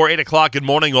 minutes before 8 o'clock. Good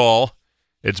morning, all.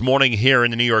 It's morning here in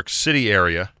the New York City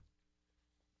area.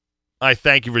 I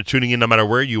thank you for tuning in no matter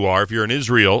where you are. If you're in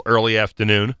Israel, early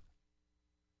afternoon.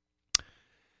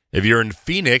 If you're in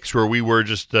Phoenix, where we were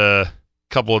just a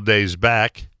couple of days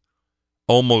back,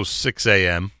 almost 6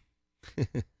 a.m.,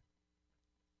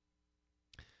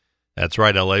 That's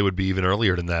right. L.A. would be even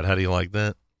earlier than that. How do you like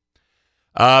that?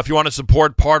 If you want to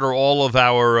support part or all of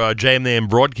our JMAM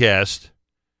broadcast,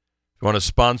 if you want to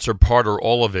sponsor part or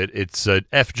all of it, it's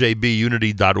at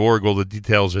fjbunity.org. All the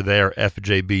details are there,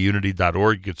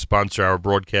 fjbunity.org. You could sponsor our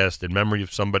broadcast in memory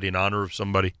of somebody, in honor of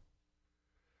somebody,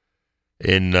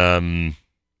 in honor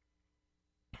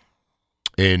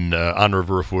of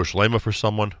Refuah Shlema for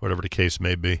someone, whatever the case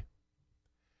may be.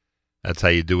 That's how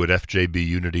you do it,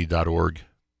 fjbunity.org.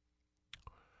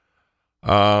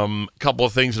 Couple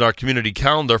of things in our community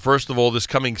calendar. First of all, this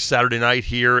coming Saturday night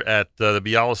here at the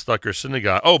Bialystoker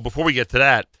Synagogue. Oh, before we get to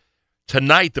that,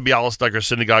 tonight the Bialystoker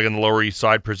Synagogue on the Lower East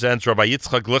Side presents Rabbi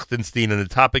Yitzchak Lichtenstein on the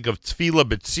topic of Tefillah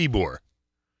B'Tzibur.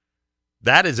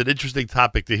 That is an interesting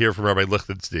topic to hear from Rabbi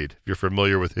Lichtenstein, if you're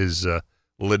familiar with his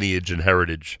lineage and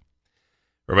heritage.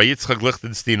 Rabbi Yitzchak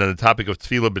Lichtenstein on the topic of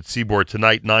Tefillah B'Tzibur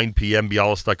tonight, 9 p.m.,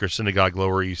 Bialystoker Synagogue,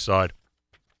 Lower East Side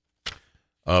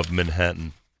of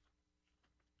Manhattan.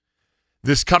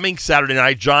 This coming Saturday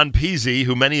night, John Peasy,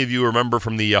 who many of you remember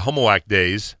from the Homoac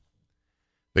days,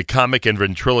 the comic and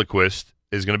ventriloquist,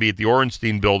 is going to be at the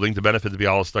Orenstein Building to benefit the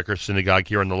Bialystoker Synagogue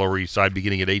here on the Lower East Side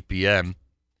beginning at 8 p.m.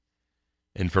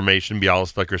 Information,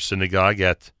 Bialystoker Synagogue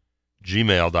at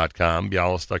gmail.com,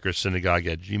 Bialystoker Synagogue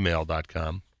at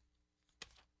gmail.com.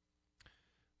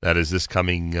 That is this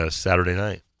coming Saturday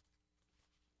night.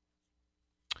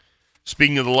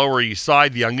 Speaking of the Lower East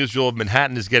Side, the Young Israel of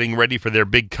Manhattan is getting ready for their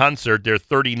big concert. Their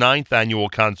 39th annual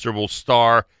concert will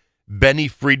star Benny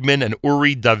Friedman and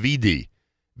Uri Davidi.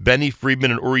 Benny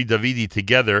Friedman and Uri Davidi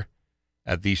together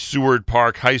at the Seward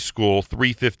Park High School,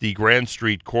 350 Grand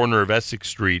Street, corner of Essex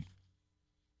Street.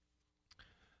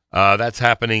 That's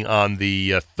happening on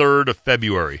the 3rd of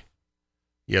February.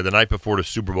 Yeah, the night before the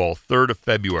Super Bowl, 3rd of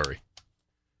February.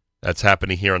 That's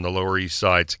happening here on the Lower East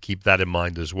Side, so keep that in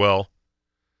mind as well.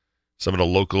 Some of the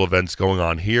local events going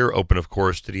on here, open, of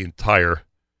course, to the entire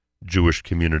Jewish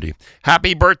community.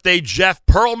 Happy birthday, Jeff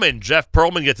Perlman. Jeff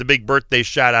Perlman gets a big birthday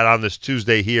shout-out on this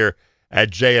Tuesday here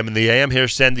at JM in the AM.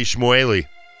 Here's Sandy Shmueli.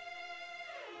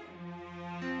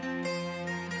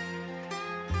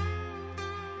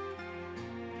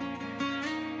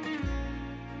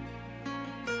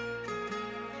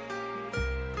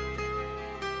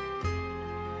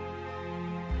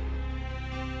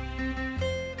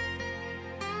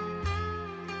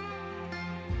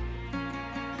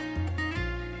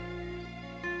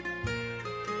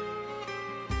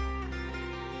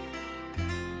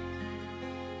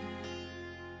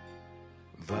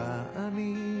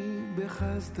 ואני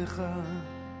בחסדך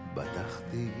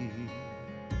בטחתי,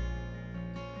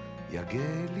 יגע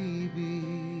ליבי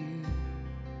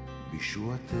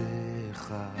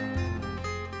בישועתך.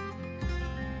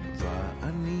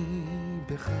 ואני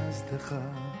בחסדך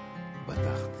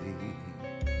בטחתי,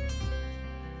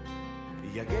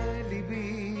 יגע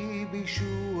ליבי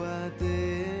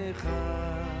בישועתך.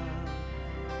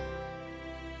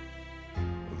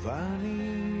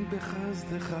 ואני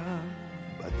בחסדך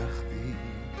בטחתי,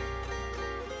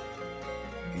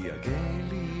 יגע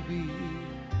ליבי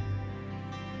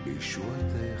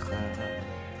בישועתך.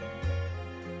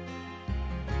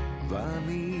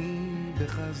 ואני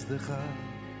בחסדך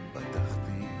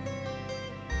בטחתי,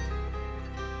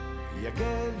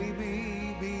 יגע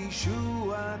ליבי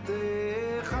בישועתך.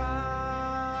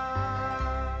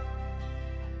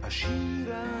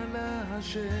 אשיר על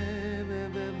השם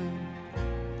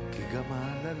כי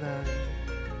גמל עליי,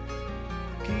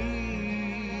 כי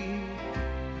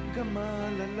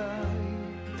גמל עליי.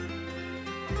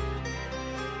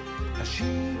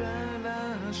 אשיר על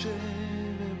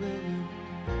השם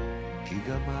כי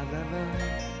גמל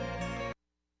עליי,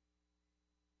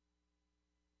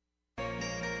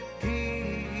 כי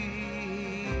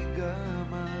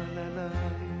גמל עליי.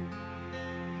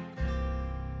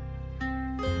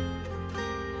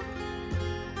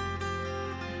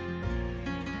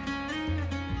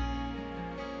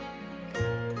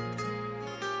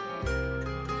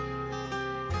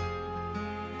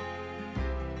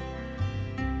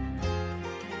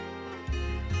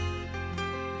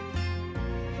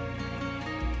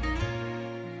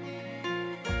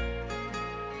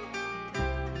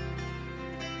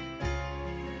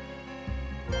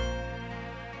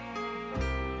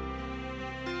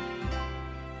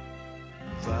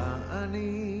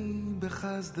 ואני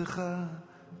בחסדך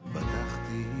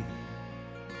בטחתי,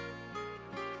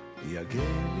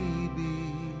 יגע ליבי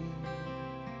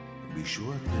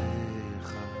בישועתך.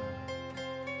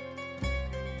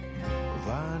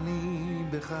 ואני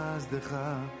בחסדך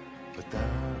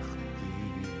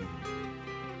בטחתי,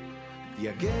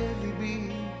 יגע ליבי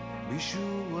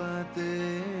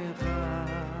בישועתך.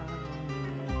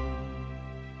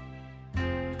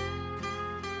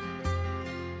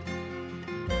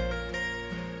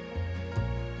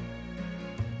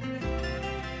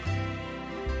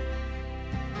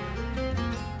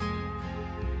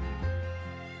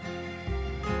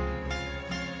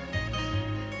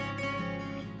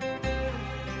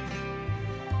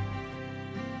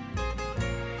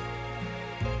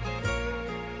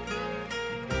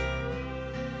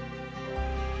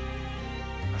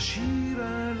 אשיר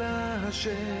על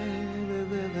השם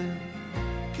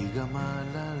כי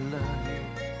גמל עליי,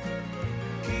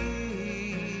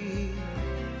 כי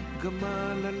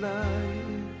גמל עליי.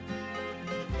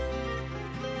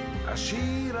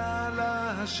 אשיר על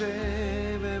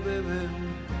השם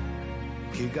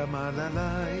כי גמל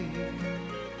עליי,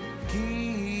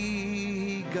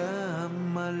 כי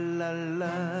גמל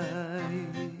עליי.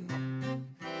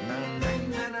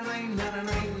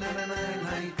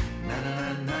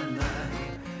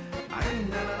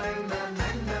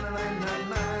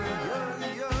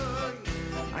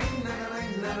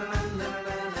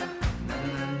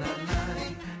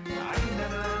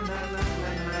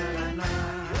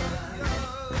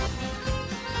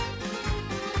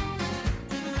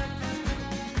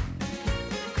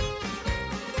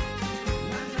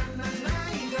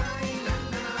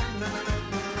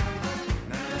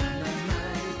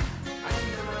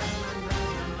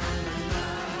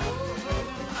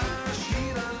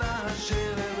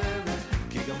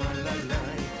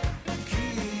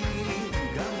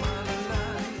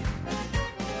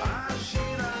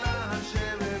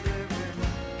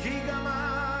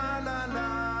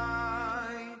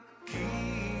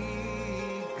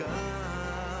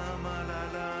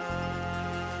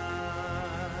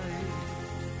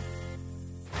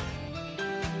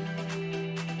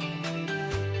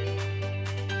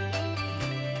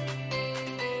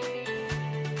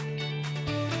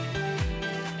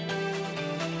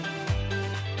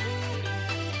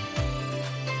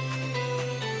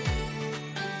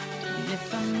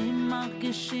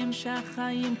 מרגישים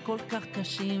שהחיים כל כך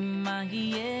קשים, מה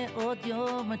יהיה עוד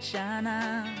יום עד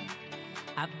שנה?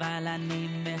 אבל אני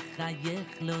מחייך,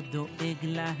 לא דואג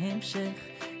להמשך,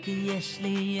 כי יש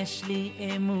לי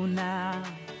אמונה.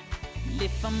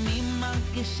 לפעמים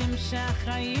מרגישים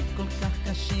שהחיים כל כך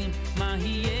קשים, מה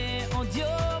יהיה עוד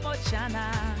יום עוד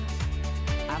שנה?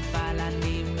 אבל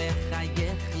אני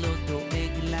מחייך, לא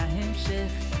דואג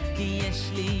להמשך, כי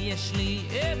יש לי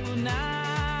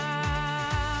אמונה.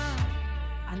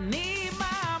 אני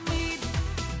מאמין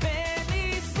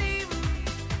בניסים,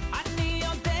 אני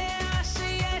יודע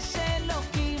שיש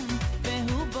אלוקים,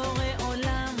 והוא בורא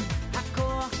עולם,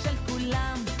 הכוח של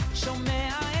כולם,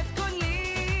 שומע את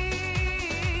קולי.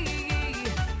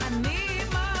 אני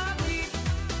מאמין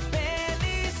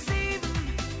בניסים,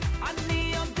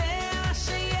 אני יודע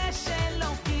שיש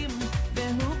אלוקים,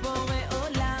 והוא בורא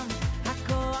עולם,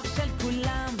 הכוח של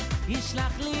כולם,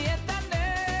 ישלח לי את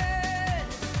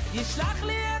הנס, ישלח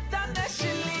לי את הנס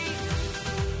שלי.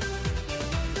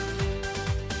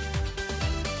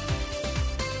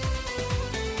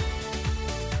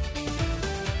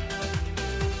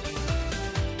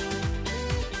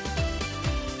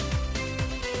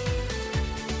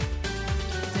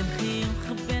 תן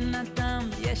חיוך בן אדם,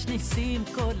 יש ניסים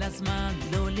כל הזמן,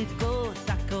 לא לבכות,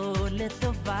 הכל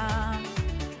לטובה.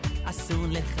 אסור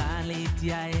לך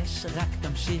להתייאש, רק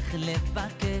תמשיך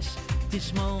לבקש,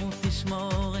 תשמור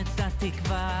את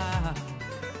התקווה.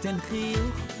 תן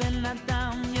חיוך בן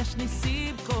אדם, יש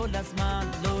ניסים כל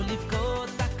הזמן, לא לבכות,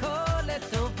 הכל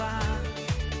לטובה.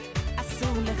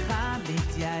 אסור לך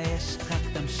להתייאש, רק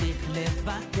תמשיך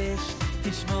לבקש,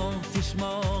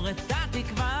 תשמור את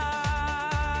התקווה.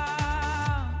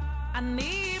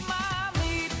 אני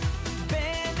מאמין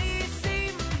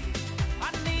בניסים,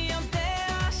 אני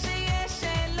יודע שיש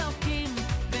אלוקים,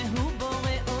 והוא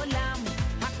בורא עולם,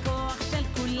 הכוח של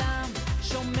כולם,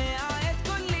 שומע את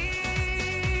קולי.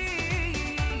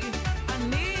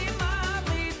 אני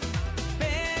מאמין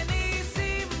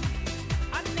בניסים,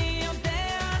 אני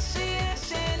יודע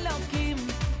שיש אלוקים,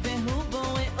 והוא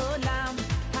בורא עולם,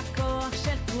 הכוח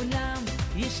של כולם,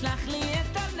 ישלח לי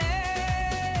את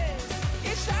הנס,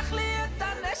 ישלח לי את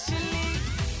הנס שלי.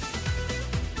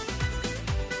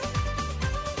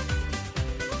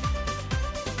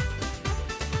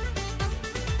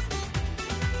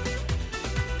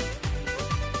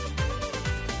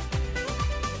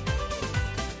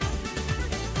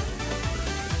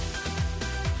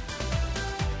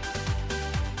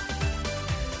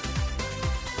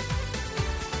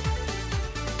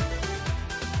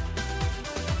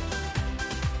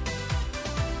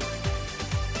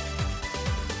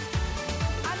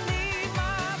 אני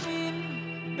מאמין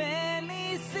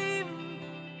בניסים,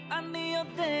 אני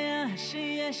יודע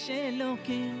שיש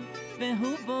אלוקים,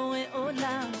 והוא בורא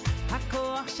עולם,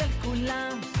 הכוח של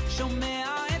כולם, שומע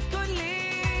את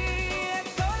קולי, את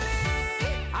קולי.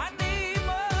 אני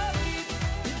מאמין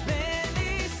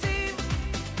בניסים,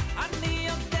 אני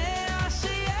יודע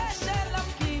שיש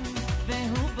אלוקים,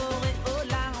 והוא בורא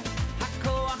עולם,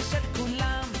 הכוח של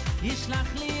כולם,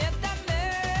 ישלח לי את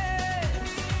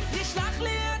הנס, ישלח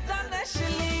לי את הנס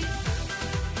שלי.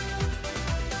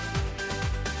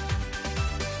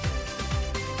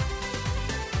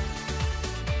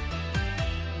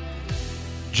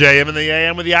 JM in the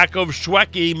AM with Yaakov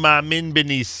Shweki, Ma'amin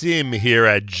B'Nisim here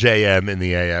at JM in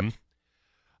the AM.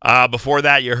 Before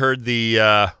that, you heard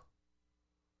the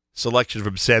selection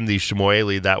from Sandy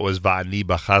Shmueli. That was Va'ani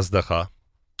B'Chazdecha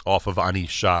off of Ani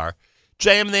Shar.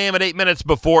 JM in the AM at 8 minutes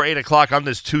before 8 o'clock on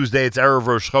this Tuesday. It's Erev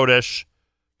Rosh Chodesh.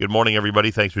 Good morning, everybody.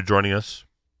 Thanks for joining us.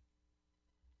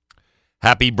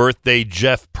 Happy birthday,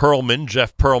 Jeff Perlman.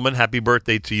 Jeff Perlman, happy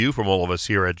birthday to you from all of us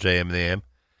here at JM in the AM.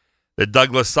 The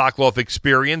Douglas Sokoloff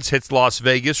Experience hits Las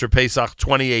Vegas for Pesach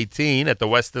 2018 at the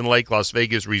Westin Lake Las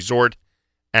Vegas Resort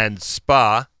and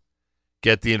Spa.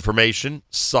 Get the information,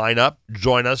 sign up,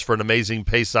 join us for an amazing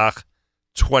Pesach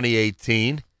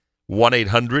 2018.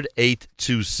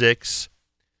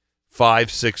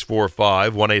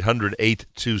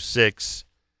 1-800-826-5645.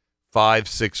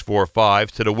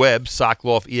 1-800-826-5645. To the web,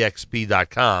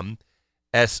 sokoloffexp.com.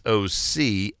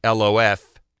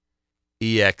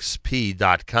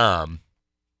 SOCLOFEXP.com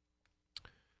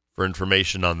for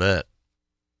information on that.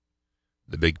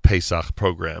 The big Pesach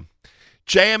program.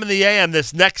 JM in the AM,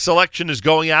 this next selection is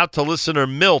going out to listener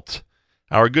Milt.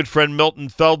 Our good friend Milton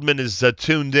Feldman is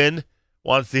tuned in,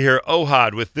 wants to hear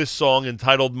Ohad with this song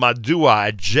entitled Madua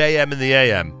at JM in the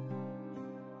AM.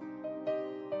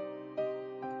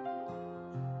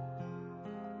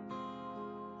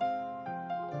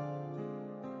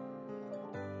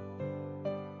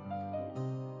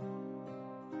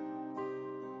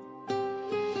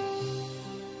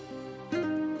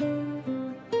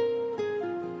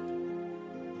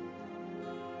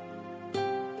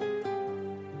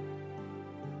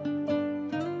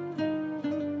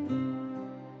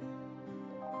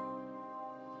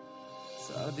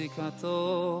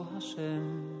 צדיקתו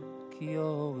השם כי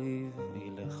אוריב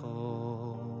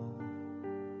מלכו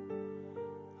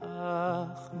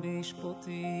אך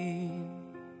משפוטים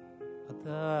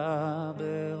אתה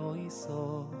ברוי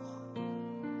סוך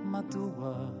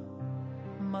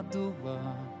מדוע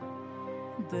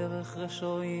דרך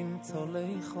רשועים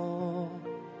צולחו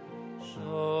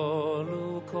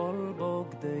שולו כל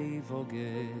בוגדי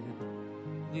בוגד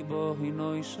ריבו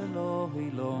הינוי שלו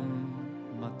הילום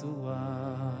מדוע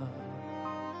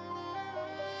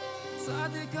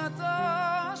צדיקתו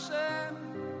השם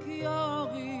כי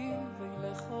אורי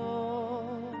וילכו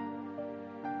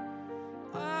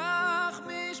אך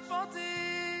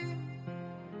משפוטי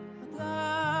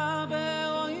אתה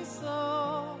ברוי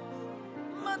סוף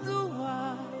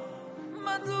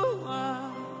מדוע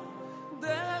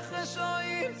דרך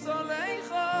רשועים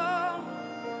צולחו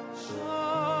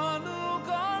שונו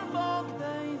כל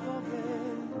בוגדי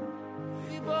בוגד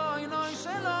ריבוי נוי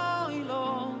שלו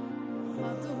אילום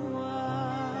מדוע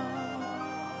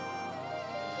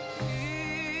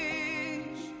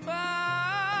איש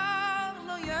בר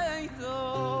לא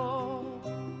ידו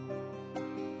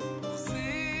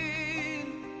תחזיל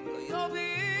לא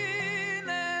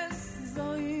יובינס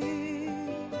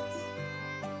זויס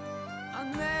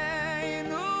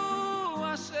עננו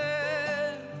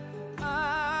אשר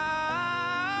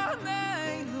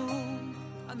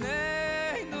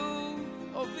עננו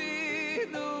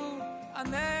אובינו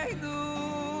עננו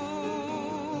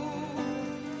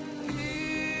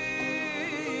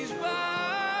איש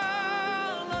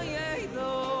בר לא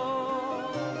ידו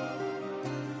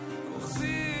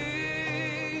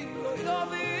וכזיל לא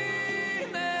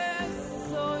יובינס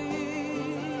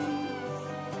זויס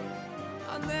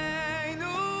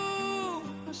עננו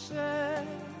אשר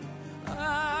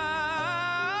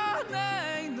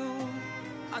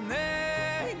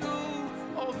עננו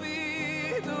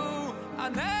אובינו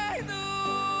עננו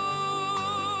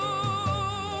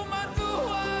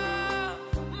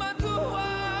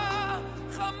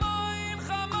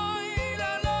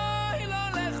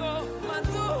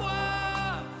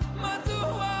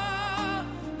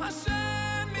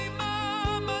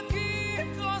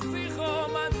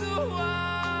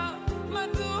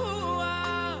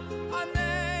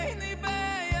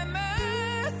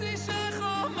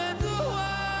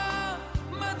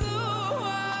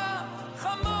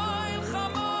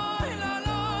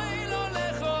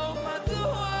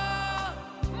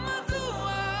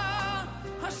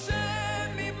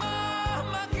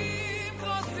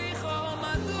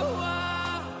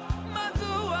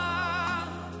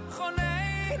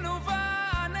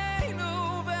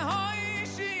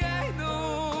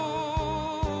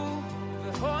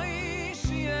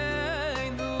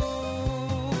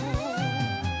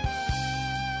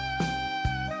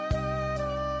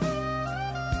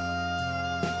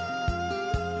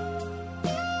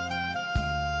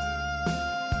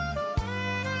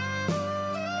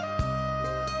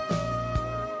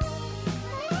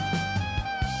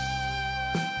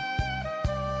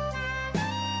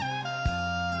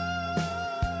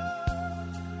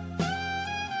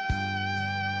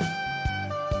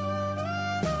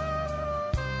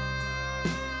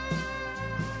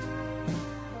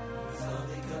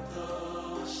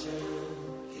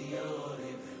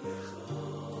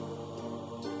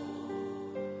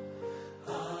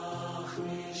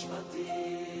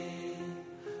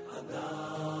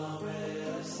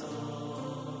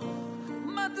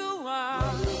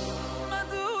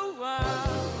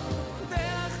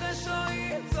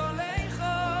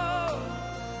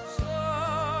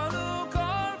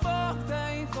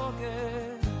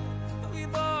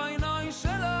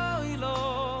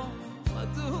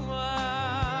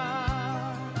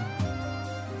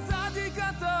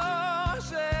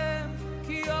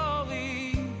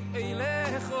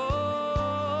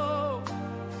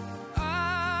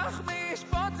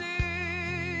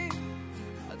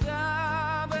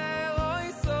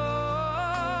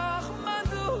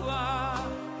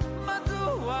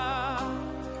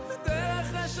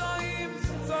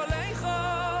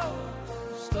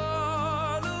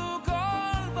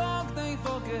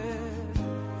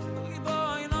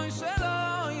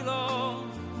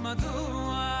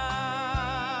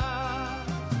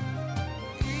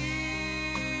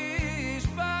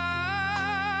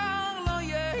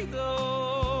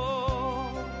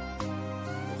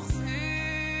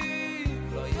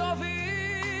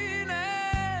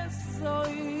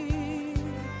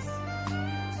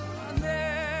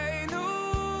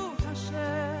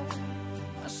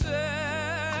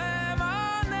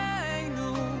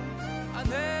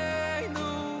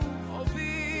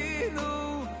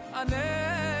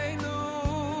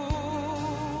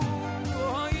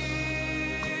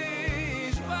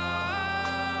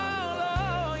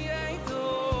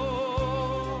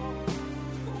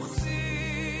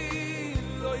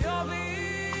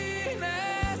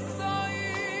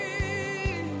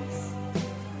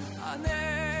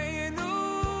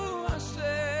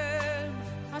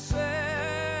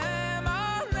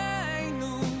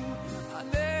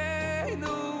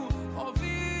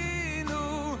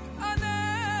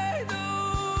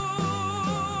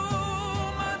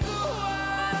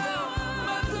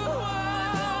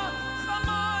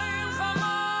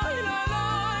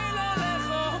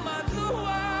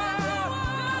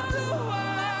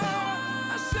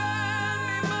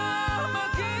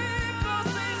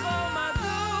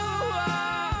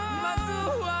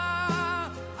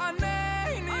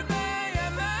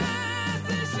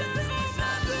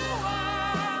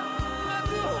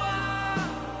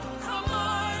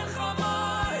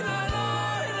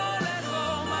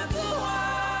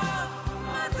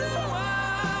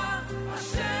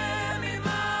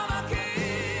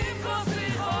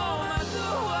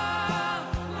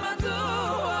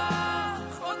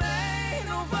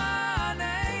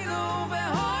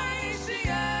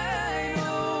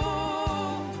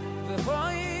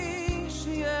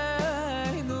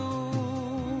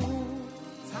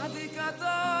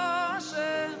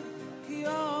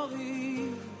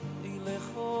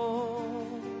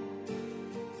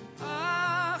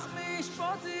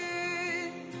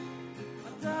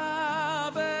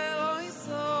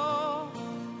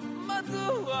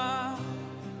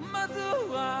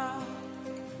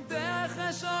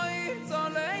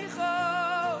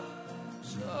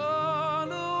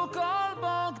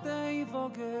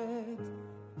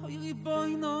אוי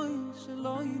ריבונו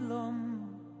שלא ילום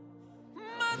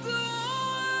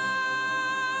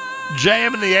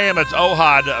JM in the AM, it's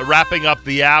Ohad wrapping up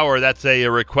the hour. That's a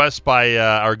request by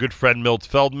our good friend Milt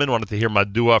Feldman. Wanted to hear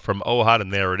Madua from Ohad,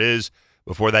 and there it is.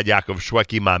 Before that, Yaakov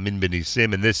Shweki, Ma'amin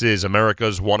B'Nisim, and this is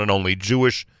America's one and only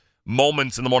Jewish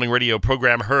Moments in the Morning radio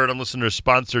program, heard on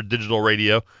listener-sponsored digital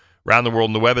radio around the world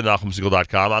on the web at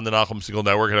NachumSegal.com, on the Nachum Segal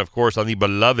Network, and of course on the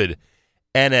beloved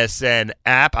NSN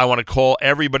app. I want to call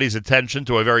everybody's attention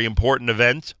to a very important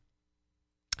event.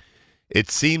 It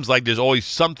seems like there's always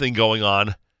something going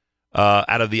on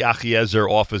out of the Achiezer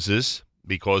offices,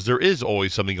 because there is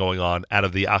always something going on out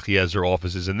of the Achiezer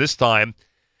offices. And this time,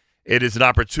 it is an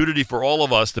opportunity for all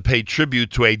of us to pay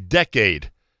tribute to a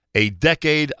decade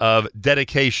of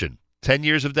dedication, 10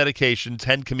 years of dedication,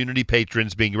 10 community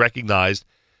patrons being recognized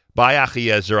by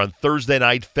Achiezer on Thursday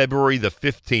night, February the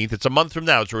 15th. It's a month from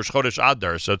now. It's Rosh Chodesh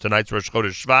Adar, so tonight's Rosh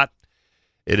Chodesh Shvat.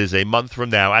 It is a month from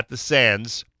now at the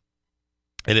Sands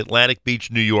in Atlantic Beach,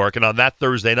 New York. And on that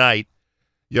Thursday night,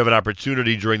 you have an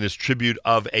opportunity during this tribute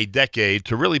of a decade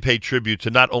to really pay tribute to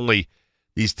not only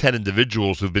these 10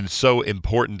 individuals who've been so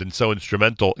important and so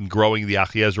instrumental in growing the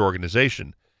Achiezer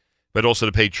organization, but also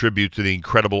to pay tribute to the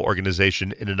incredible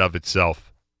organization in and of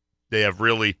itself. They have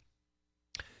really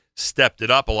stepped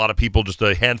it up. A lot of people just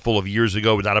a handful of years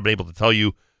ago would not have been able to tell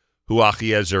you who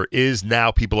Achiezer is.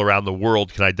 Now people around the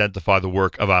world can identify the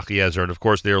work of Achiezer. And, of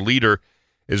course, their leader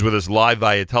is with us live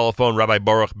via telephone, Rabbi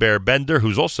Boruch Ber Bender,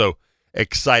 who's also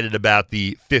excited about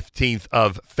the 15th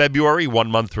of February,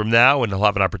 1 month from now, and he'll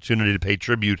have an opportunity to pay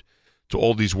tribute to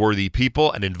all these worthy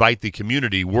people and invite the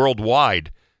community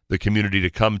worldwide, the community, to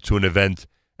come to an event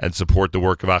and support the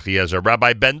work of Achiezer.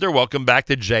 Rabbi Bender, welcome back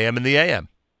to JM in the AM.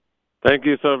 Thank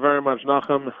you so very much,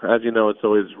 Nachum. As you know, it's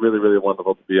always really, really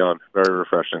wonderful to be on. Very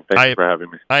refreshing. Thank you for having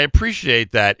me. I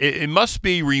appreciate that. It must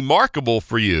be remarkable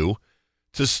for you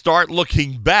to start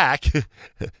looking back,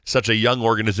 such a young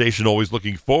organization always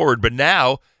looking forward, but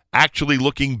now actually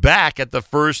looking back at the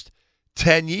first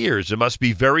 10 years. It must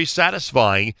be very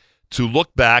satisfying to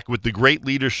look back with the great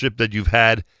leadership that you've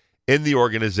had in the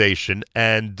organization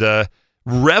and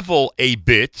revel a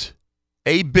bit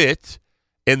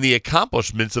in the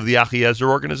accomplishments of the Achiezer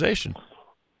organization.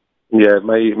 Yeah,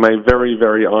 my very,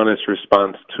 very honest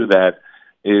response to that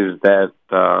is that,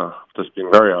 just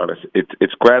being very honest,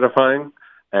 it's gratifying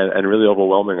and really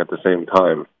overwhelming at the same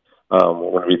time.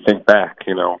 When we think back,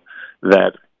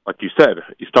 that, like you said,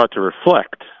 you start to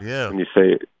reflect. Yeah. And you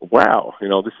say, wow,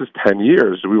 this is 10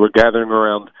 years. We were gathering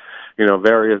around,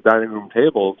 various dining room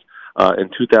tables in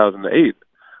 2008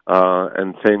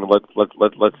 and saying,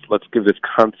 let's give this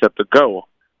concept a go.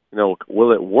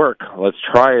 Will it work? Let's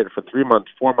try it for 3 months,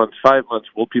 4 months, 5 months.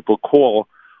 Will people call?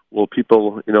 Will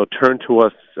people, turn to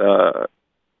us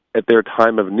at their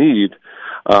time of need?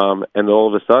 And all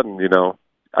of a sudden,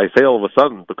 I say all of a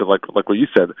sudden because, like what you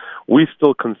said, we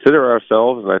still consider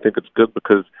ourselves, and I think it's good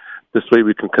because this way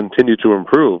we can continue to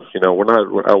improve.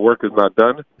 Our work is not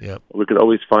done. Yep. We can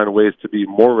always find ways to be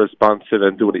more responsive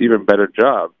and do an even better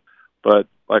job. But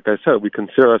like I said, we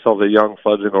consider ourselves a young,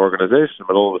 fledgling organization,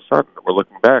 but all of a sudden, we're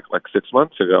looking back like 6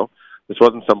 months ago. This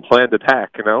wasn't some planned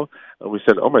attack, and we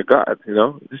said, oh my God,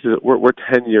 we're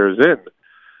 10 years in.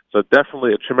 So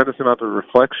definitely a tremendous amount of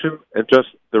reflection and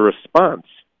just the response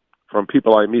from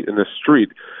people I meet in the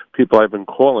street, people I've been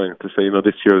calling to say,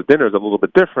 this year's dinner is a little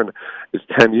bit different. It's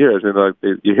 10 years. And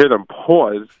you hear them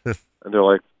pause, and they're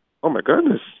like, oh my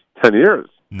goodness, 10 years.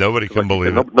 Nobody can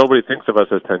believe it. Nobody thinks of us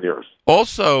as 10 years.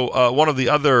 Also, one of the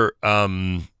other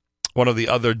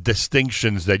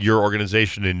distinctions that your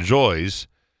organization enjoys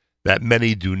that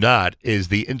many do not is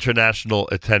the international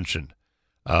attention.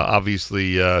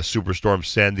 Obviously, Superstorm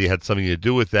Sandy had something to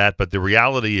do with that, but the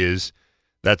reality is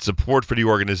that support for the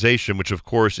organization, which of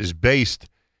course is based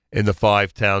in the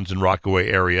 5 towns and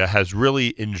Rockaway area, has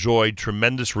really enjoyed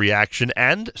tremendous reaction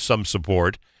and some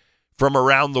support from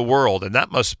around the world, and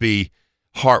that must be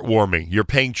heartwarming. You're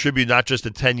paying tribute not just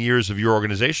to 10 years of your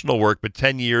organizational work, but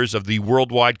 10 years of the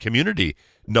worldwide community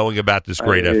knowing about this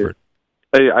great effort.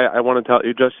 Hey, I want to tell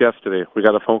you, just yesterday, we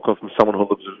got a phone call from someone who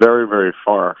lives very, very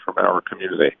far from our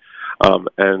community,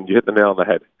 and you hit the nail on the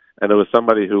head. And it was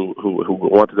somebody who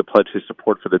wanted to pledge his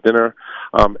support for the dinner.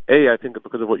 I think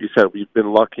because of what you said, we've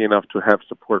been lucky enough to have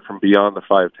support from beyond the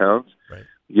 5 towns. Right.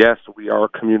 Yes, we are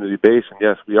community-based, and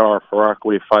yes, we are a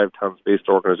Rockaway 5 towns-based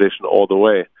organization all the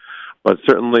way. But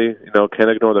certainly, can't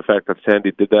ignore the fact that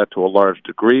Sandy did that to a large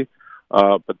degree.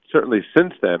 But certainly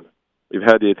since then, we've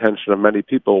had the attention of many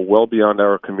people well beyond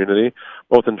our community,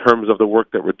 both in terms of the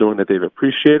work that we're doing that they've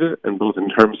appreciated, and both in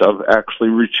terms of actually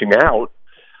reaching out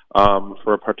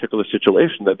for a particular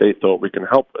situation that they thought we can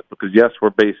help with. Because yes, we're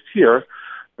based here,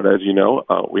 but as you know,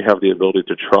 we have the ability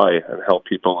to try and help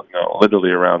people,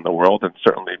 literally around the world, and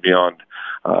certainly beyond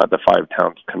the 5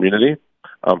 towns community.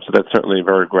 So that's certainly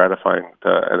very gratifying,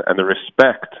 and the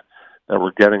respect that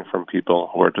we're getting from people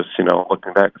who are just,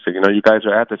 looking back and saying, you guys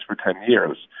are at this for 10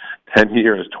 years,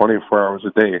 24 hours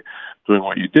a day, doing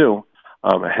what you do,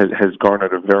 has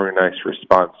garnered a very nice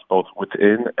response, both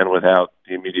within and without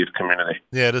the immediate community.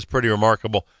 Yeah, it is pretty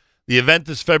remarkable. The event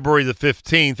is February the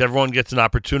 15th. Everyone gets an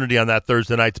opportunity on that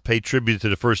Thursday night to pay tribute to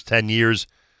the first 10 years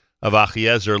of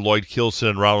Achiezer. Lloyd Kilson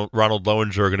and Ronald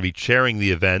Lowinger are going to be chairing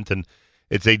the event, and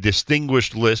it's a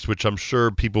distinguished list, which I'm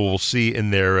sure people will see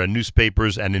in their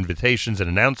newspapers and invitations and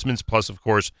announcements. Plus, of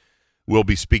course, we'll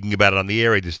be speaking about it on the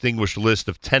air, a distinguished list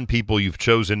of 10 people you've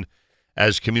chosen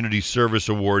as community service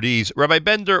awardees. Rabbi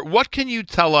Bender, what can you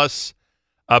tell us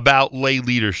about lay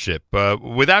leadership?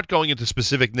 Without going into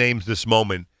specific names this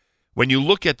moment, when you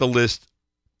look at the list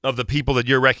of the people that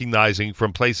you're recognizing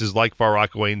from places like Far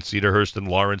Rockaway and Cedarhurst and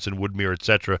Lawrence and Woodmere,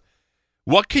 etc.,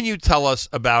 what can you tell us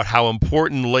about how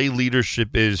important lay leadership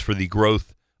is for the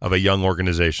growth of a young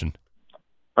organization?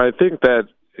 I think that,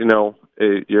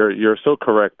 you're so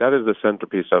correct. That is the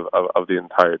centerpiece of the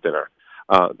entire dinner.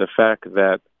 The fact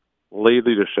that lay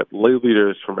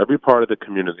leaders from every part of the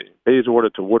community, Bayswater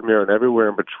to Woodmere and everywhere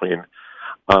in between,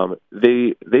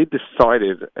 they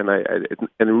decided,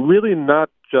 and really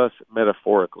not just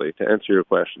metaphorically, to answer your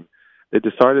question, they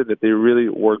decided that they really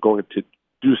were going to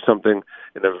do something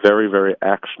in a very, very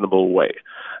actionable way.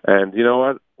 And you know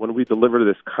what? When we delivered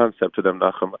this concept to them,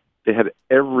 Nachum, they had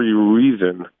every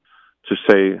reason to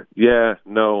say, yeah,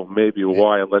 no, maybe,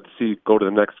 why, let's see, go to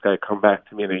the next guy, come back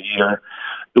to me in a year.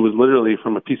 It was literally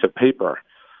from a piece of paper.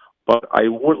 But I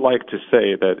would like to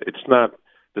say that it's not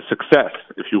the success,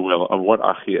 if you will, of what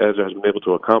Achiezer has been able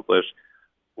to accomplish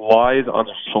lies on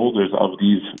the shoulders of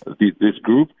this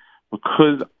group,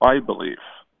 because I believe,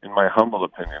 in my humble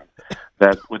opinion,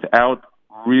 that without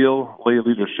real lay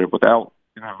leadership, without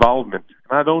involvement,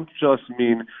 and I don't just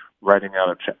mean writing out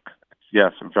a check.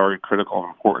 Yes, very critical and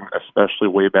important, especially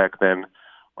way back then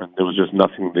when there was just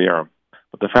nothing there.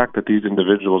 But the fact that these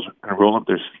individuals can roll up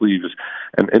their sleeves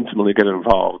and intimately get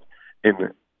involved in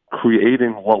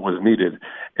creating what was needed,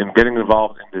 in getting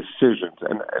involved in decisions.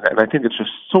 And I think it's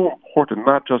just so important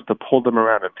not just to pull them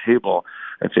around a table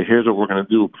and say, here's what we're going to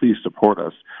do, please support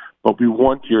us. But we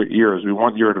want your ears, we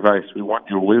want your advice, we want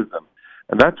your wisdom.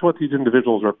 And that's what these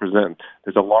individuals represent.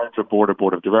 There's a larger board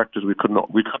of directors. We could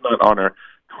not honor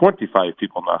 25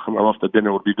 people, Nachum, or else the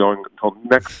dinner would be going until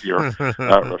next year,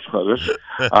 Rosh Chodesh.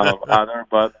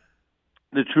 But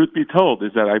the truth be told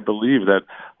is that I believe that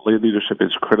lay leadership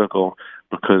is critical,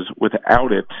 because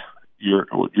without it, you're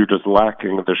just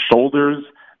lacking the shoulders,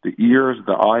 the ears,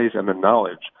 the eyes, and the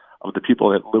knowledge of the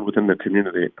people that live within the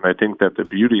community. And I think that the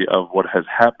beauty of what has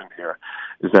happened here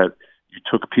is that we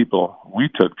took people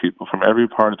from every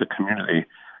part of the community,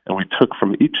 and we took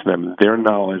from each of them their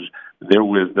knowledge, their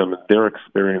wisdom, their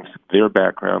experience, their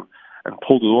background, and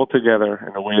pulled it all together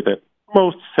in a way that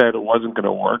most said it wasn't going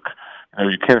to work.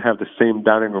 You can't have the same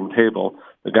dining room table,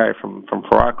 the guy from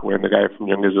Far Rockaway and the guy from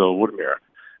Young Israel Woodmere.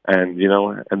 And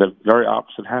the very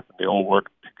opposite happened. They all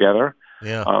worked together.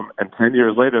 Yeah. And 10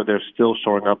 years later, they're still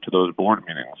showing up to those board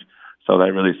meetings. So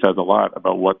that really says a lot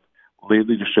about what lay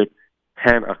leadership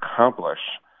can accomplish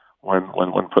when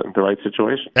put in the right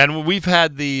situation. And we've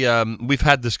had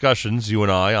discussions, you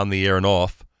and I, on the air and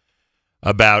off,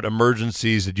 about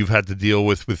emergencies that you've had to deal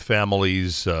with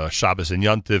families, Shabbos and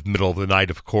Yontif, middle of the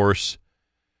night, of course,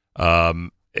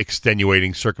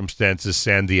 extenuating circumstances,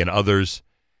 Sandy and others.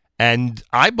 And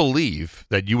I believe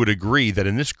that you would agree that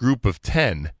in this group of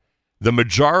 10, the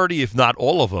majority, if not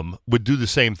all of them, would do the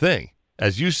same thing.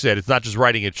 As you said, it's not just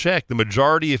writing a check. The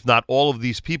majority, if not all of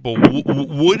these people,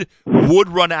 would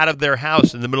run out of their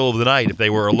house in the middle of the night if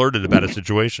they were alerted about a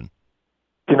situation.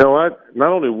 You know what?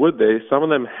 Not only would they, some of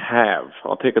them have.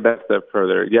 I'll take it that step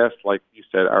further. Yes, like you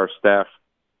said, our staff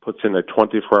puts in a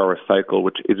 24-hour cycle,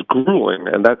 which is grueling,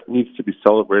 and that needs to be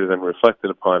celebrated and reflected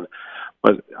upon.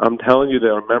 But I'm telling you,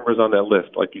 there are members on that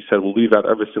list. Like you said, we'll leave out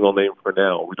every single name for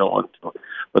now. We don't want to.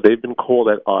 But they've been called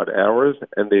at odd hours,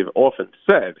 and they've often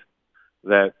said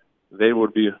that they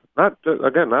would be, not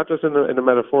just in a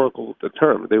metaphorical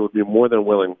term, they would be more than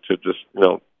willing to just,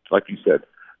 like you said,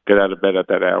 get out of bed at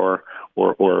that hour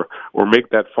or make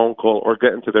that phone call or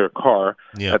get into their car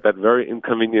at that very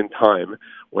inconvenient time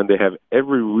when they have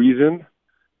every reason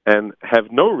and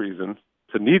have no reason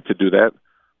to need to do that,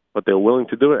 but they're willing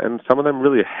to do it, and some of them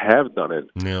really have done it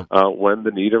when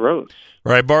the need arose.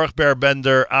 Right, Baruch Ber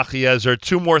Bender, Achiezer.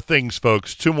 Two more things,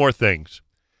 folks, two more things.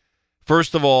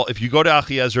 First of all, if you go to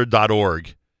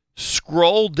Achiezer.org,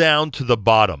 scroll down to the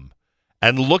bottom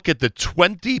and look at the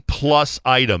 20-plus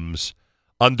items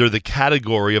under the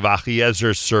category of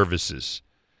Achiezer services.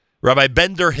 Rabbi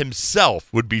Bender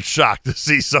himself would be shocked to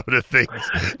see some of the things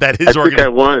that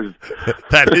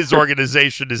his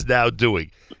organization is now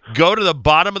doing. Go to the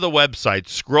bottom of the website,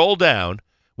 scroll down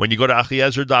when you go to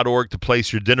Achiezer.org to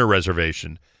place your dinner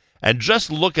reservation, and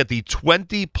just look at the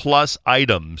 20-plus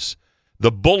items,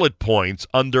 the bullet points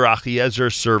under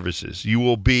Achiezer services. You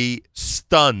will be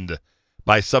stunned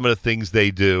by some of the things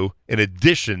they do, in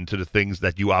addition to the things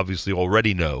that you obviously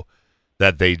already know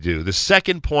that they do. The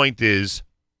second point is,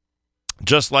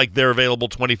 just like they're available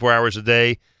 24 hours a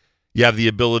day, you have the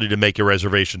ability to make a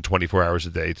reservation 24 hours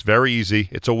a day. It's very easy.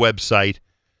 It's a website.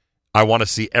 I want to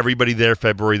see everybody there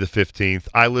February the 15th.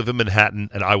 I live in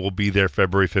Manhattan, and I will be there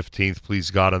February 15th,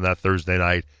 please God, on that Thursday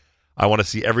night. I want to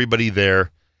see everybody there.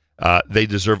 They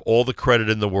deserve all the credit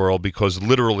in the world because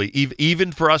literally,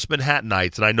 even for us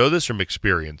Manhattanites, and I know this from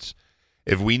experience,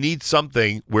 if we need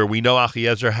something where we know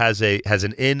Achiezer has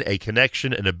a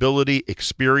connection, an ability,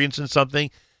 experience in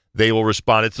something, they will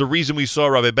respond. It's the reason we saw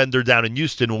Rabbi Bender down in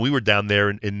Houston when we were down there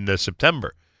in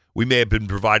September. We may have been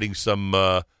providing some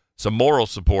moral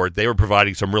support. They were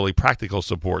providing some really practical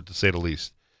support, to say the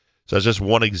least. So that's just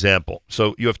one example.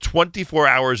 So you have 24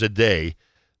 hours a day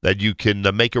that you can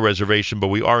make a reservation, but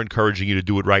we are encouraging you to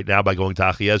do it right now by going to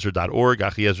Achiezer.org,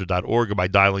 and by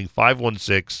dialing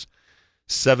 516-791,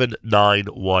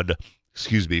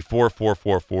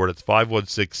 4444. That's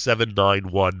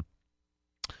 516-791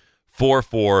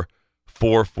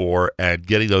 4444 and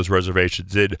getting those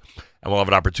reservations in. And we'll have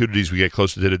an opportunity as we get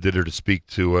closer to the dinner to speak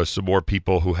to some more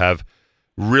people who have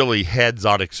really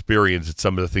heads-on experience at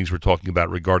some of the things we're talking about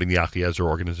regarding the Achiezer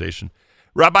organization.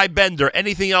 Rabbi Bender,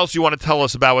 anything else you want to tell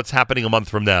us about what's happening a month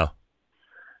from now?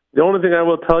 The only thing I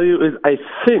will tell you is I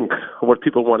think what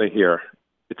people want to hear.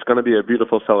 It's going to be a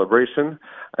beautiful celebration.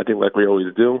 I think like we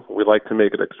always do, we like to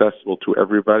make it accessible to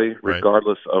everybody,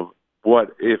 regardless of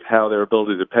how their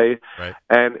ability to pay. Right.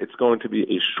 And it's going to be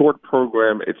a short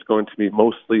program. It's going to be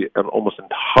mostly and almost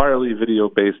entirely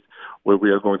video-based, where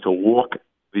we are going to walk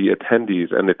the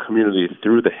attendees and the community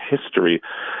through the history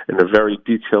in a very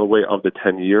detailed way of the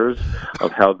 10 years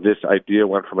of how this idea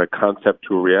went from a concept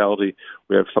to a reality.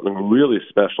 We have something really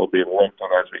special being worked on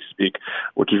as we speak,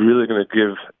 which is really going to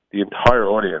give the entire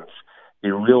audience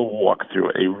a real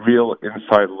walkthrough, a real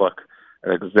inside look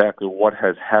at exactly what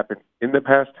has happened in the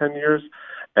past 10 years,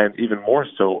 and even more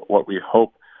so, what we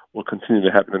hope will continue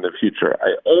to happen in the future.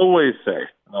 I always say,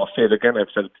 and I'll say it again,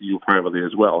 I've said it to you privately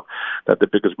as well, that the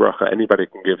biggest bracha anybody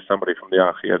can give somebody from the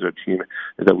Achiezer team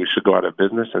is that we should go out of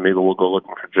business and maybe we'll go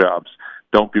looking for jobs.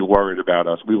 Don't be worried about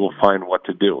us. We will find what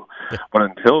to do. But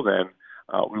until then,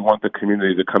 we want the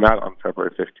community to come out on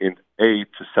February 15th,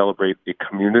 to celebrate a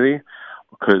community,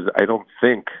 because I don't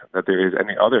think that there is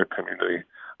any other community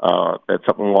that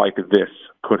something like this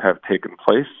could have taken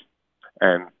place,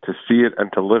 and to see it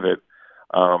and to live it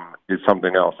is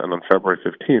something else. And on February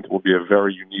 15th will be a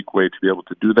very unique way to be able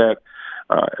to do that.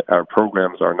 Our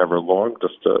programs are never long,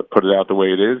 just to put it out the way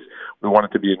it is. We want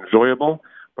it to be enjoyable,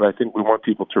 but I think we want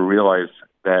people to realize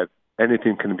that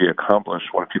anything can be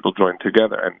accomplished when people join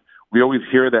together. And we always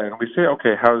hear that, and we say,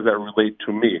 okay, how does that relate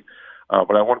to me?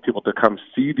 But I want people to come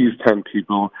see these 10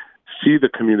 people, see the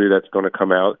community that's going to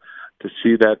come out, to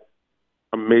see that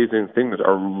amazing things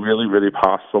are really, really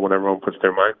possible when everyone puts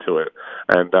their mind to it.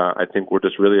 And I think we're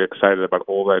just really excited about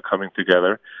all that coming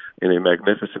together in a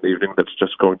magnificent evening that's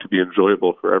just going to be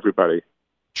enjoyable for everybody.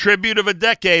 Tribute of a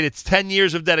decade. It's 10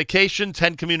 years of dedication,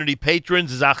 10 community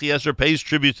patrons as Achiezer pays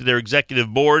tribute to their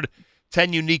executive board,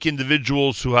 10 unique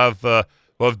individuals who have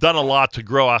done a lot to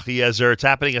grow Achiezer. It's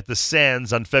happening at the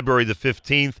Sands on February the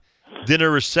 15th.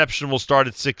 Dinner reception will start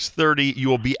at 6:30. You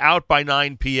will be out by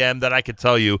 9 p.m., that I can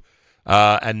tell you.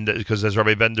 And because, as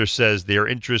Rabbi Bender says, their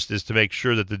interest is to make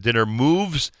sure that the dinner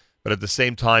moves, but at the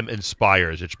same time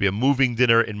inspires. It should be a moving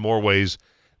dinner in more ways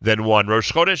than one.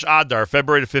 Rosh Chodesh Adar,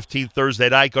 February the 15th, Thursday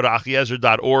night. Go to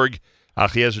Achiezer.org,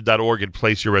 Achiezer.org, and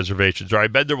place your reservations. Rabbi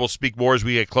Bender will speak more as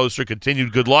we get closer.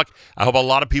 Continued good luck. I hope a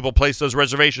lot of people place those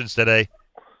reservations today.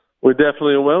 We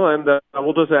definitely will, and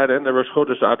we'll just add in the Rosh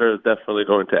Chodesh Adar is definitely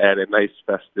going to add a nice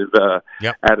festive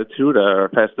attitude, a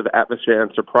festive atmosphere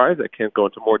and surprise. I can't go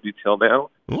into more detail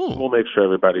now. Ooh. We'll make sure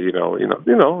everybody,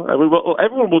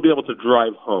 everyone will be able to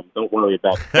drive home. Don't worry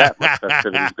about that much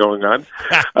festivities going on,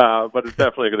 but it's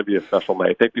definitely going to be a special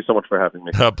night. Thank you so much for having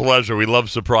me. A pleasure. We love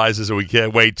surprises, and we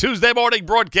can't wait. Tuesday morning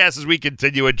broadcast as we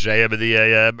continue at JM in the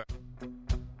AM.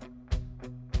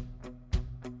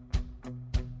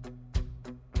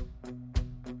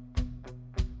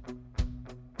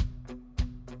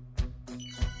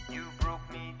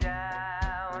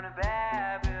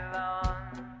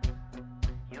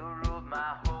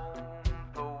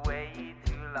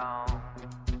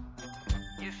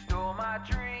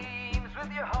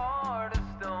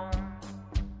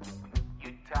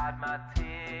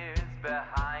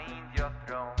 behind your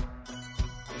throne.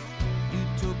 You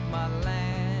took my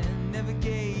land, never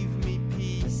gave me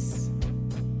peace.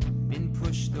 Been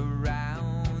pushed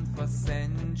around for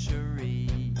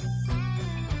centuries.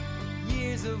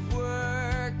 Years of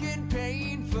working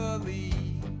painfully.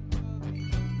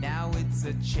 Now it's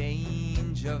a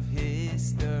change of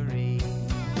history.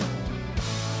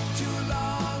 Too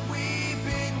long we've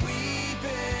been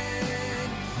weeping.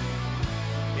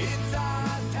 It's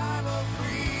our time of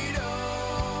freedom.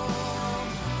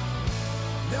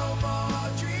 No more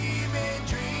dreaming,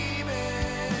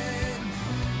 dreaming.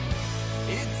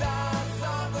 It's our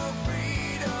song of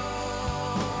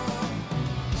freedom.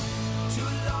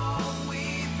 Too long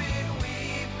we've been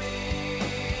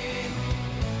weeping.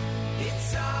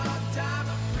 It's our time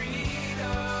of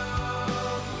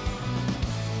freedom.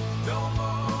 No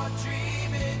more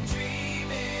dreaming,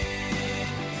 dreaming.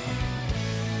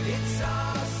 It's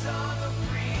our song of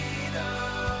freedom.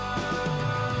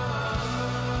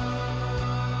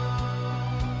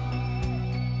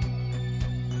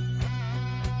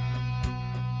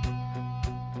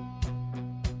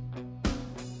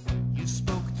 You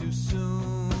spoke too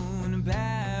soon,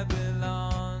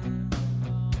 Babylon.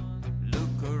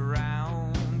 Look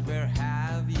around, where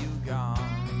have you gone?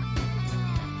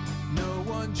 No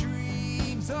one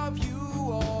dreams of you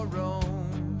or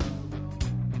Rome.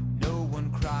 No one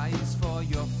cries for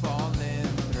your fallen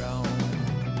throne.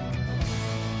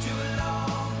 Too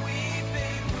long we've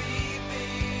been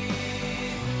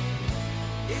weeping.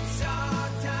 It's our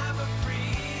time of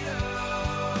freedom.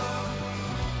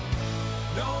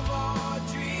 No more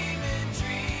dreaming,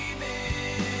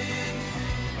 dreaming.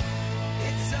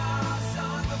 It's our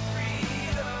song of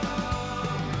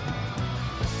freedom.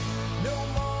 No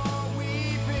more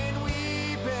weeping,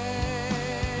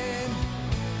 weeping.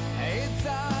 It's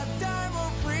our time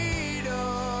of freedom.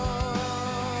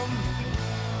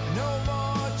 No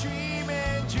more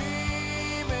dreaming,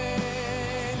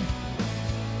 dreaming.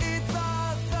 It's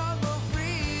our song of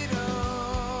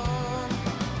freedom.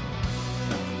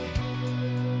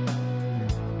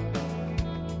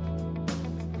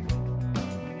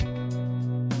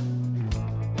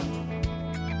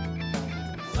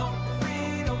 Song of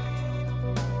freedom.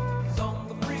 Song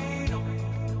of freedom.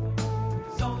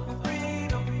 Song of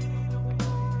freedom.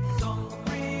 Song of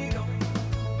freedom.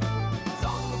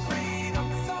 Song of freedom. Song of freedom.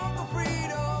 Song of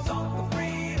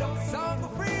freedom. Song of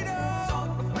freedom. Song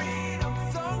of freedom.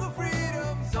 Song of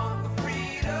freedom. Song of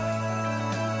freedom.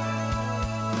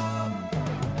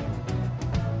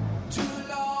 Too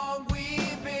long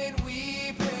we've been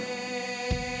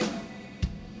weeping.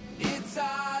 It's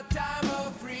our time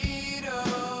of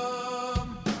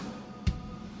freedom.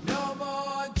 No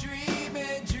more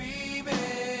dreaming,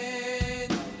 dreaming.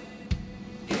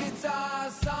 It's our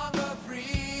song of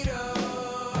freedom.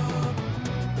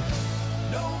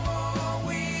 No more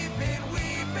weeping,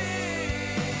 weeping.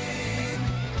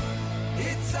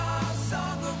 It's our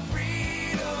song of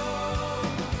freedom.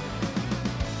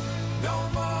 No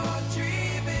more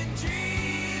dreaming,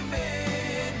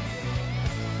 dreaming.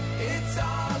 It's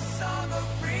our song of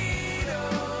freedom.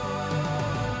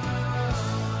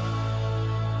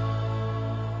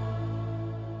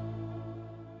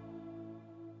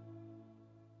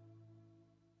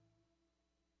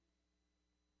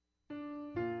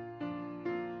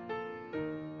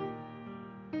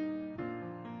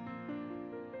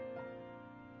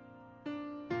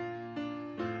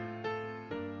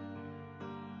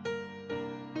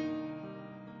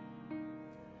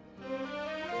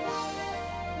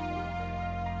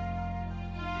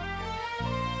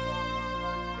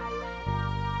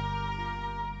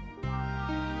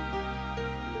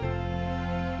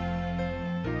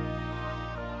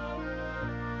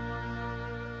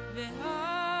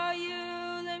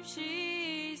 והיו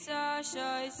למשיסה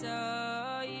שייסייך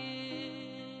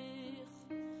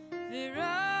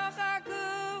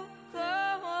ורחקו כל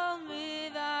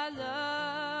מבעלייך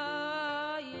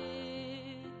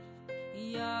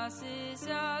יסיס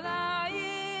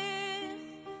עלייך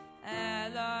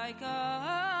אלי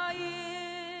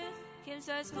קייך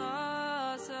כמסייס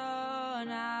חסון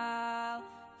על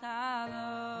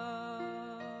חלום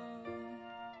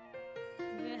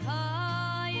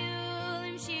והיו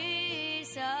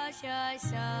למשיסה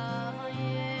שייסייך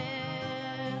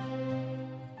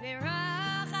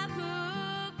ורחקו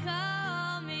כל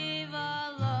מבעלייך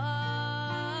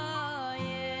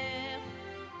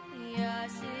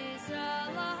יסיס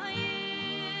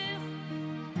עלייך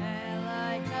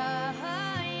אלי קייך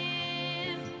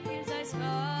כמסייס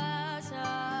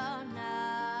חסון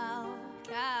על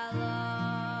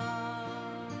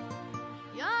חלום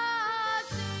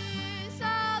יסיס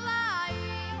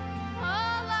עלייך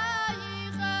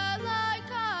עלייך עלייך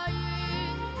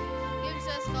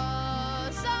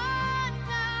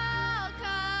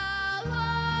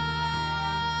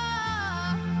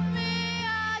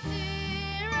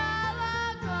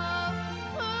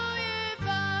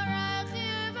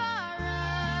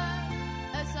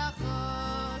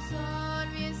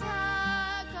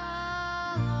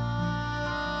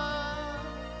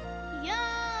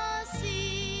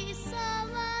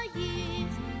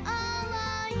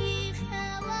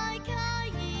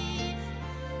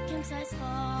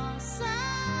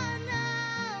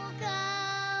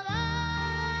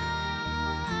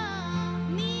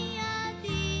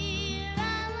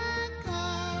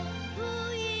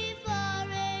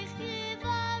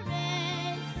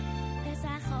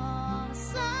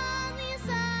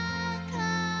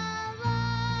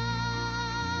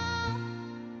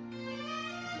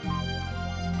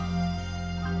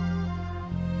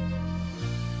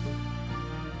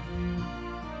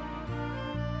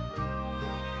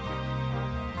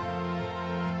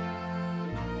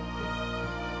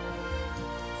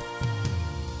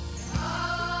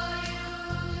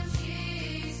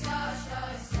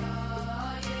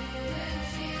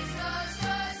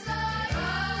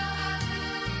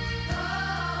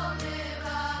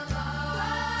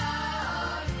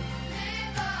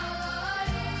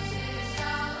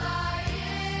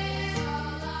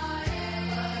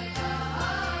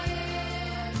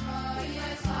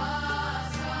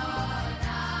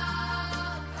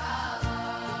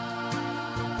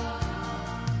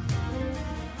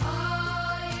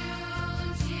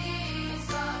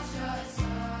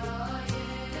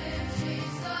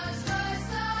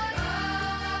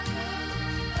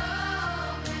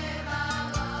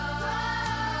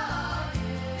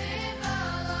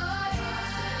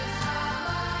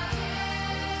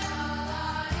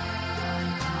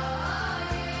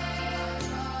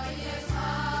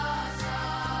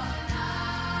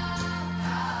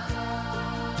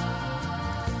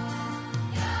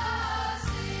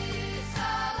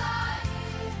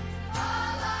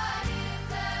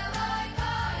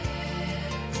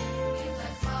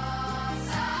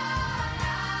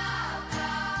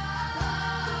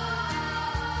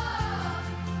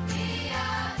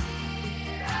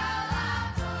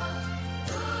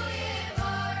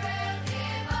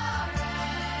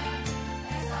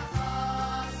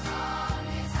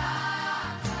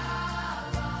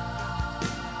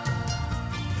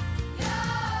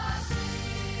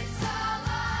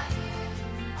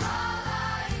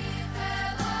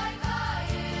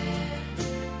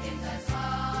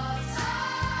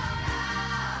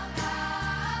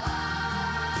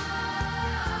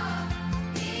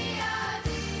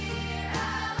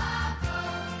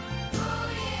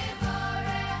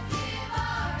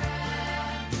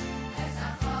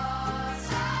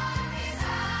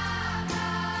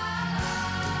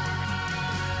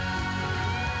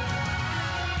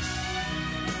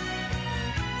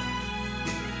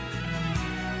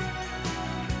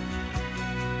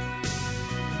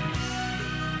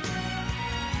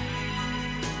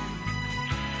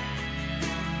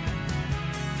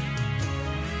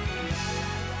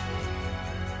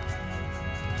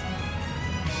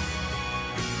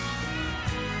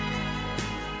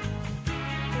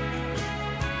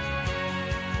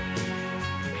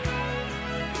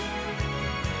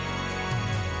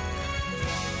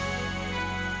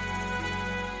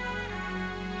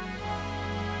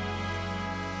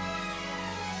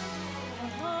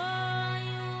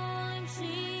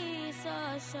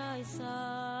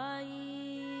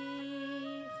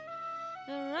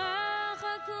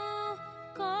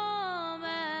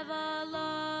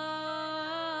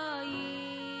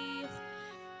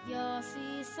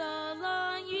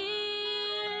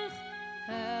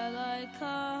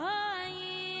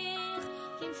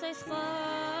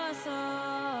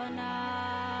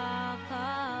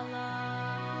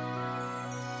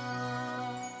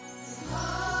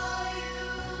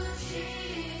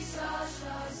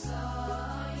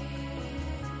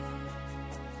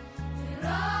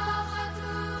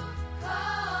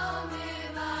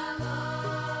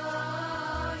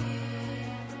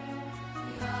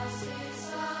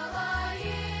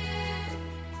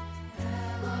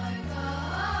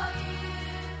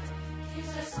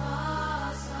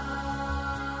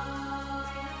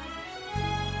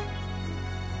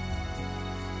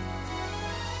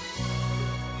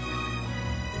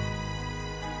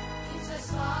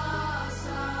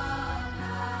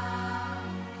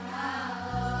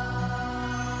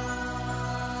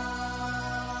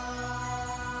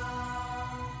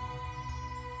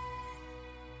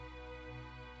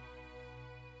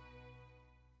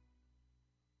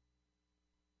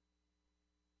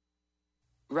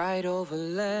Right over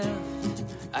left,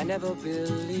 I never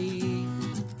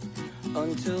believed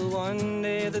until one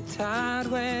day the tide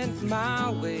went my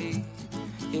way,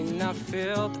 and I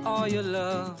felt all your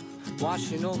love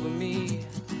washing over me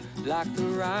like the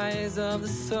rise of the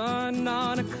sun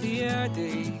on a clear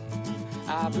day.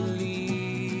 I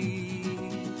believe.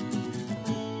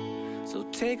 So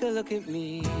take a look at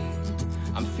me,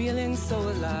 I'm feeling so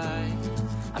alive.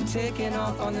 I'm taking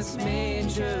off on this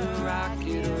major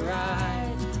rocket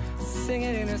ride,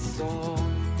 singing in a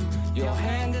song. Your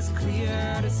hand is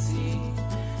clear to see.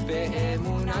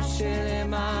 באמונה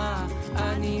שלמה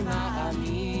אני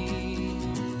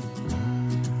מאמין.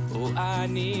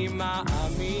 ואני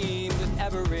מאמין with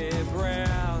every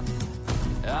breath.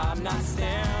 I'm not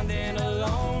standing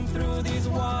alone through these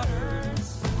waters.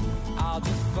 I'll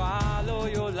just follow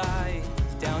your light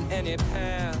down any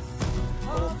path.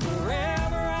 Oh,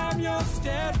 forever I'm your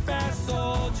steadfast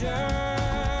soldier.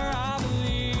 I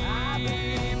believe,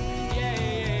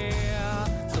 yeah.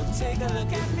 So take a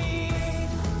look at me.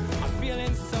 I'm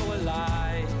feeling so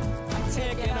alive. I'm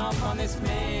taking off on this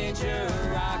major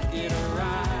rocket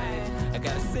ride. I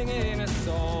gotta sing it in a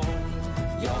song.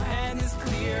 Your hand is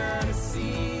clear to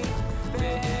see.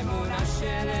 באמונה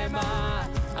שלמה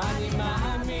אני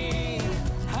מאמין.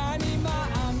 אני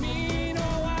מאמין.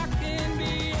 Oh, I can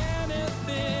be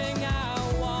anything I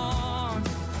want.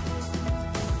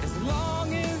 As long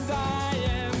as I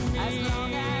am me. As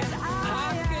long as I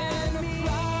can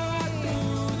fly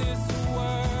through this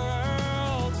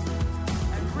world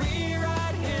and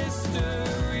rewrite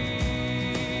history.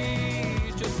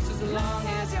 Just as long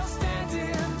as you're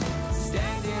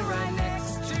standing right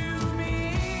next to me.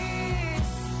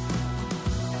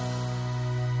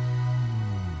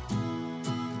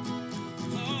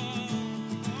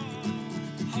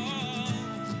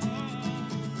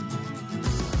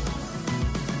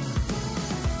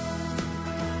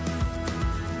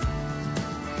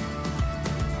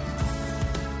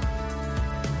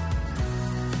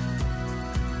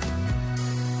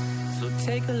 So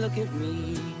take a look at me.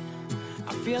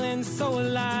 I'm feeling so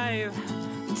alive.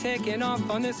 Taking off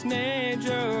on this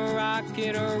major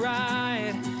rocket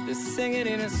ride. Just sing it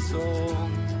in a song.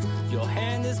 Your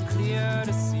hand is clear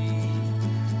to see.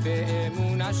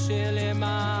 באמונה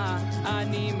שלמה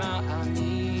אני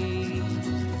מאמין.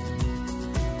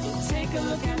 So take a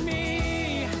look at me.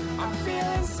 I'm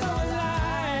feeling so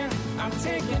alive. I'm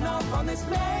taking off on this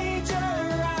major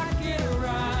rocket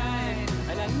ride.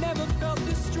 And I never felt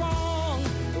this strong.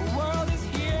 The world is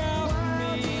here for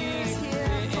me.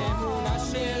 באמונה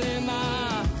שלמה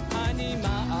אני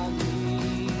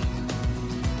מאמין.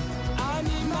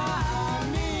 אני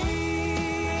מאמין.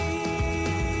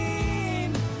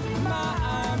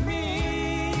 מאמין.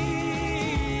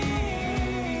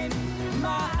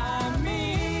 מאמין.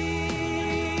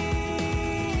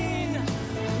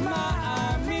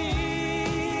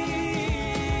 מאמין.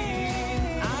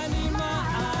 אני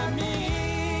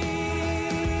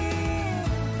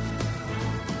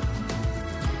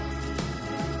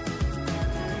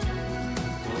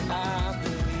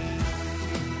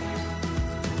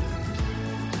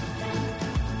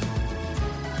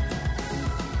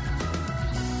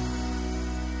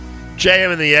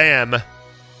JM in the AM.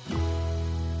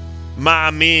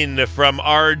 Ma'amin from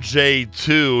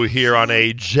RJ2 here on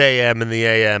a JM in the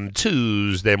AM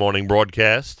Tuesday morning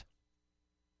broadcast.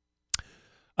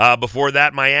 Before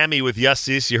that, Miami with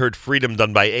Yassis. You heard Freedom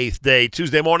done by Eighth Day.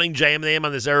 Tuesday morning, JM in the AM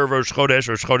on this Erev Rosh Chodesh.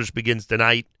 Rosh Chodesh begins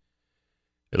tonight.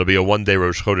 It'll be a one-day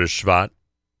Rosh Chodesh Shvat.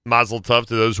 Mazel Tov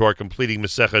to those who are completing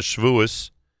Maseches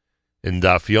Shavuos in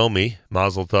Daf Yomi.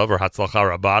 Mazel Tov or Hatzlacha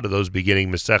Rabbah to those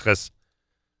beginning Maseches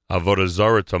Avodah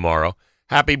Zarah tomorrow.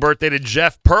 Happy birthday to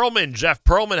Jeff Perlman. Jeff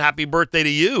Perlman, happy birthday to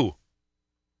you.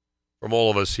 From all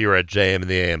of us here at JM in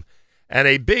the AM. And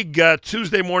a big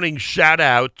Tuesday morning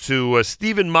shout-out to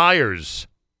Stephen Myers.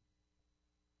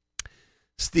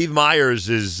 Steve Myers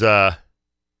is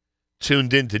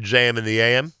tuned in to JM in the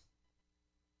AM.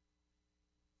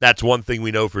 That's one thing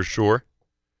we know for sure.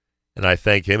 And I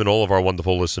thank him and all of our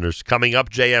wonderful listeners. Coming up,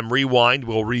 JM Rewind.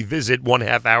 We'll revisit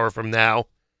 1/2 hour from now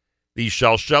the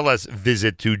Shalshelas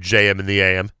visit to JM in the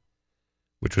AM,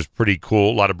 which was pretty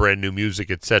cool. A lot of brand new music,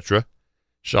 etc.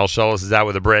 Shalshelas is out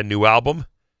with a brand new album.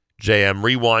 JM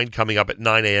Rewind coming up at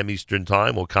 9 a.m. Eastern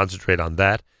Time. We'll concentrate on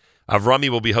that. Avrami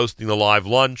will be hosting the live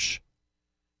lunch.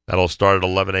 That'll start at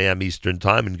 11 a.m. Eastern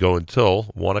Time and go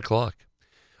until 1 o'clock.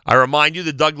 I remind you,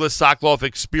 the Douglas Sokoloff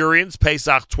Experience,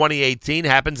 Pesach 2018,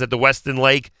 happens at the Westin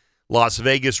Lake Las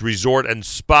Vegas Resort and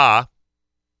Spa.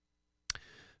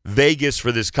 Vegas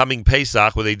for this coming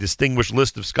Pesach with a distinguished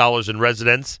list of scholars and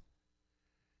residents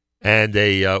and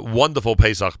a wonderful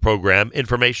Pesach program.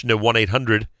 Information at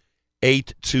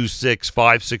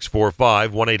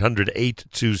 1-800-826-5645,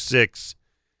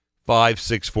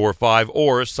 1-800-826-5645,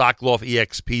 or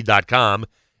SokoloffEXP.com,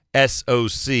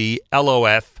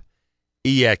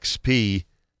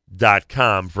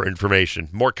 SOCLOFEXP.com for information.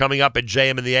 More coming up at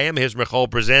JM in the AM. Here's Michal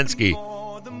Brzezinski.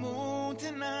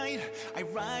 I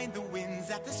ride the winds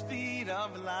at the speed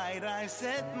of light. I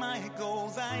set my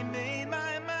goals, I made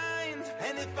my mind.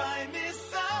 And if I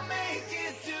miss, I'll make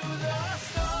it to the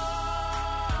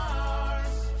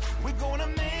stars. We're gonna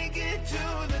make it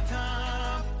to the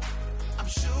top. I'm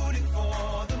shooting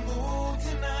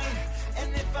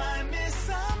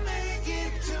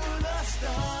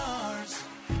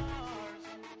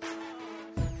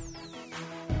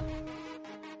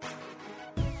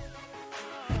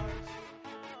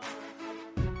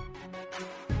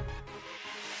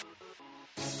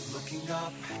looking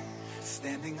up,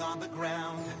 standing on the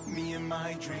ground, me and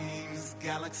my dreams,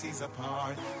 galaxies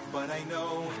apart. But I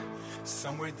know,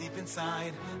 somewhere deep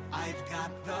inside, I've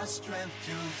got the strength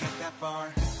to get that far.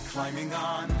 Climbing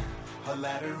on a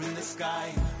ladder in the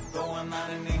sky, though I'm not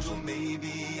an angel,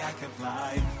 maybe I can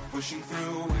fly. Pushing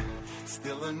through,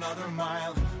 still another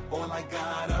mile, all I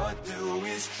gotta do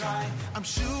is try. I'm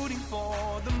shooting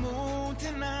for the moon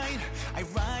tonight, I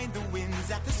ride the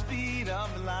winds at the speed of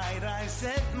light. I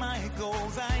set my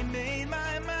goals, I made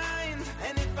my mind,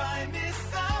 and if I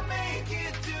miss, I'll make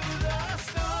it to the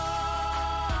stars.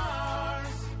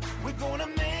 We're gonna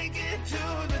make it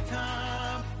to the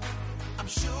top. I'm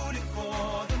shooting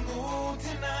for the moon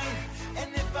tonight,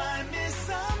 and if I miss,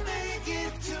 I'll make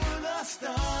it to the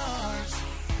stars.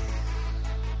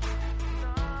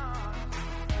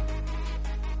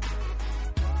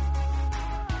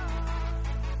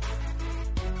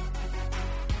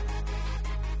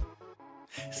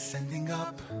 Sending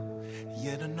up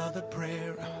yet another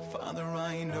prayer. Father,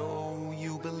 I know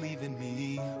you believe in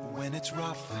me. When it's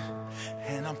rough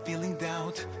and I'm feeling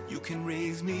doubt, you can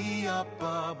raise me up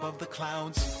above the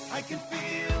clouds. I can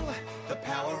feel the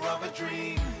power of a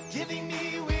dream, giving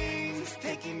me wings,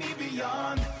 taking me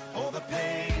beyond all the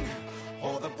pain,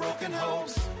 all the broken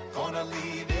hopes. Gonna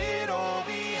leave it all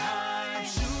behind. I'm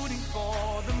shooting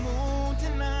for the moon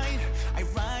tonight, I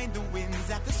ride the winds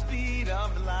at the speed of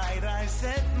light. I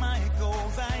set my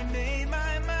goals, I made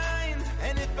my mind,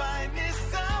 and if I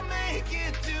miss, I'll make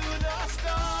it to the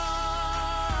stars.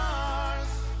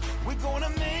 We're gonna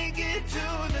make it to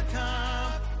the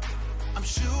top. I'm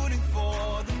shooting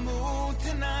for the moon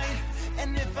tonight,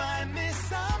 and if I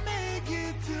miss, I'll make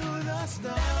it to the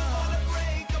stars. Never wanna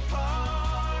break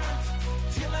apart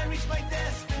till I reach my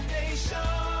destination.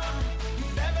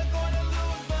 Never gonna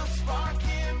lose the spark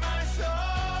in my soul.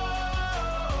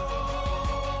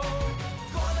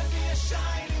 Gonna be a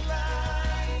shining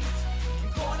light,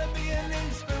 gonna be an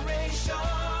inspiration.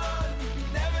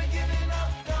 Never giving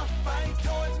up the fight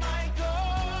towards my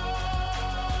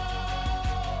goal.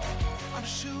 I'm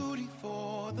shooting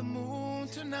for the moon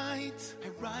tonight, I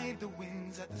ride the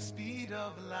winds at the speed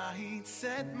of light.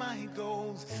 Set my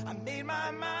goals, I made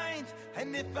my mind,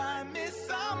 and if I miss,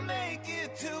 I'll make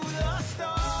it to the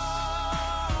stars.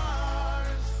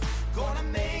 Gonna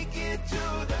make it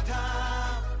to the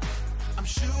top. I'm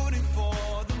shooting for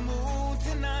the moon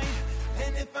tonight,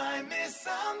 and if I miss,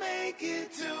 I'll make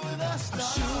it to the stars. I'm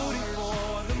shooting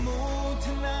for the moon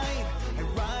tonight, I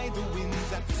ride the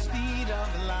winds at the speed of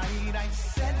light. I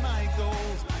set my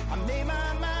goals, I made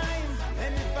my mind,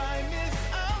 and if I miss,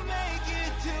 I'll make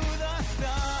it to the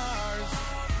stars.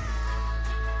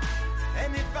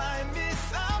 And if I miss,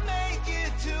 I'll make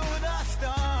it to the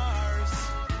stars.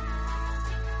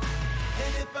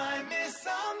 And if I miss,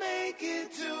 I'll make it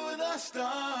to the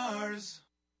stars.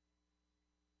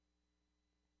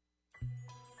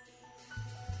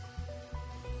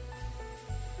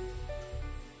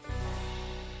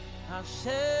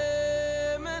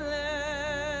 Hashem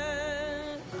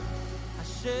Elech,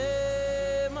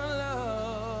 Hashem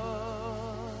Allah,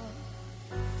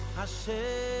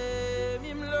 Hashem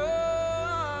Yimloch,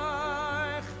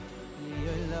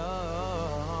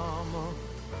 Li'olam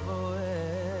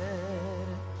Voed.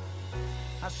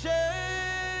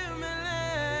 Hashem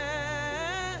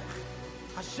Elech,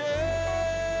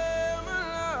 Hashem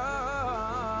Allah,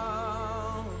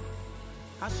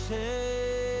 Hashem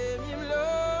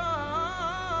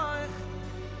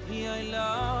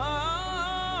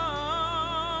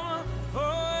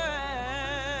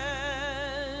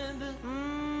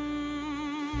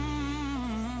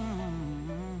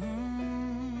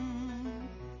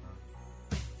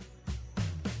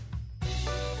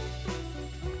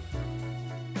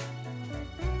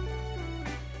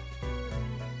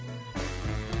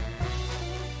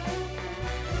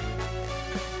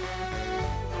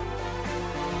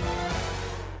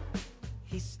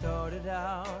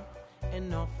out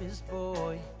an office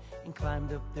boy and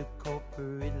climbed up the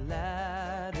corporate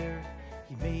ladder.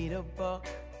 He made a buck,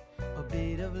 a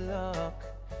bit of luck,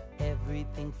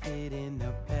 everything fit in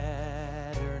a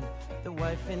pattern. The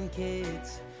wife and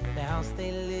kids, the house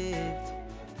they lived,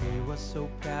 he was so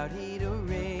proud he'd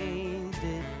arranged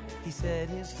it. He set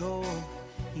his goal,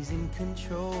 he's in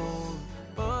control,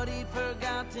 but he'd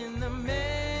forgotten the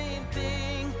main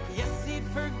thing. Yes, he'd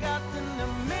forgotten the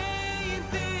main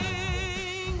thing.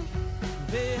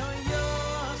 Ve'oyo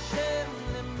Hashem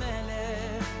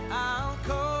lemelech, I'll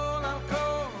call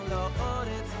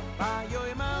la'oretz,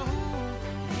 ba'yoy mahu,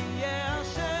 yeh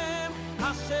Hashem,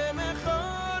 Hashem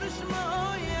echad, shmo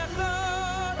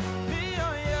yechad.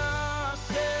 Ve'oyo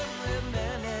Hashem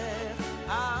lemelech,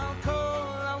 I'll call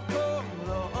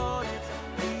la'oretz,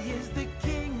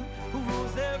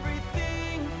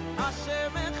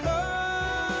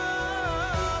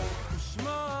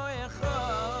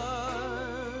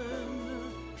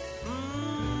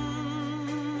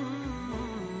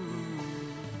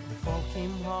 all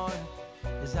came hard.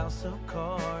 His house of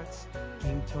cards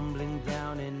came tumbling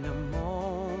down in a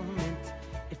moment.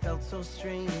 It felt so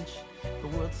strange, the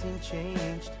world seemed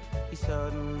changed. He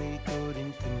suddenly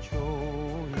couldn't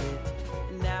control it.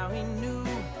 And now he knew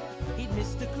he'd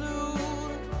missed a clue.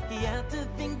 He had to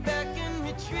think back and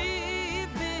retrieve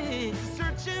it, to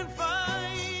search and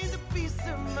find a peace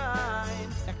of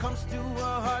mind that comes to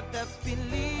a heart that's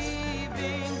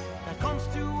believing, that comes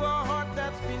to a heart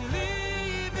that's believing.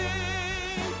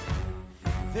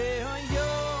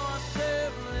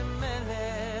 Ve'Yosef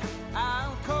lemelech,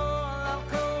 I'll call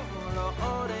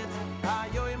La'oretz,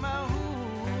 Hayoim Ahu,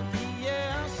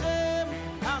 Yeh Hashem,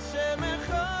 Hashem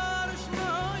Echad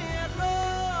Shmo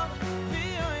Yechad.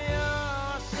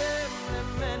 Ve'Yosef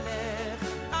lemelech,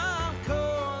 I'll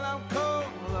call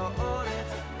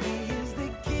La'oretz. He is the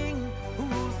King who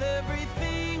rules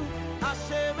everything.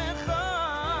 Hashem Echad.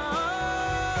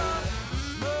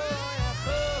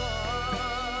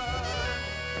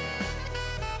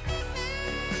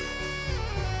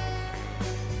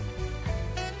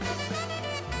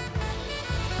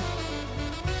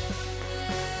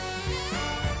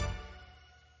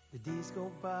 Days go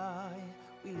by,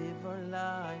 we live our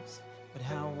lives, but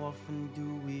how often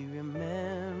do we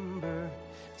remember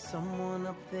someone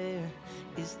up there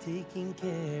is taking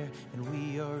care, and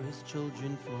we are his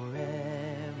children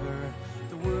forever?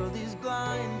 The world is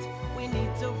blind, we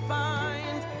need to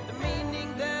find the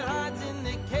meaning that hides in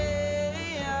the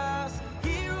chaos.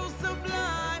 Hero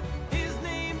sublime, his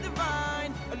name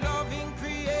divine, a loving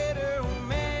creator who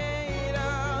made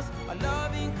us, a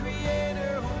loving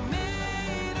creator who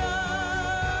made us.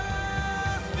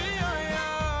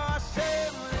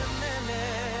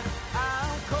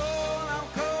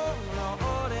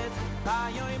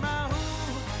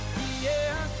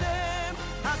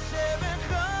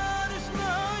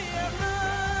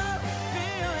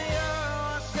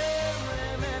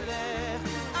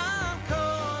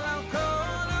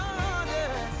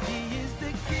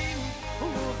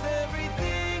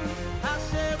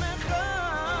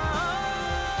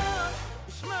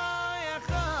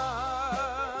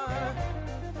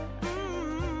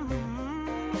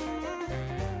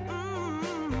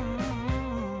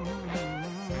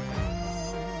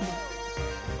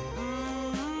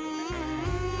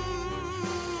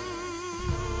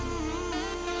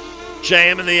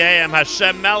 JM in the AM,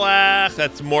 Hashem Melech.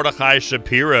 That's Mordechai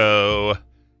Shapiro.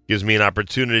 Gives me an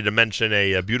opportunity to mention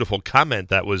a beautiful comment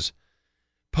that was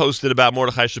posted about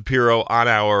Mordechai Shapiro on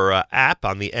our app,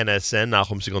 on the NSN,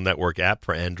 Nachum Segal Network app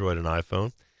for Android and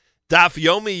iPhone. Daf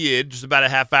Yomi Yid, just about a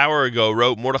half hour ago,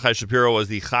 wrote Mordechai Shapiro was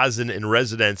the chazan in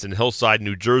residence in Hillside,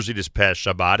 New Jersey this past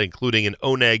Shabbat, including an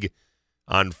oneg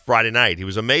on Friday night. He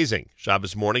was amazing.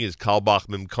 Shabbos morning, his Kalbach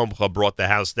Mimkomcha brought the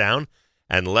house down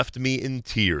and left me in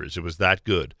tears. It was that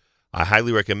good. I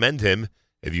highly recommend him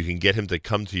if you can get him to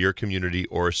come to your community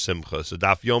or Simcha. So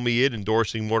Daf Yomi Yid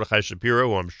endorsing Mordechai Shapiro,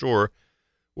 who I'm sure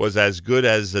was as good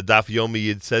as the Daf Yomi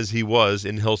Yid says he was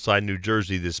in Hillside, New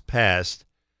Jersey this past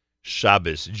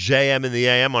Shabbos. JM in the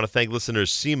AM. I want to thank listener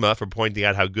Sima for pointing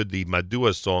out how good the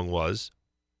Madua song was.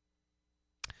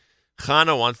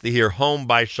 Chana wants to hear Home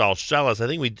by Shalshelis. I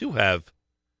think we do have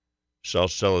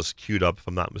Shalshelis queued up, if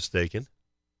I'm not mistaken.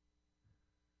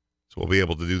 So we'll be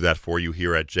able to do that for you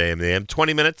here at JM in the AM.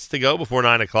 20 minutes to go before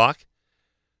 9 o'clock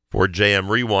for JM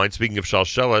Rewind. Speaking of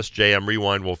Shalshelis, JM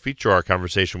Rewind will feature our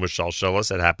conversation with Shalshelis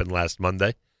that happened last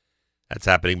Monday. That's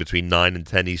happening between 9 and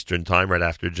 10 Eastern Time, right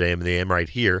after JM in the AM, right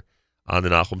here on the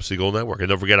Nachum Segal Network. And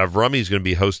don't forget, Avrami is going to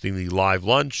be hosting the live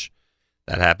lunch.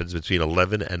 That happens between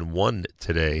 11 and 1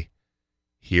 today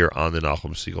here on the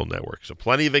Nachum Segal Network. So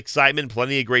plenty of excitement,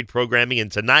 plenty of great programming.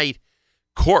 And tonight,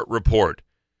 Court Report.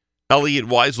 Elliot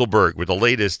Weiselberg with the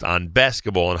latest on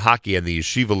basketball and hockey and the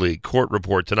Yeshiva League. Court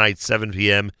Report tonight, 7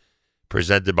 p.m.,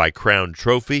 presented by Crown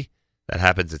Trophy. That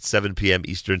happens at 7 p.m.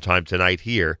 Eastern Time tonight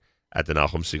here at the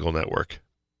Nachum Segal Network.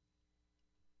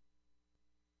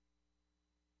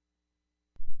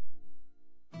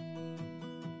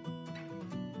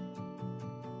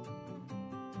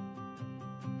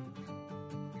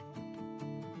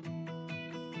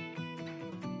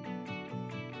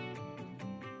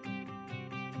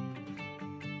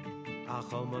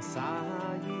 Achol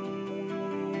Mosayim,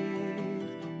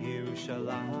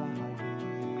 Yerushalayim,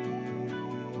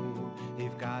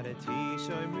 Yivgadati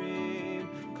Shomrim,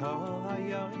 Kol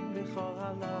Hayom B'chol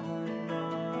Halayla.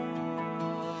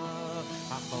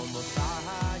 Achol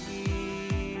Mosayim,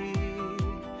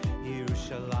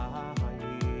 Yerushalayim,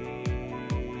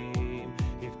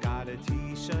 Yivgadati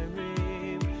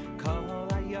Shomrim, Kol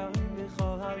Hayom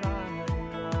B'chol Halayla.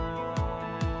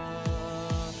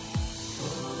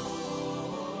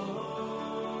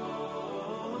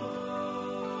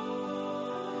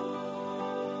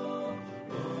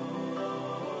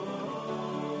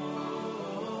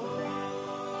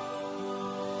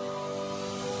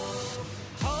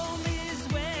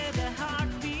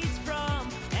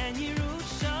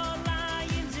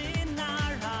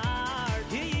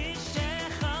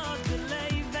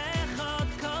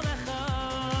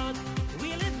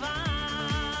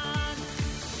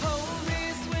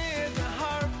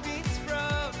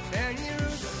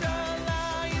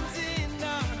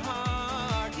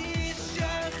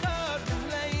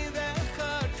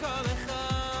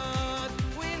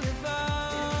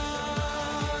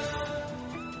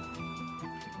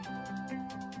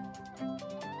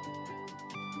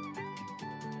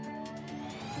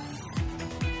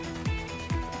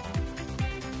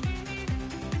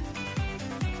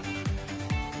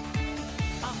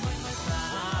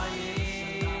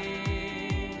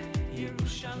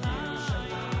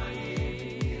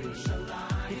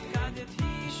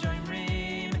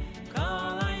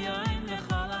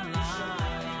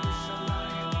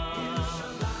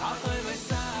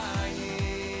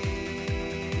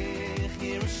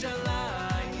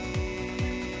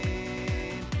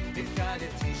 Yerushalayim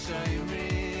Ifkadeti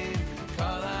Shoyrim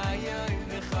Kol hayom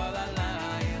v'chol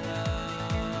halayla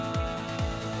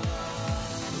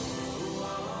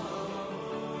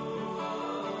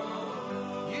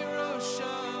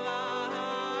Yerushalayim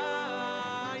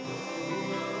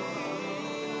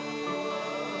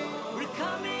We're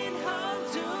coming home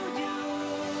to you.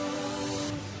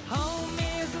 Home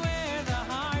is where the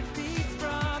heart beats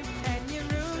from, and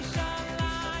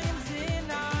Yerushalayim's in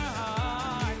our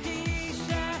heart. Kish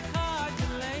echad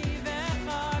lev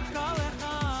echad kol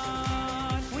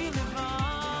echad we live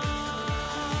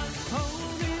on.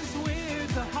 Home is where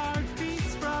the heart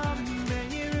beats from, and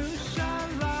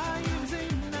Yerushalayim's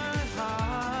in our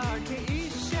heart.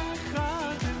 Kish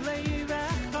echad lev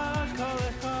echad kol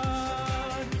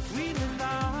echad we live on.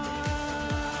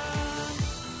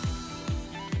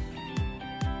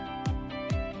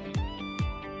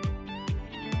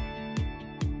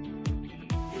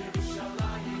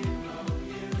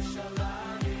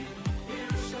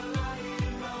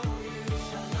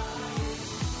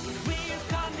 We're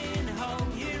coming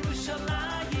home,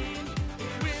 Yerushalayim.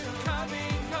 We're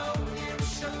coming home,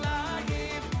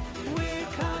 Yerushalayim. We're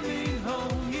coming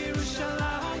home,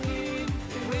 Yerushalayim.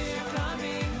 We're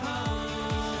coming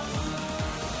home.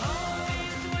 Home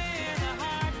is where the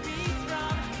heart beats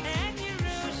from, and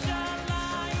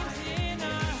Yerushalayim's in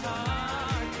our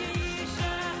heart. Kish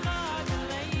echad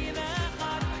lev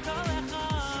echad kol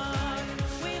echad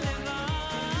we live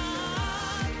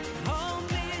on. Home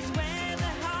is where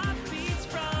the heart beats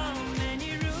from, and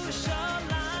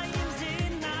Yerushalayim's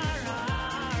in our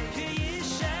heart.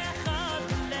 Kish echad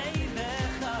lev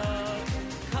echad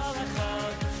kol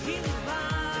echad we live on.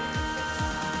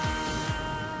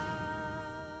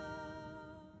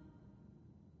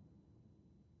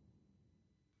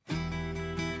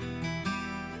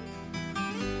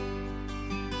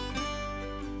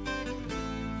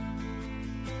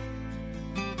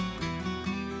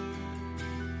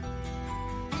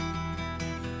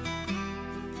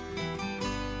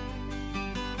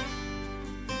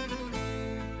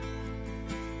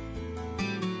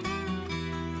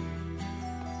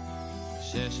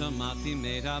 ששמעתי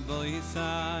מרבו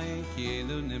ישי,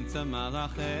 כאילו נמצא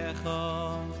מלאך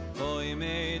אחד,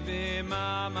 עומד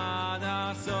במעמד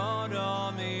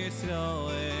עשורו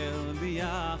מישראל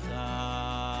ביחד.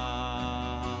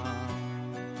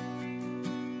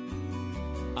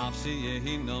 אף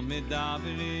שיהינו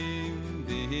מדברים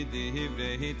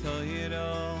בדברי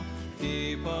תוירו,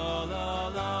 תיפול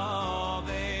עליו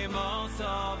במוסו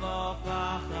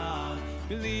ופחד,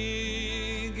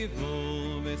 בלי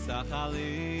גבול וסחליס.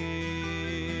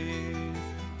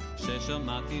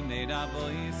 ששמעתי מרבו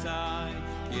ישי,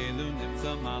 כאילו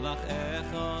נמצא מלאך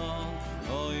אחד,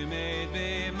 עומד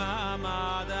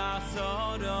במעמד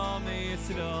עשורו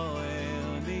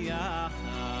מישראל ביחד.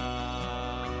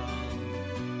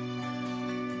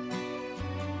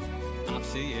 אף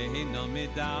שיהינו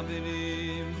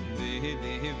מדברים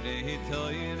בדברי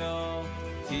תוירו,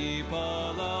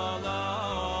 תיפול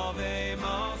עליו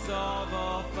במוסו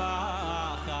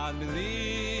ופחד,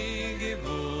 בלי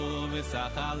גבול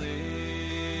וסחליס.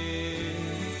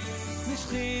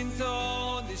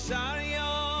 משכינתו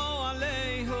דשריו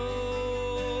עליהו,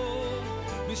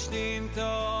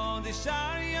 משכינתו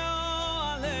דשריו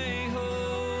עליהו,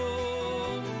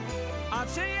 עד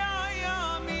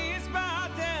שהים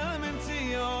יסבטל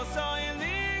מציאו סוי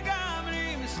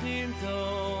לגמרי. משכינתו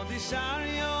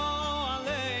דשריו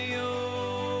עליהו,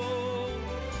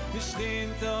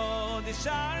 משכינתו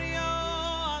דשריו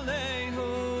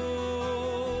עליהו,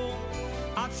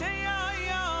 עד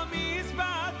שהים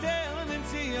יסבטל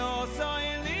מציאו סוי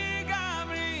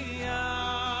לגמרי.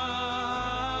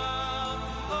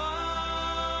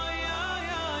 אוי אוי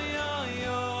אוי אוי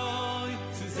אוי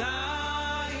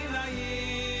צזאי לאים.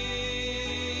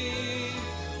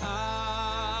 אוי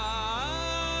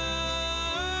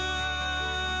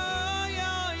אוי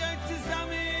אוי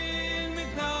צזאמין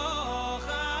מתוך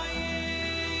חיים.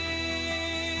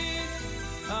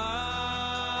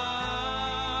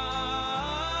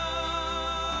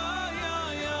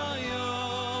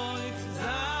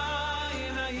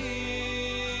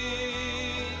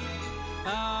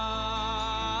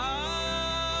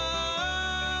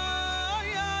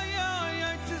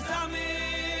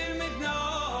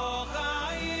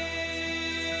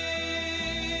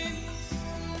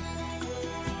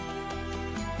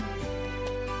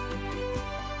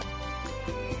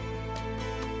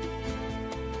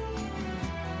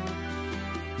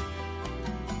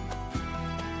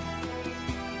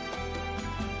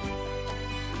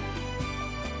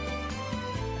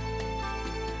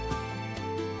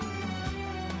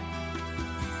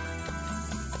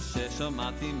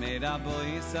 ששמעתי מרבו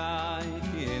ישי,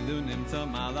 כי אלו נמצא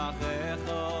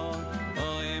מלאכיכו,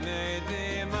 אוי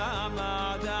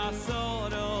מדמעמד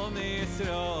עשורו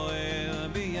מישראל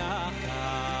ביחד.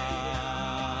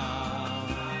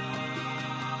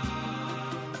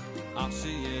 אך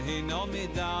שיהינו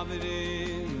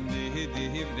מדברים,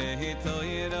 דברי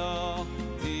תוירו,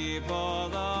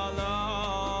 תיפול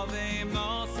עליו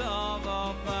ומוסו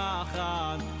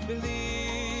ופחד,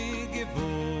 בלי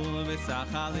גבול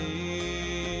וסחלים.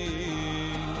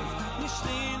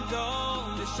 משתינתו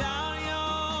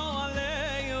דשריו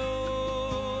עליו,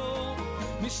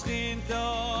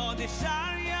 משתינתו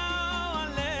דשריו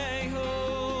עליו,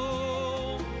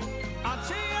 עד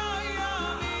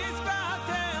שיהיה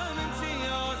מזבטל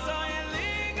מציאו סוין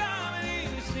לי גמרי.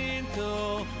 משתינתו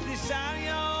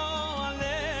דשריו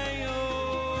עליו,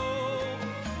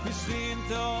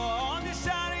 משתינתו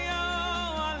דשריו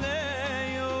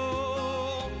עליו,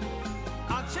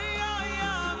 עד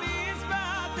שיהיה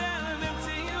מזבטל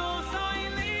מציאו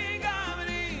סוין לי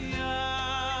גמרי.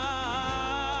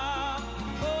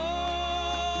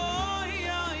 אוי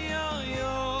אוי אוי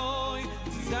אוי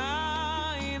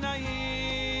תזיין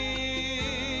היין,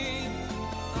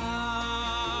 אוי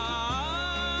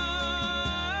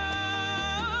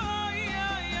אוי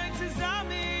אוי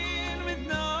תזמין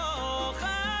מתנוך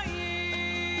היין.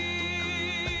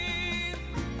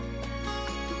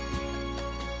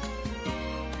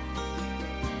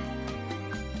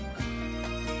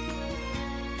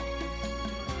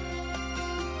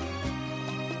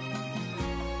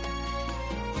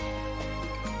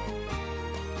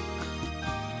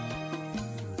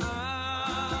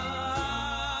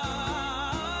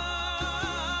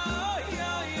 אוי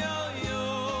אוי אוי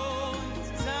אוי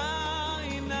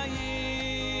תזיין היין,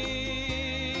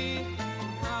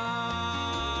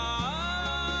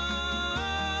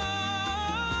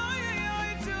 אוי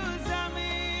אוי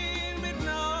תזמין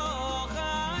מתנוך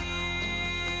היין.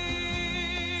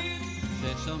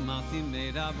 ששמעתי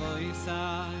מרבו ישי,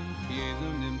 כאילו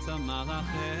נמצא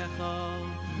מלאכיכו,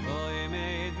 אוי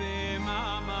עמד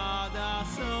במעמד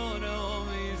עשורו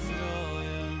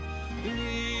מישראל,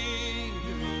 בלי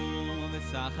גבול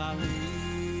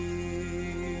וסחלים.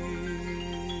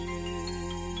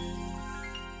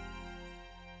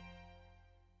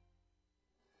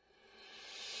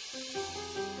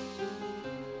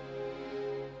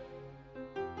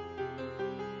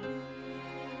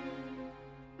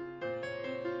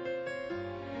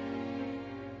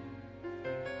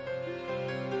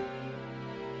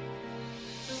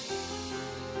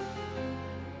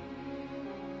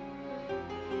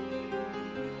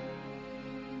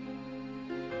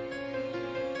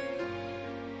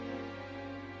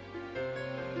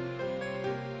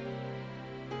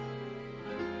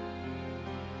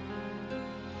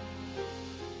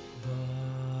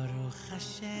 Baruch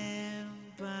Hashem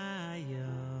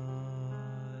Bayoy,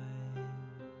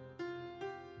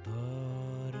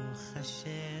 Baruch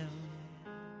Hashem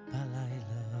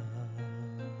Balayla,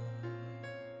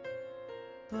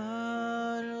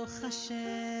 Baruch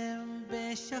Hashem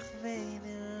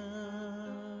Beshachveinu,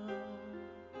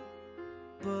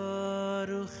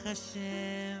 Baruch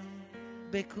Hashem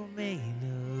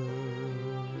Bekumeinu,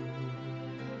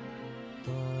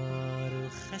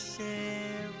 Baruch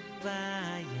Hashem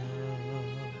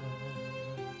Bayoy,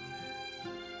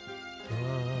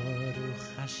 Baruch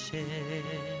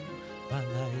Hashem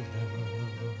Balayla,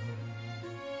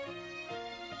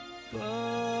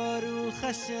 Baruch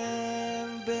Hashem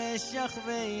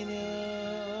Beshachveinu,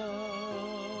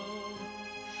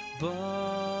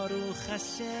 Baruch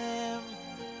Hashem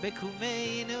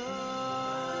Bekumeinu,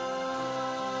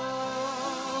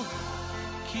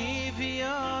 Ki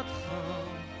biyadcha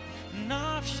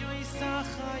nafshu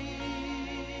isachayim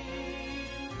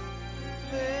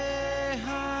ve'hamisim,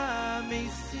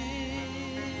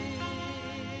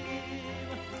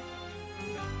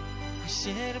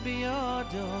 asher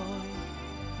biyadoi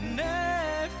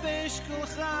nefesh kol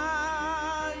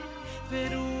chai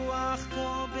ve'ruach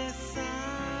kol besarish.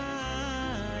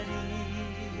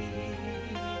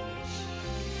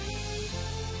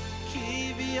 Ki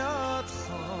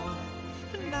biyadcha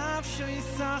nafshu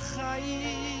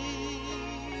isachayim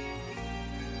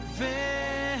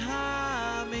ve'hamisim,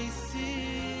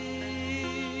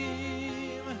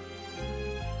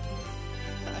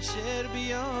 asher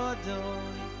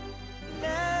biyadoi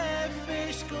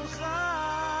nefesh kol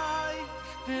chai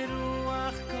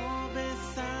ve'ruach kol besarish.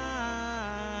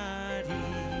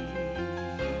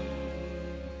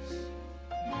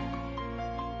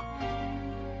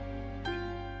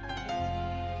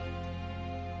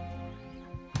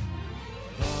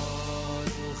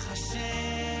 Baruch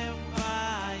Hashem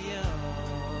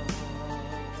Bayoy,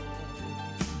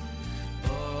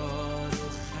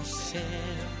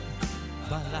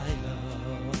 בלילה.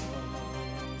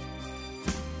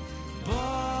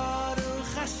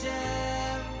 ברוך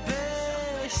השם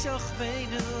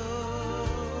בשוכבנו,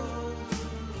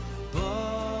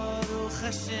 ברוך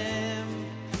השם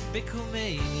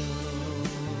בקומנו,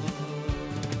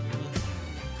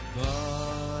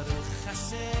 ברוך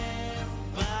השם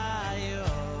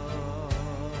ביום,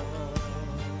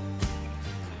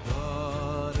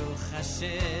 ברוך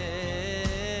השם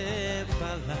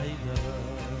בלילה,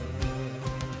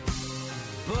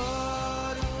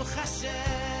 ברוך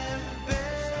השם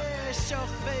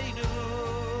בשוכבנו,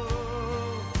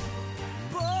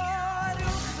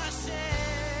 ברוך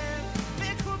השם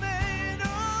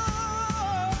בקומנו,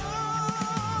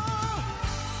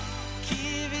 כי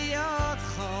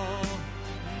בידך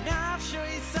נפשו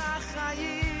יישא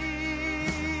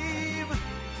חיים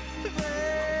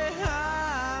והמסים,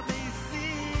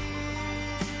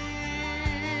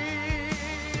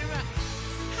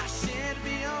 אשר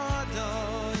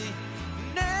בידוי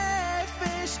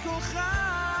נפש כל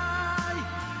חי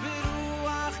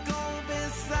ורוח כל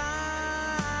בשרי,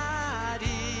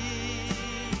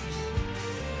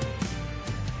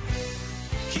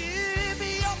 כי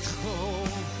בידך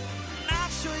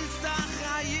נפשו יישא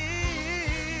חיים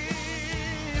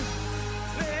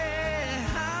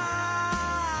והמסים,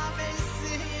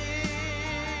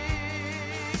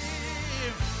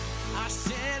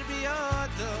 אשר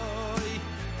בידוי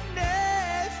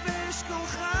נפש כל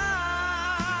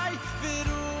חי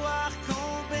ורוח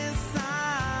כל בשרי.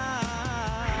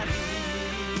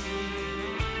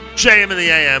 JM in the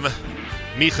AM.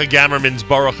 Micha Gammerman's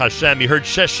Baruch Hashem. You heard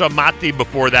Sheshamati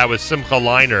before that with Simcha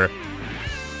Liner.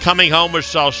 Coming home with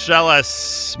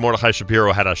Shalshelas. Mordechai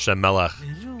Shapiro had Hashem Melech.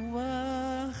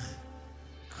 רוח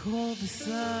כל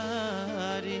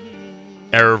בשרי.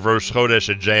 Erev Rosh Chodesh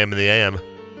at JM in the AM.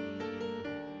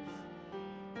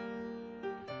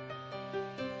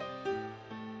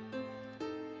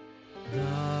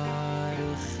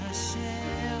 Baruch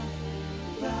Hashem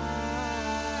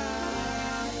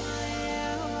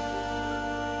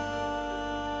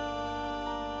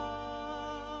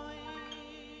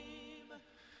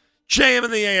JM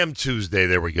in the AM Tuesday.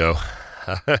 There we go.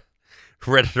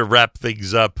 Ready to wrap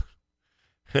things up.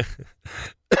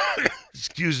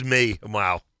 Excuse me.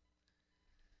 Wow.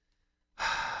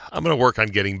 I'm going to work on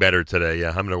getting better today. Yeah,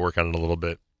 I'm going to work on it a little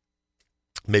bit.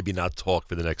 Maybe not talk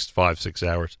for the next 5-6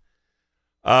 hours.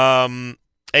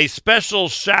 A special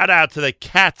shout out to the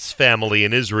Katz family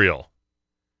in Israel.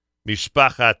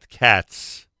 Mishpachat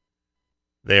Katz.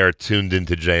 They are tuned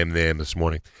into JM in the AM this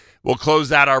morning. We'll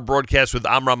close out our broadcast with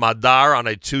Amra Madar on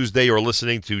a Tuesday. You're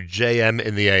listening to JM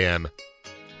in the AM.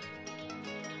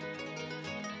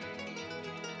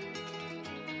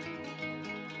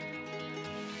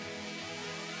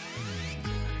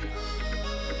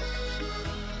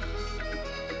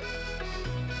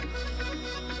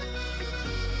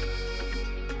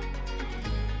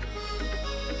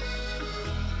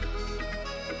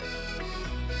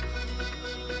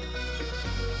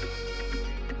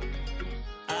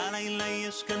 הלילה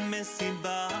יש כאן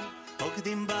מסיבה,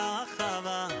 רוקדים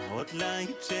ברחבה, עוד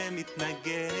להיט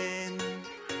שמתנגן.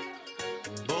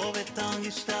 בוא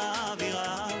ותרגיש את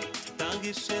האווירה,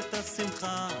 תרגיש את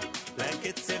השמחה,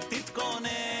 לקצב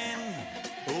תתכונן.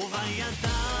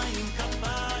 ובידיים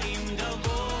כפיים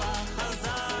גבוה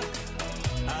חזק,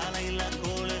 הלילה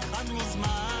כל אחד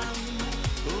מוזמן,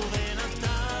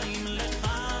 ובינתיים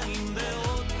לחיים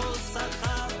ועוד כוס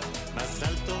אחת,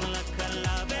 מזל טוב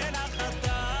לכלה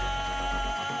ולחתן.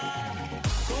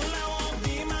 כולם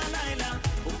עובדים הלילה,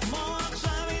 וכמו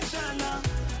עכשיו אינשאללה,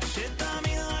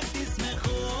 שתמיד רק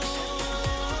תשמחו.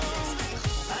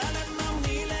 הלב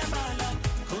ממריא למעלה,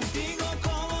 קונטיגו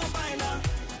כמו ביילה,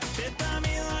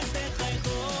 שתמיד רק תחייכו.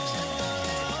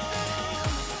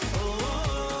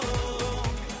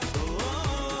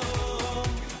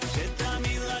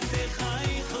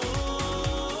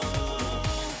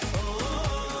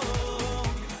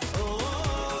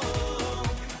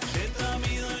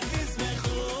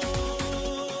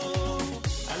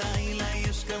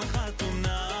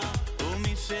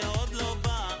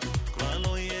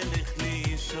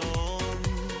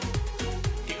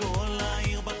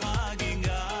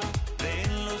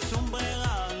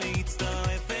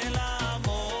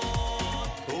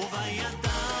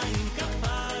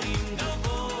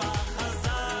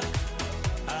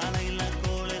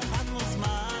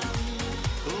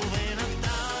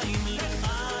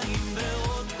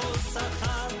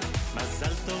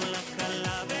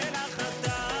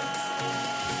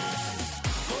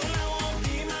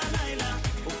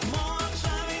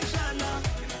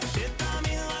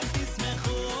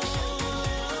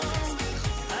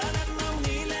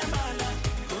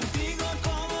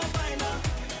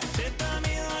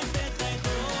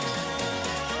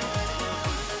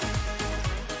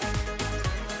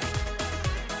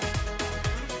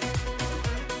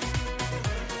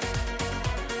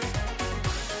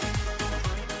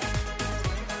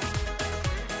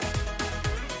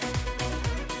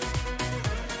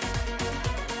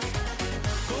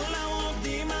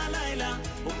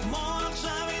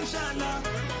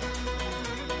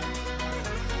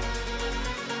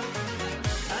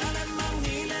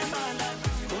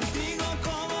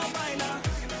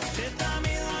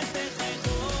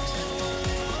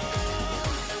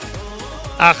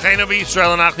 Achenu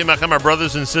Israel and Achim Achem, our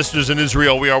brothers and sisters in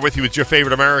Israel, we are with you. It's your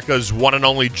favorite America's one and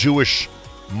only Jewish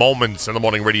Moments in the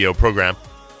Morning radio program.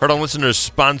 Heard on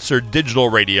listeners-sponsored digital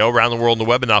radio around the world on the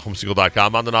web at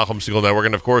NachumSegal.com, on the Nachum Segal Network,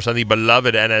 and of course on the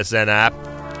beloved NSN app.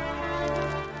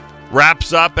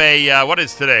 Wraps up a, what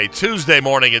is today? Tuesday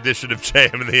morning edition of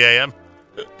JM in the AM.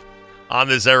 On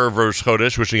this Erev Rosh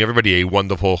Chodesh, wishing everybody a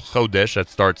wonderful Chodesh that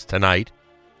starts tonight.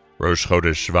 Rosh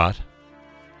Chodesh Shvat.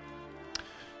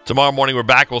 Tomorrow morning we're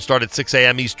back. We'll start at 6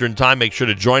 a.m. Eastern Time. Make sure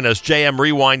to join us. JM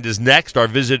Rewind is next. Our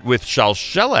visit with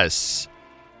Shalsheles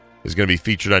is going to be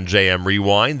featured on JM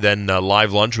Rewind. Then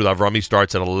live lunch with Avrami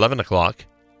starts at 11 o'clock.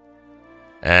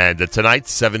 And tonight,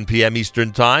 7 p.m.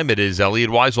 Eastern Time, it is Elliot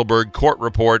Weiselberg Court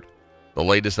Report. The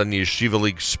latest on the Yeshiva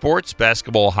League sports,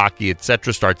 basketball, hockey,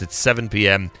 etc. starts at 7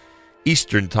 p.m.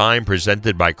 Eastern Time,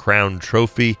 presented by Crown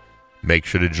Trophy. Make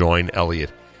sure to join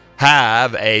Elliot.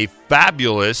 Have a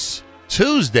fabulous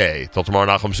Tuesday. Till tomorrow,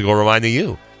 Nachum Segal reminding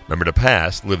you, remember the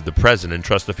past, live the present, and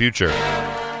trust the future.